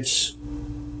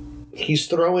 he's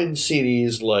throwing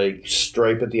CDs like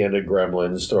Stripe at the end of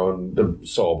Gremlins, throwing the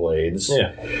saw blades.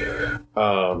 Yeah.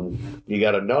 You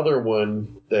got another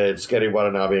one that's Getty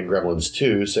Watanabe in Gremlins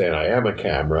 2 saying, "I am a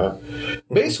camera."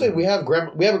 Basically, we have a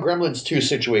Gremlins 2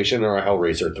 situation in our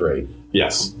Hellraiser 3.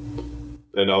 Yes.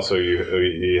 And also,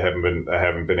 I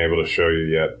haven't been able to show you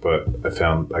yet, but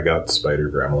I got Spider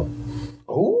Gremlin.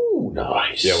 Oh,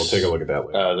 nice. Yeah, we'll take a look at that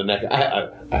later. The neck.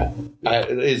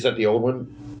 Is that the old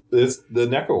one? It's the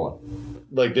NECA one.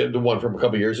 Like the one from a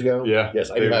couple years ago? Yeah.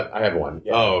 Yes, I have one.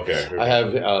 Yeah. Oh, okay. I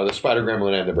have the Spider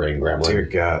Gremlin and the Brain Gremlin. Dear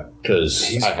God. Because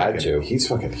I had to. He's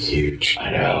fucking huge.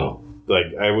 I know. Like,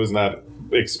 I was not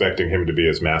expecting him to be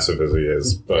as massive as he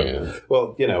is. But,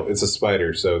 well, you know, it's a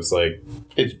spider, so it's like,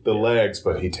 it's the legs,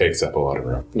 but he takes up a lot of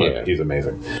room. But he's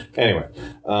amazing. Anyway,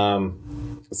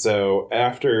 so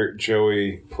after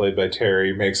Joey, played by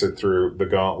Terry, makes it through the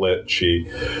gauntlet,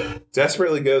 she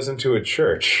desperately goes into a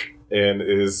church and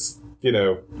is, you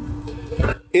know,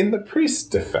 In the priest's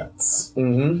defense,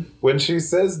 when she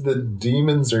says the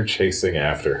demons are chasing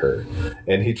after her,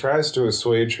 and he tries to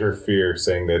assuage her fear,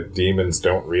 saying that demons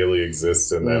don't really exist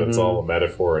and that it's all a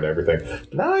metaphor and everything,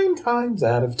 9 times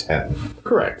out of 10,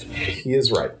 correct. He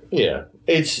is right. Yeah.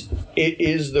 It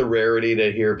is the rarity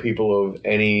to hear people of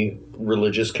any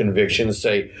religious conviction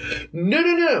say,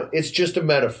 no, it's just a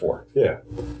metaphor. Yeah.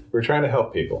 We're trying to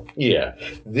help people. Yeah.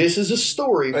 This is a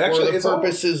story for the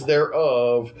purposes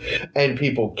thereof, and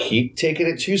people keep taking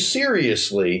it too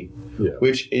seriously,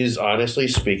 which is honestly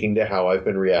speaking to how I've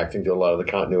been reacting to a lot of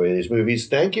the continuity of these movies.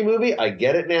 Thank you, movie. I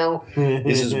get it now.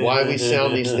 This is why we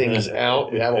sound these things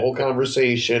out. We have a whole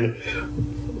conversation.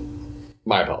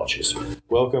 My apologies.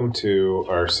 Welcome to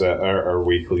our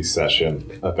weekly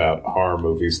session about horror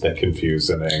movies that confuse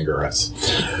and anger us.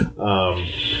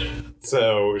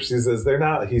 So she says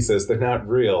he says they're not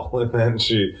real. And then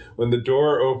when the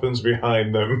door opens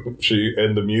behind them,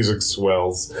 and the music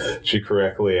swells, she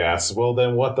correctly asks, well,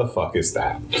 then what the fuck is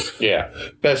that? Yeah.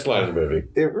 Best line of the movie.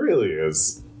 It really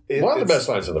is. One of the best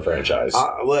lines of the franchise.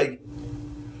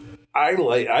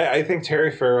 I think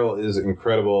Terry Farrell is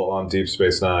incredible on Deep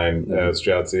Space Nine as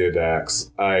Jadzia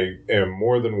Dax. I am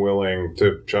more than willing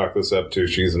to chalk this up to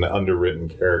she's an underwritten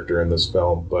character in this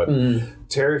film, but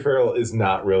Terry Farrell is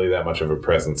not really that much of a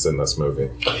presence in this movie.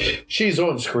 She's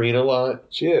on screen a lot.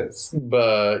 She is.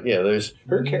 But, yeah, there's...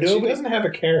 She doesn't have a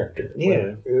character.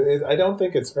 Yeah. I don't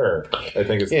think it's her. I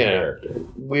think it's the character.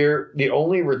 The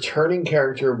only returning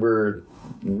character we're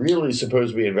really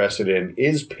supposed to be invested in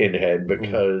is Pinhead,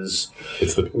 because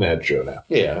it's the Pinhead show now.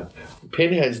 Yeah.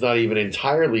 Pinhead's not even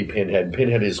entirely Pinhead.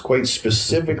 Pinhead is quite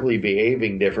specifically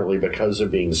behaving differently because of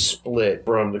being split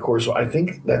from the core. So I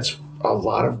think that's a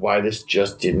lot of why this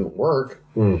just didn't work,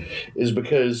 is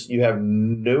because you have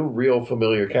no real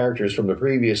familiar characters from the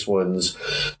previous ones.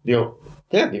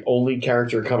 The only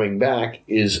character coming back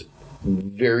is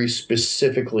very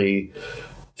specifically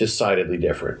decidedly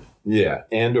different. Yeah,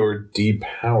 and or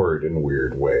depowered in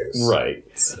weird ways. Right.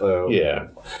 So, yeah.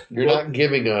 You're not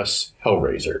giving us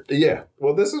Hellraiser. Yeah.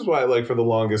 Well, this is why, for the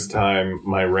longest time,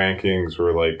 my rankings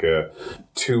were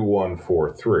 2, 1,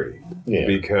 4, 3. Yeah.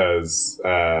 Because,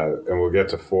 and we'll get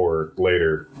to 4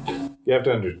 later. You have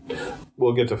to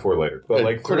we'll get to 4 later.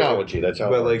 But chronology, that's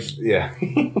how it works. Yeah.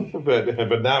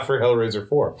 but not for Hellraiser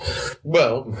 4.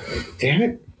 Well, damn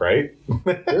it. Right?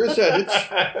 There's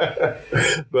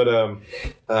that. But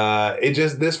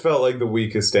this felt like the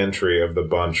weakest entry of the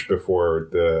bunch before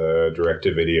the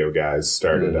direct-to-video guys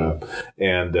started up.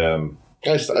 And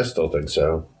I still think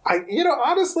so.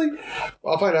 Honestly,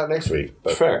 I'll find out next week.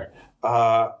 But. Fair.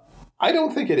 I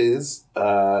don't think it is.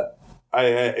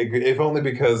 If only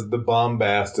because the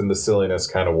bombast and the silliness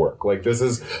kind of work. This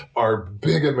is our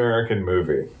big American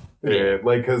movie. Yeah,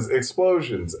 because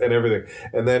explosions and everything.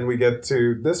 And then we get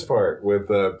to this part with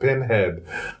Pinhead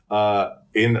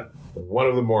in one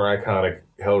of the more iconic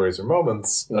Hellraiser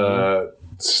moments,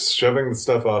 shoving the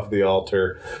stuff off the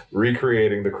altar,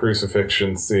 recreating the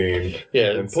crucifixion scene.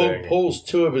 Yeah, pulls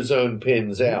 2 of his own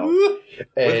pins out.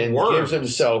 And gives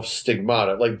himself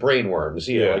stigmata, like brain worms.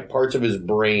 Like parts of his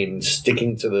brain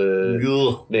sticking to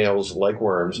the nails like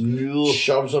worms.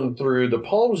 Shoves them through the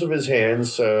palms of his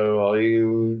hands. So all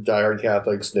you diehard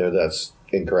Catholics know that's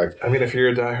incorrect. I mean, if you're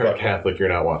a diehard Catholic, you're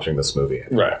not watching this movie.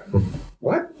 Right.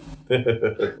 What?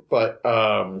 But,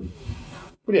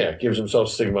 yeah, gives himself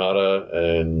stigmata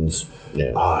and...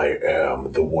 Yeah. I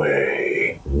am the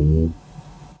way.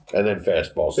 And then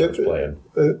Fastball starts playing.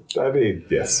 I mean,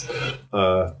 yes.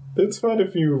 It's fun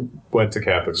if you went to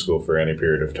Catholic school for any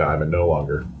period of time and no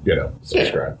longer,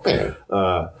 subscribe. Yeah.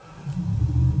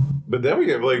 But then we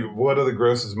get, one of the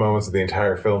grossest moments of the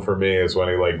entire film for me is when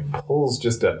he, pulls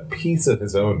just a piece of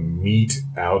his own meat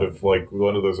out of,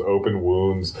 one of those open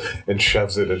wounds and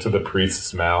shoves it into the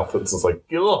priest's mouth. It's just ugh.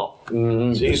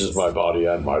 This is my body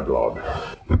and my blood.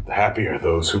 Happy are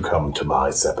those who come to my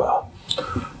supper.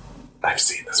 I've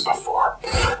seen this before.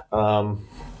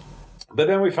 But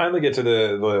then we finally get to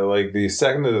the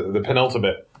second, the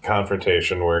penultimate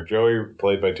confrontation where Joey,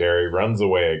 played by Terry, runs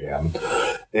away again.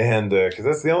 And because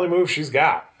that's the only move she's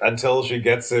got until she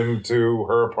gets him to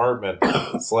her apartment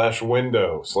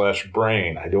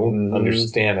 /window/brain. I don't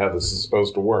understand how this is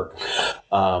supposed to work.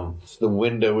 The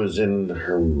window is in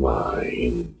her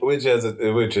mind. Which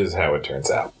is how it turns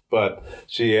out. But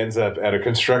she ends up at a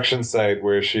construction site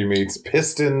where she meets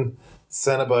Piston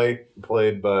Cenobite,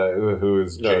 played by who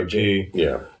is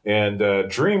JP, and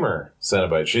Dreamer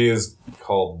Cenobite. She is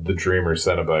called the Dreamer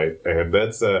Cenobite, and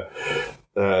that's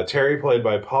Terry, played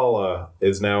by Paula,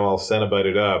 is now all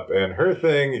Cenobited up, and her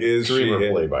thing is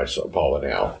Dreamer played by Paula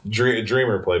now.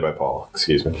 Dreamer played by Paula.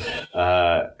 Excuse me.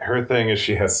 Her thing is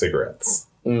she has cigarettes.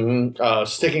 Mm-hmm.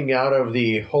 Sticking out of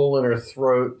the hole in her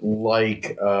throat like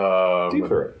Deep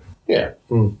throat. Yeah.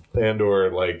 And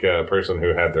or like a person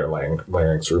who had their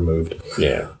larynx removed.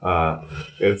 Yeah.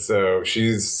 And so she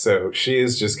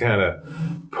is just kind of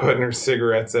putting her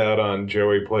cigarettes out on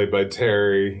Joey, played by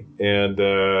Terry, and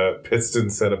Piston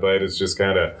Cenobite is just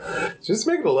kind of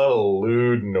making a lot of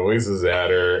lewd noises at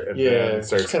her, and then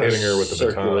starts hitting her with the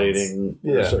batons.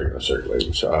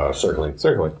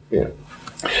 Circling. Yeah.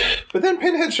 But then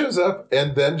Pinhead shows up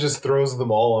and then just throws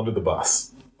them all under the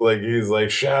bus. Like, he's like,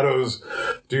 Shadows,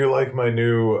 do you like my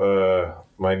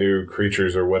new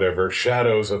creatures or whatever?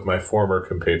 Shadows of my former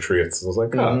compatriots. And I was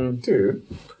like, dude,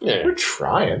 we're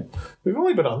trying. We've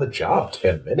only been on the job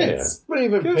 10 minutes. Yeah. But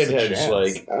even Pinhead's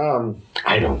like,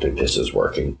 I don't think this is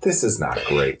working. This is not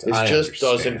great. It just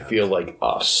doesn't feel like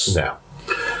us. No.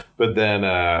 But then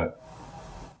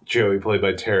Joey, played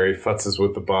by Terry, futzes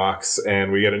with the box,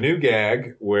 and we get a new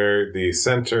gag where the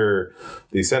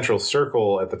central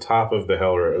circle at the top of the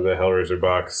Hellraiser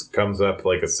box comes up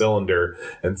like a cylinder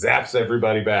and zaps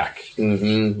everybody back.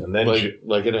 Mm-hmm. And then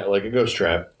like a ghost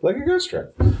trap. Like a ghost trap.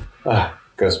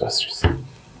 Ghostbusters.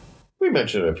 We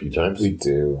mentioned it a few times. We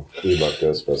do. We love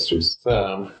Ghostbusters.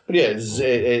 But yeah,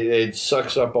 it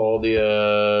sucks up all the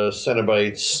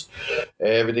Cenobites.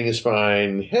 Everything is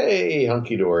fine. Hey,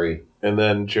 hunky dory. And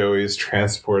then Joey's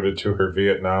transported to her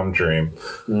Vietnam dream,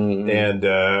 and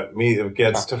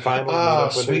gets to finally meet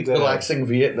up with sweet, her dad. relaxing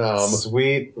Vietnam.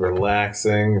 Sweet,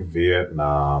 relaxing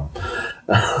Vietnam.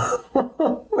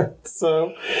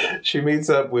 So she meets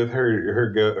up with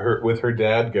her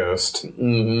dad ghost.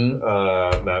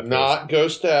 Mm-hmm. Not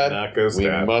ghost dad. Not ghost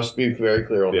dad. We must be very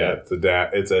clear on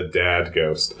that. It's a dad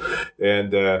ghost,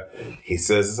 and he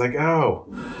says, "It's like, oh,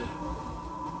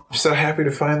 I'm so happy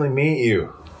to finally meet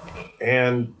you."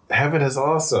 And heaven is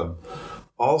awesome.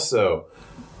 Also,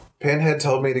 Pinhead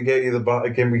told me to get you to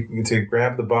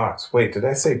grab the box. Wait, did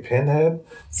I say Pinhead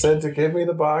said to give me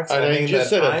the box? I mean,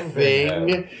 just said a thing.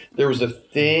 Pinhead. There was a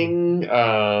thing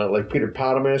like Peter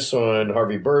Potamus on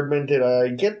Harvey Birdman. Did I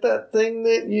get that thing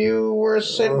that you were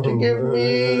sent to give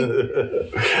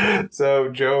me? So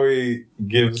Joey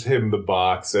gives him the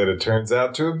box, and it turns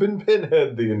out to have been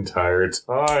Pinhead the entire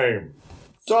time.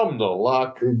 Dumb the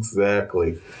luck.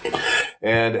 Exactly.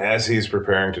 And as he's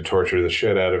preparing to torture the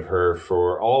shit out of her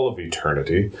for all of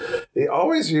eternity, he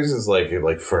always uses like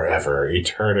forever,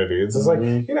 eternity. It's just like,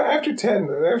 after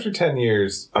 10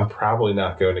 years, I'm probably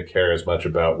not going to care as much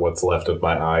about what's left of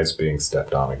my eyes being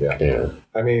stepped on again. Yeah.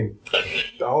 I mean,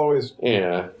 always.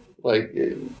 Yeah. Like,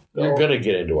 you're going to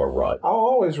get into a rut. I'll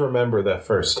always remember that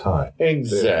first time.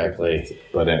 Exactly.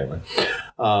 But anyway.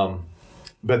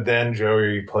 But then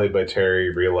Joey, played by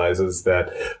Terry, realizes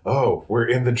that, we're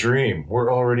in the dream.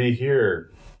 We're already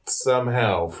here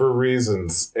somehow for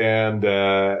reasons. And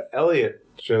Elliot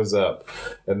shows up.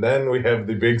 And then we have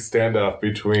the big standoff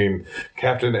between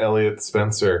Captain Elliot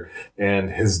Spencer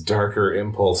and his darker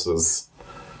impulses.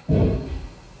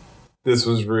 This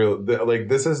was real.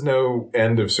 This is no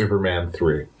end of Superman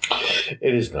 3.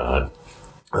 It is not.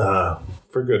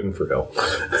 For good and for ill.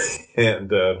 And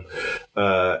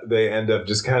they end up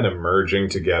just kind of merging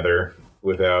together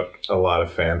without a lot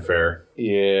of fanfare.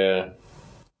 Yeah.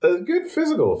 Good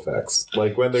physical effects.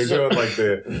 Like when they're doing like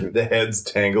the heads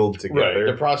tangled together.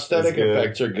 Right. The prosthetic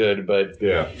effects are good, but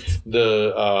the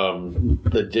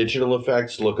digital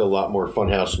effects look a lot more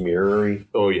funhouse mirrory.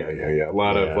 Oh yeah. A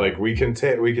lot of like we can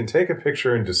take a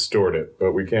picture and distort it,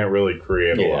 but we can't really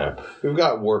create a lot. We've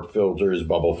got warp filters,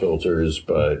 bubble filters,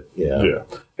 but yeah.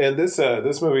 And this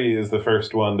movie is the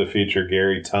first one to feature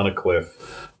Gary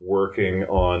Tunnicliffe working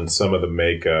on some of the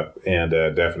makeup and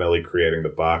definitely creating the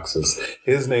boxes.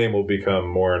 His name will become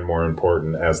more and more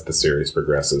important as the series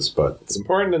progresses, but it's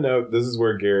important to note this is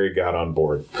where Gary got on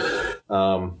board.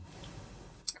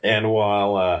 And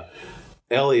while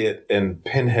Elliot and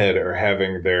Pinhead are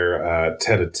having their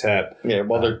tete-a-tete... Yeah,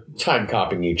 while they're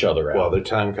time-copying each other out.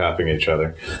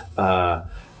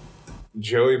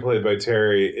 Joey, played by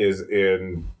Terry, is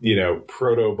in,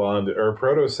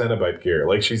 proto-Cenobite gear.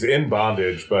 Like, she's in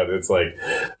bondage, but it's like,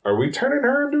 are we turning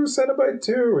her into a Cenobite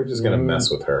too? We're just going to mess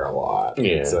with her a lot.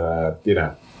 Yeah. It's,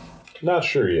 Not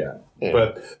sure yet. Yeah.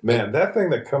 But, man, that thing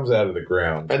that comes out of the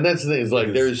ground. And that's the thing. Is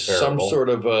like there's terrible. Some sort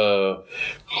of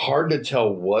hard to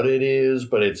tell what it is,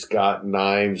 but it's got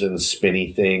knives and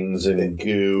spinny things and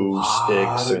goo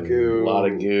sticks and a lot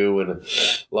of goo and a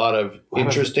lot of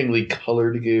interestingly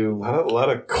colored goo. A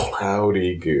lot of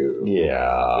cloudy goo.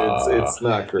 Yeah. It's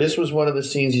not great. This was one of the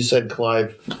scenes you said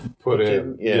Clive put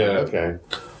in. Yeah, okay.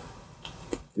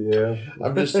 Yeah.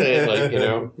 I'm just saying, like, you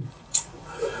know.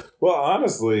 Well,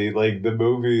 honestly, like, the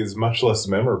movie is much less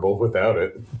memorable without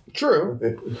it. True.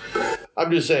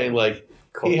 I'm just saying, like,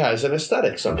 he has an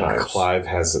aesthetic sometimes. Clive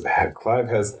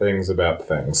has things about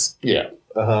things. Yeah.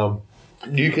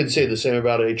 You could say the same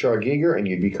about H.R. Giger, and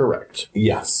you'd be correct.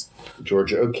 Yes.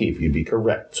 Georgia O'Keeffe, you'd be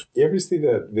correct. You ever see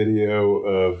that video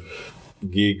of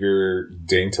Giger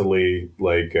daintily,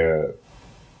 like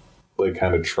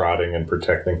kind of trotting and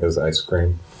protecting his ice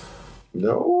cream?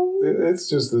 No. It's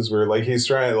just this weird, like he's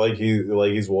trying, like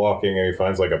he's walking and he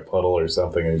finds like a puddle or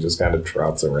something and he just kind of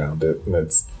trots around it, and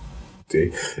it's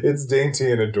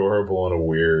dainty and adorable in a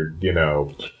weird, you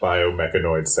know,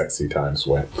 biomechanoid sexy times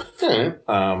way.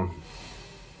 Mm.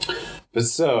 But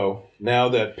so now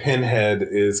that Pinhead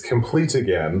is complete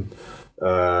again,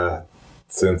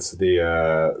 since he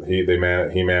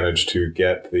managed to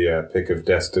get the pick of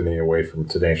destiny away from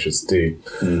Tenacious D,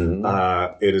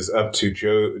 it is up to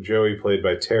Joey, played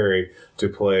by Terry, to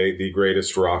play the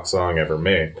greatest rock song ever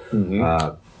made.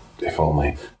 If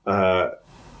only.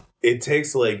 It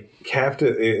takes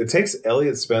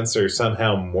Elliot Spencer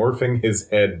somehow morphing his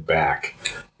head back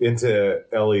into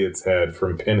Elliot's head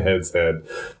from Pinhead's head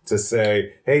to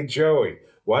say, "Hey Joey,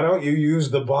 why don't you use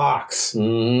the box?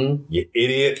 You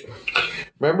idiot."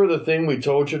 Remember the thing we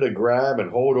told you to grab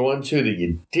and hold on to that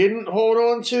you didn't hold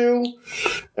on to?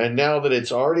 And now that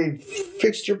it's already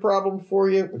fixed your problem for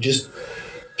you, just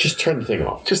turn the thing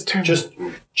off. Just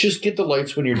get the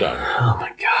lights when you're done. Oh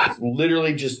my God.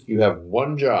 Literally you have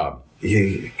one job.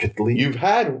 You could leave. You've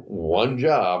had one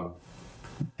job.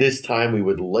 This time we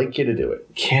would like you to do it.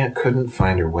 Couldn't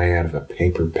find her way out of a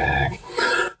paper bag.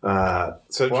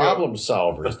 So problem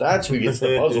solvers. That's who gets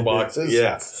the puzzle boxes.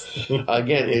 Yes.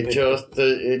 Again,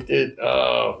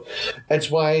 that's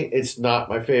why it's not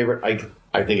my favorite.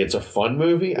 I think it's a fun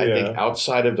movie. I think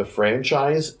outside of the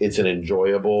franchise, it's an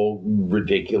enjoyable,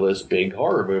 ridiculous, big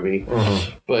horror movie.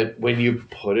 But when you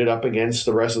put it up against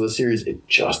the rest of the series, it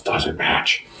just doesn't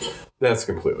match. That's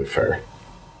completely fair.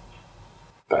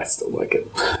 I still like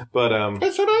it. But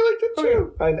that's what I liked it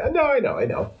too. I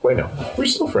know. We're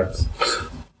still friends.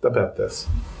 About this.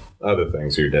 Other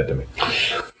things, you're dead to me.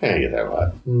 I get that a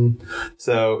lot.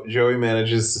 So Joey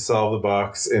manages to solve the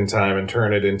box in time and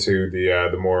turn it into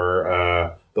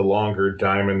the longer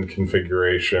diamond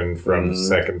configuration from the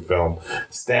second film.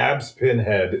 Stabs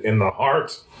Pinhead in the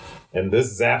heart, and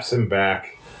this zaps him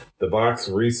back. The box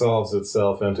resolves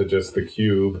itself into just the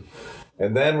cube.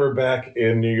 And then we're back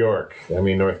in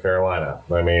North Carolina.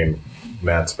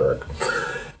 Mattsburg.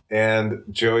 And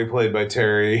Joey, played by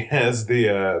Terry, has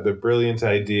the brilliant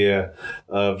idea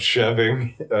of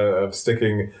sticking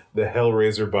the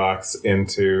Hellraiser box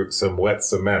into some wet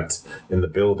cement in the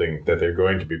building that they're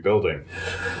going to be building.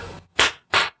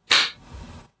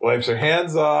 Wipes her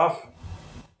hands off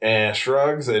and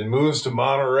shrugs and moves to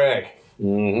Monterey.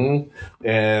 And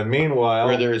meanwhile,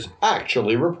 where there's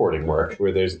actually reporting work.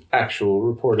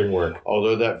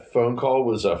 Although that phone call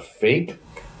was a fake.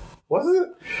 Was it?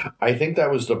 I think that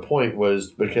was the point,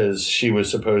 was because she was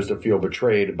supposed to feel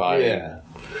betrayed by... Yeah.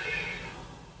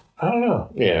 I don't know.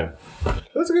 Yeah.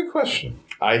 That's a good question.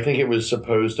 I think it was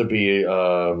supposed to be...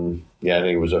 I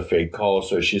think it was a fake call,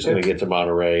 so she's going to get to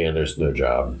Monterey and there's no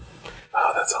job.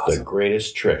 Oh, that's awesome. The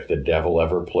greatest trick the devil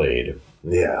ever played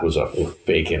was a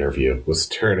fake interview. Was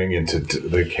turning into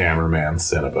the cameraman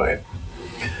Cenobite.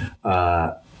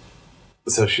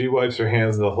 So she wipes her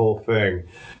hands of the whole thing.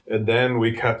 And then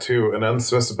we cut to an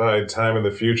unspecified time in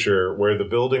the future where the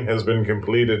building has been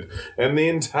completed and the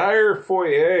entire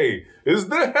foyer is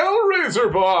the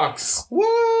Hellraiser box.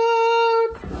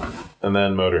 What? And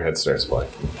then Motorhead starts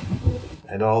playing.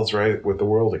 And all's right with the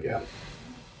world again.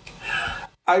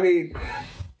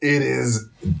 It is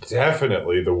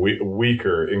definitely the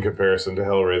weaker in comparison to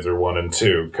Hellraiser 1 and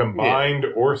 2, combined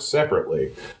or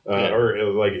separately,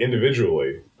 or like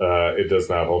individually. It does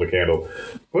not hold a candle.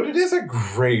 But it is a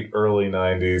great early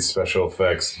 90s special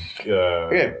effects.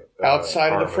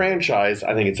 Outside of the franchise,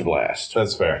 I think it's a blast.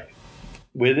 That's fair.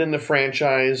 Within the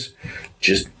franchise,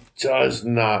 just does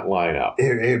not line up.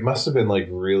 It must have been like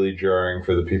really jarring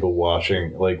for the people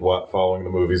watching, following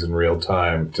the movies in real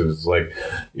time, to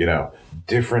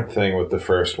different thing with the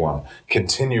first one,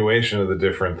 continuation of the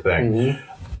different thing.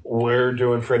 We're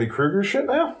doing Freddy Krueger shit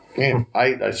now? Yeah,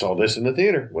 I saw this in the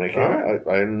theater when it came out.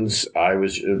 I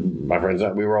was, my friends,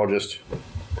 we were all just,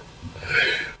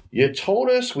 you told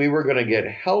us we were going to get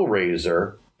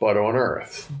Hellraiser, but on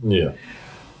Earth. Yeah.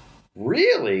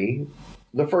 Really?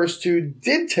 The first two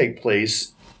did take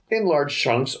place in large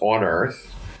chunks on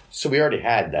Earth. So we already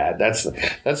had that.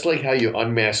 That's like how you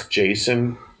unmask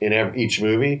Jason in each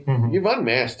movie. Mm-hmm. You've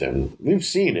unmasked him. We've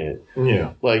seen it.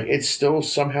 Yeah. Like, it's still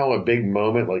somehow a big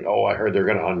moment. Like, oh, I heard they're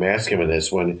going to unmask him in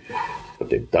this one.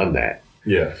 But they've done that.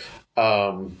 Yeah.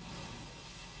 And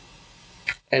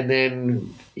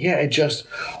then, yeah, it just,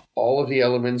 all of the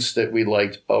elements that we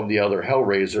liked of the other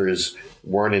Hellraisers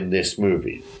weren't in this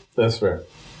movie. That's fair.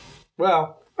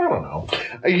 Well, I don't know.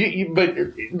 But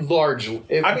largely,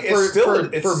 I mean,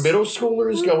 for middle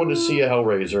schoolers going to see a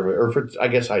Hellraiser, or for, I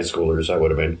guess, high schoolers, I would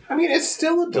have been. I mean, it's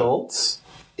still adults.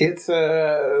 It's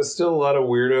still a lot of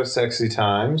weirdo, sexy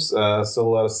times. Still a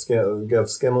lot of we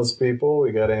got skinless people.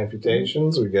 We got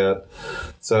amputations. We got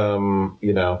some,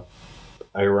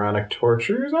 ironic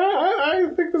tortures. I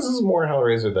think this is more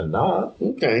Hellraiser than not.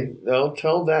 Okay, they'll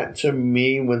tell that to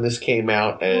me when this came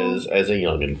out as a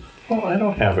youngin'. Well, I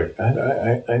don't have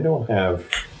I don't have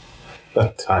a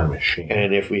time machine.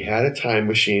 And if we had a time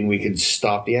machine, we could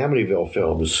stop the Amityville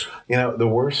films. The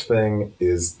worst thing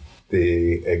is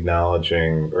the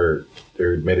acknowledging or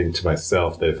admitting to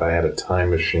myself that if I had a time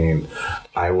machine,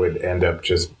 I would end up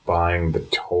just buying the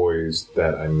toys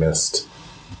that I missed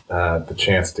the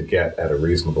chance to get at a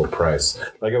reasonable price.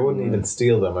 Like, I wouldn't even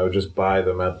steal them. I would just buy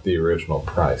them at the original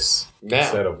price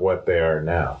instead of what they are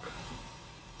now.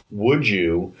 Would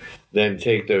you then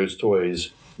take those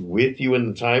toys with you in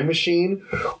the time machine,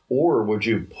 or would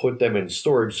you put them in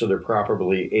storage so they're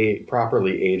properly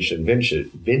aged and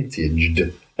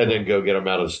vintaged, and then go get them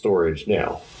out of storage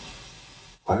now?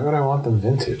 Why would I want them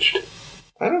vintaged?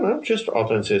 I don't know, just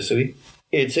authenticity.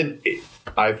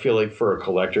 I feel like for a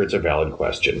collector, it's a valid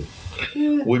question.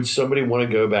 Would somebody want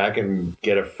to go back and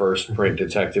get a first print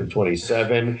Detective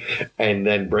 27 and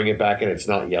then bring it back and it's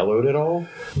not yellowed at all?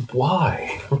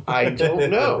 Why? I don't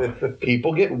know.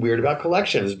 People get weird about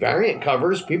collections. Variant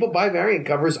covers. People buy variant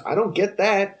covers. I don't get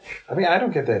that. I mean, I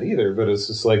don't get that either, but it's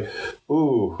just like,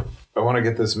 ooh, I want to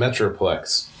get this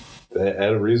Metroplex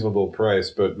at a reasonable price,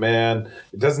 but man,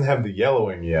 it doesn't have the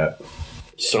yellowing yet.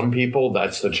 Some people,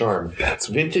 that's the charm.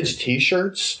 Vintage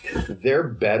T-shirts, they're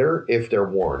better if they're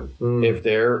worn. If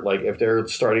they're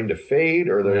starting to fade,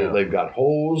 or they've got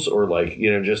holes, or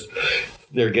just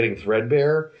they're getting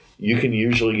threadbare, you can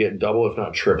usually get double, if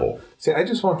not triple. See, I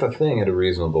just want the thing at a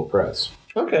reasonable price.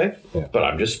 Okay, but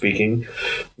I'm just speaking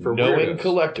for knowing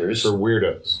collectors, for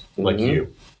weirdos like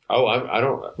you. Oh,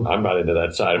 I'm not into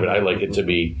that side of it. I like it to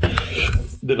be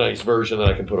the nice version that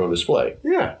I can put on display.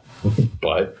 Yeah,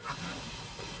 but.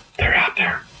 They're out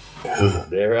there.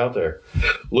 They're out there.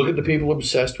 Look at the people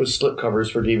obsessed with slipcovers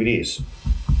for DVDs.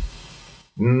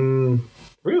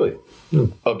 Really?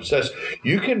 Obsessed.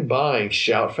 You can buy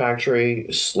Shout Factory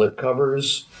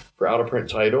slipcovers for out-of-print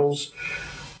titles.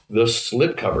 The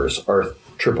slipcovers are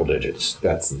triple digits.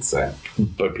 That's insane.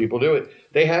 But people do it.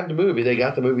 They have the movie. They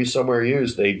got the movie somewhere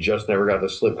used. They just never got the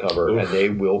slipcover, and they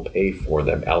will pay for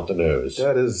them out the nose.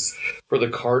 That is... For the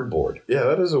cardboard. Yeah,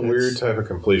 that is a weird type of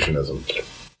completionism.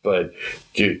 But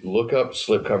dude, look up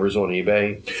slipcovers on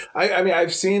eBay. I mean,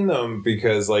 I've seen them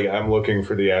because I'm looking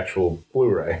for the actual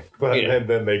Blu-ray, and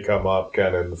then they come up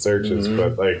kind of in the searches.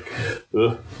 But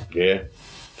ugh. Yeah,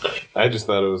 I just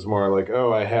thought it was more like,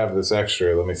 oh, I have this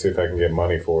extra. Let me see if I can get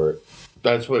money for it.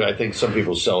 That's what I think some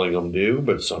people selling them do,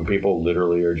 but some people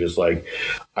literally are just like,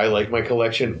 I like my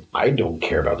collection. I don't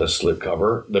care about the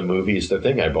slipcover. The movie's the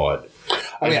thing I bought.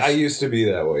 I used to be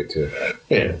that way too.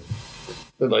 Yeah.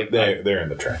 But they're in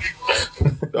the trash.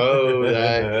 Oh,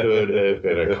 that could have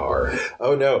been a car.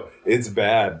 Oh no, it's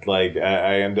bad.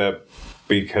 I end up,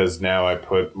 because now I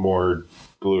put more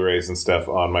Blu-rays and stuff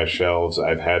on my shelves,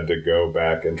 I've had to go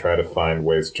back and try to find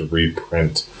ways to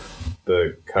reprint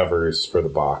the covers for the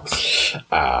box.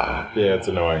 Yeah, it's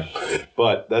annoying,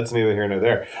 but that's neither here nor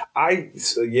there.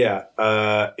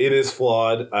 It is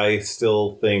flawed. I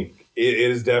still think it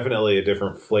is definitely a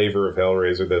different flavor of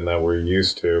Hellraiser than that we're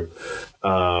used to.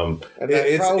 And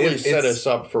that probably set us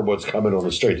up for what's coming on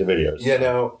the straight-to-videos.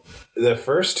 The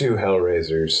first two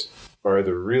Hellraisers are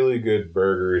the really good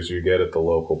burgers you get at the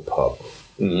local pub.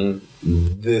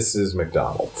 Mm-hmm. This is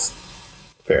McDonald's.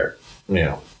 Fair.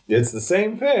 Yeah. It's the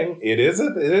same thing. It is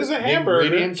a hamburger. The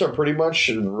ingredients are pretty much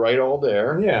right all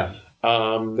there. Yeah.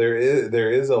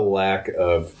 There is a lack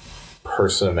of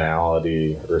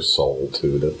personality or soul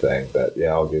to the thing.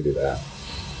 I'll give you that.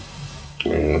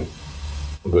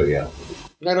 But yeah.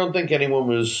 I don't think anyone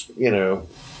was,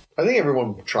 I think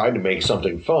everyone tried to make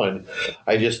something fun.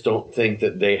 I just don't think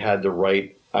that they had the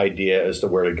right idea as to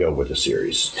where to go with the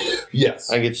series.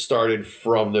 Yes. I think it started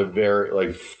from the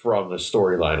from the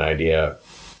storyline idea.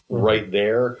 Right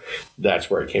there, that's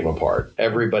where it came apart.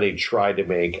 Everybody tried to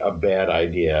make a bad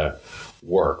idea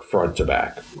work front to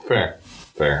back. Fair.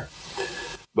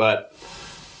 But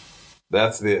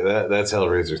that's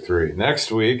Hellraiser 3.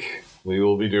 Next week, we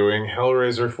will be doing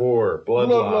Hellraiser 4,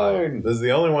 Bloodline. This is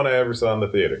the only one I ever saw in the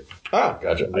theater. Ah,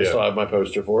 gotcha. I still have my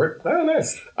poster for it. Oh,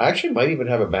 nice. I actually might even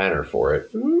have a banner for it.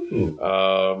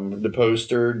 The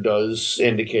poster does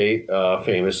indicate,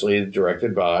 famously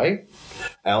directed by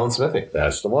Alan Smithy.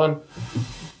 That's the one.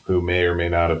 Who may or may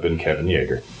not have been Kevin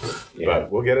Yeager. Yeah.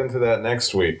 But we'll get into that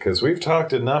next week because we've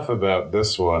talked enough about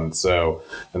this one. So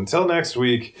until next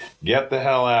week, get the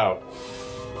hell out.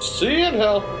 See you in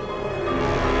hell.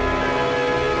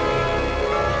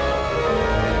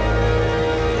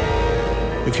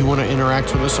 If you want to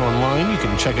interact with us online, you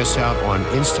can check us out on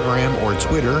Instagram or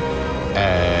Twitter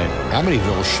at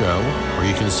Amityville Show, or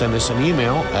you can send us an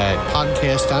email at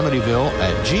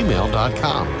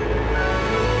podcastamityville@gmail.com.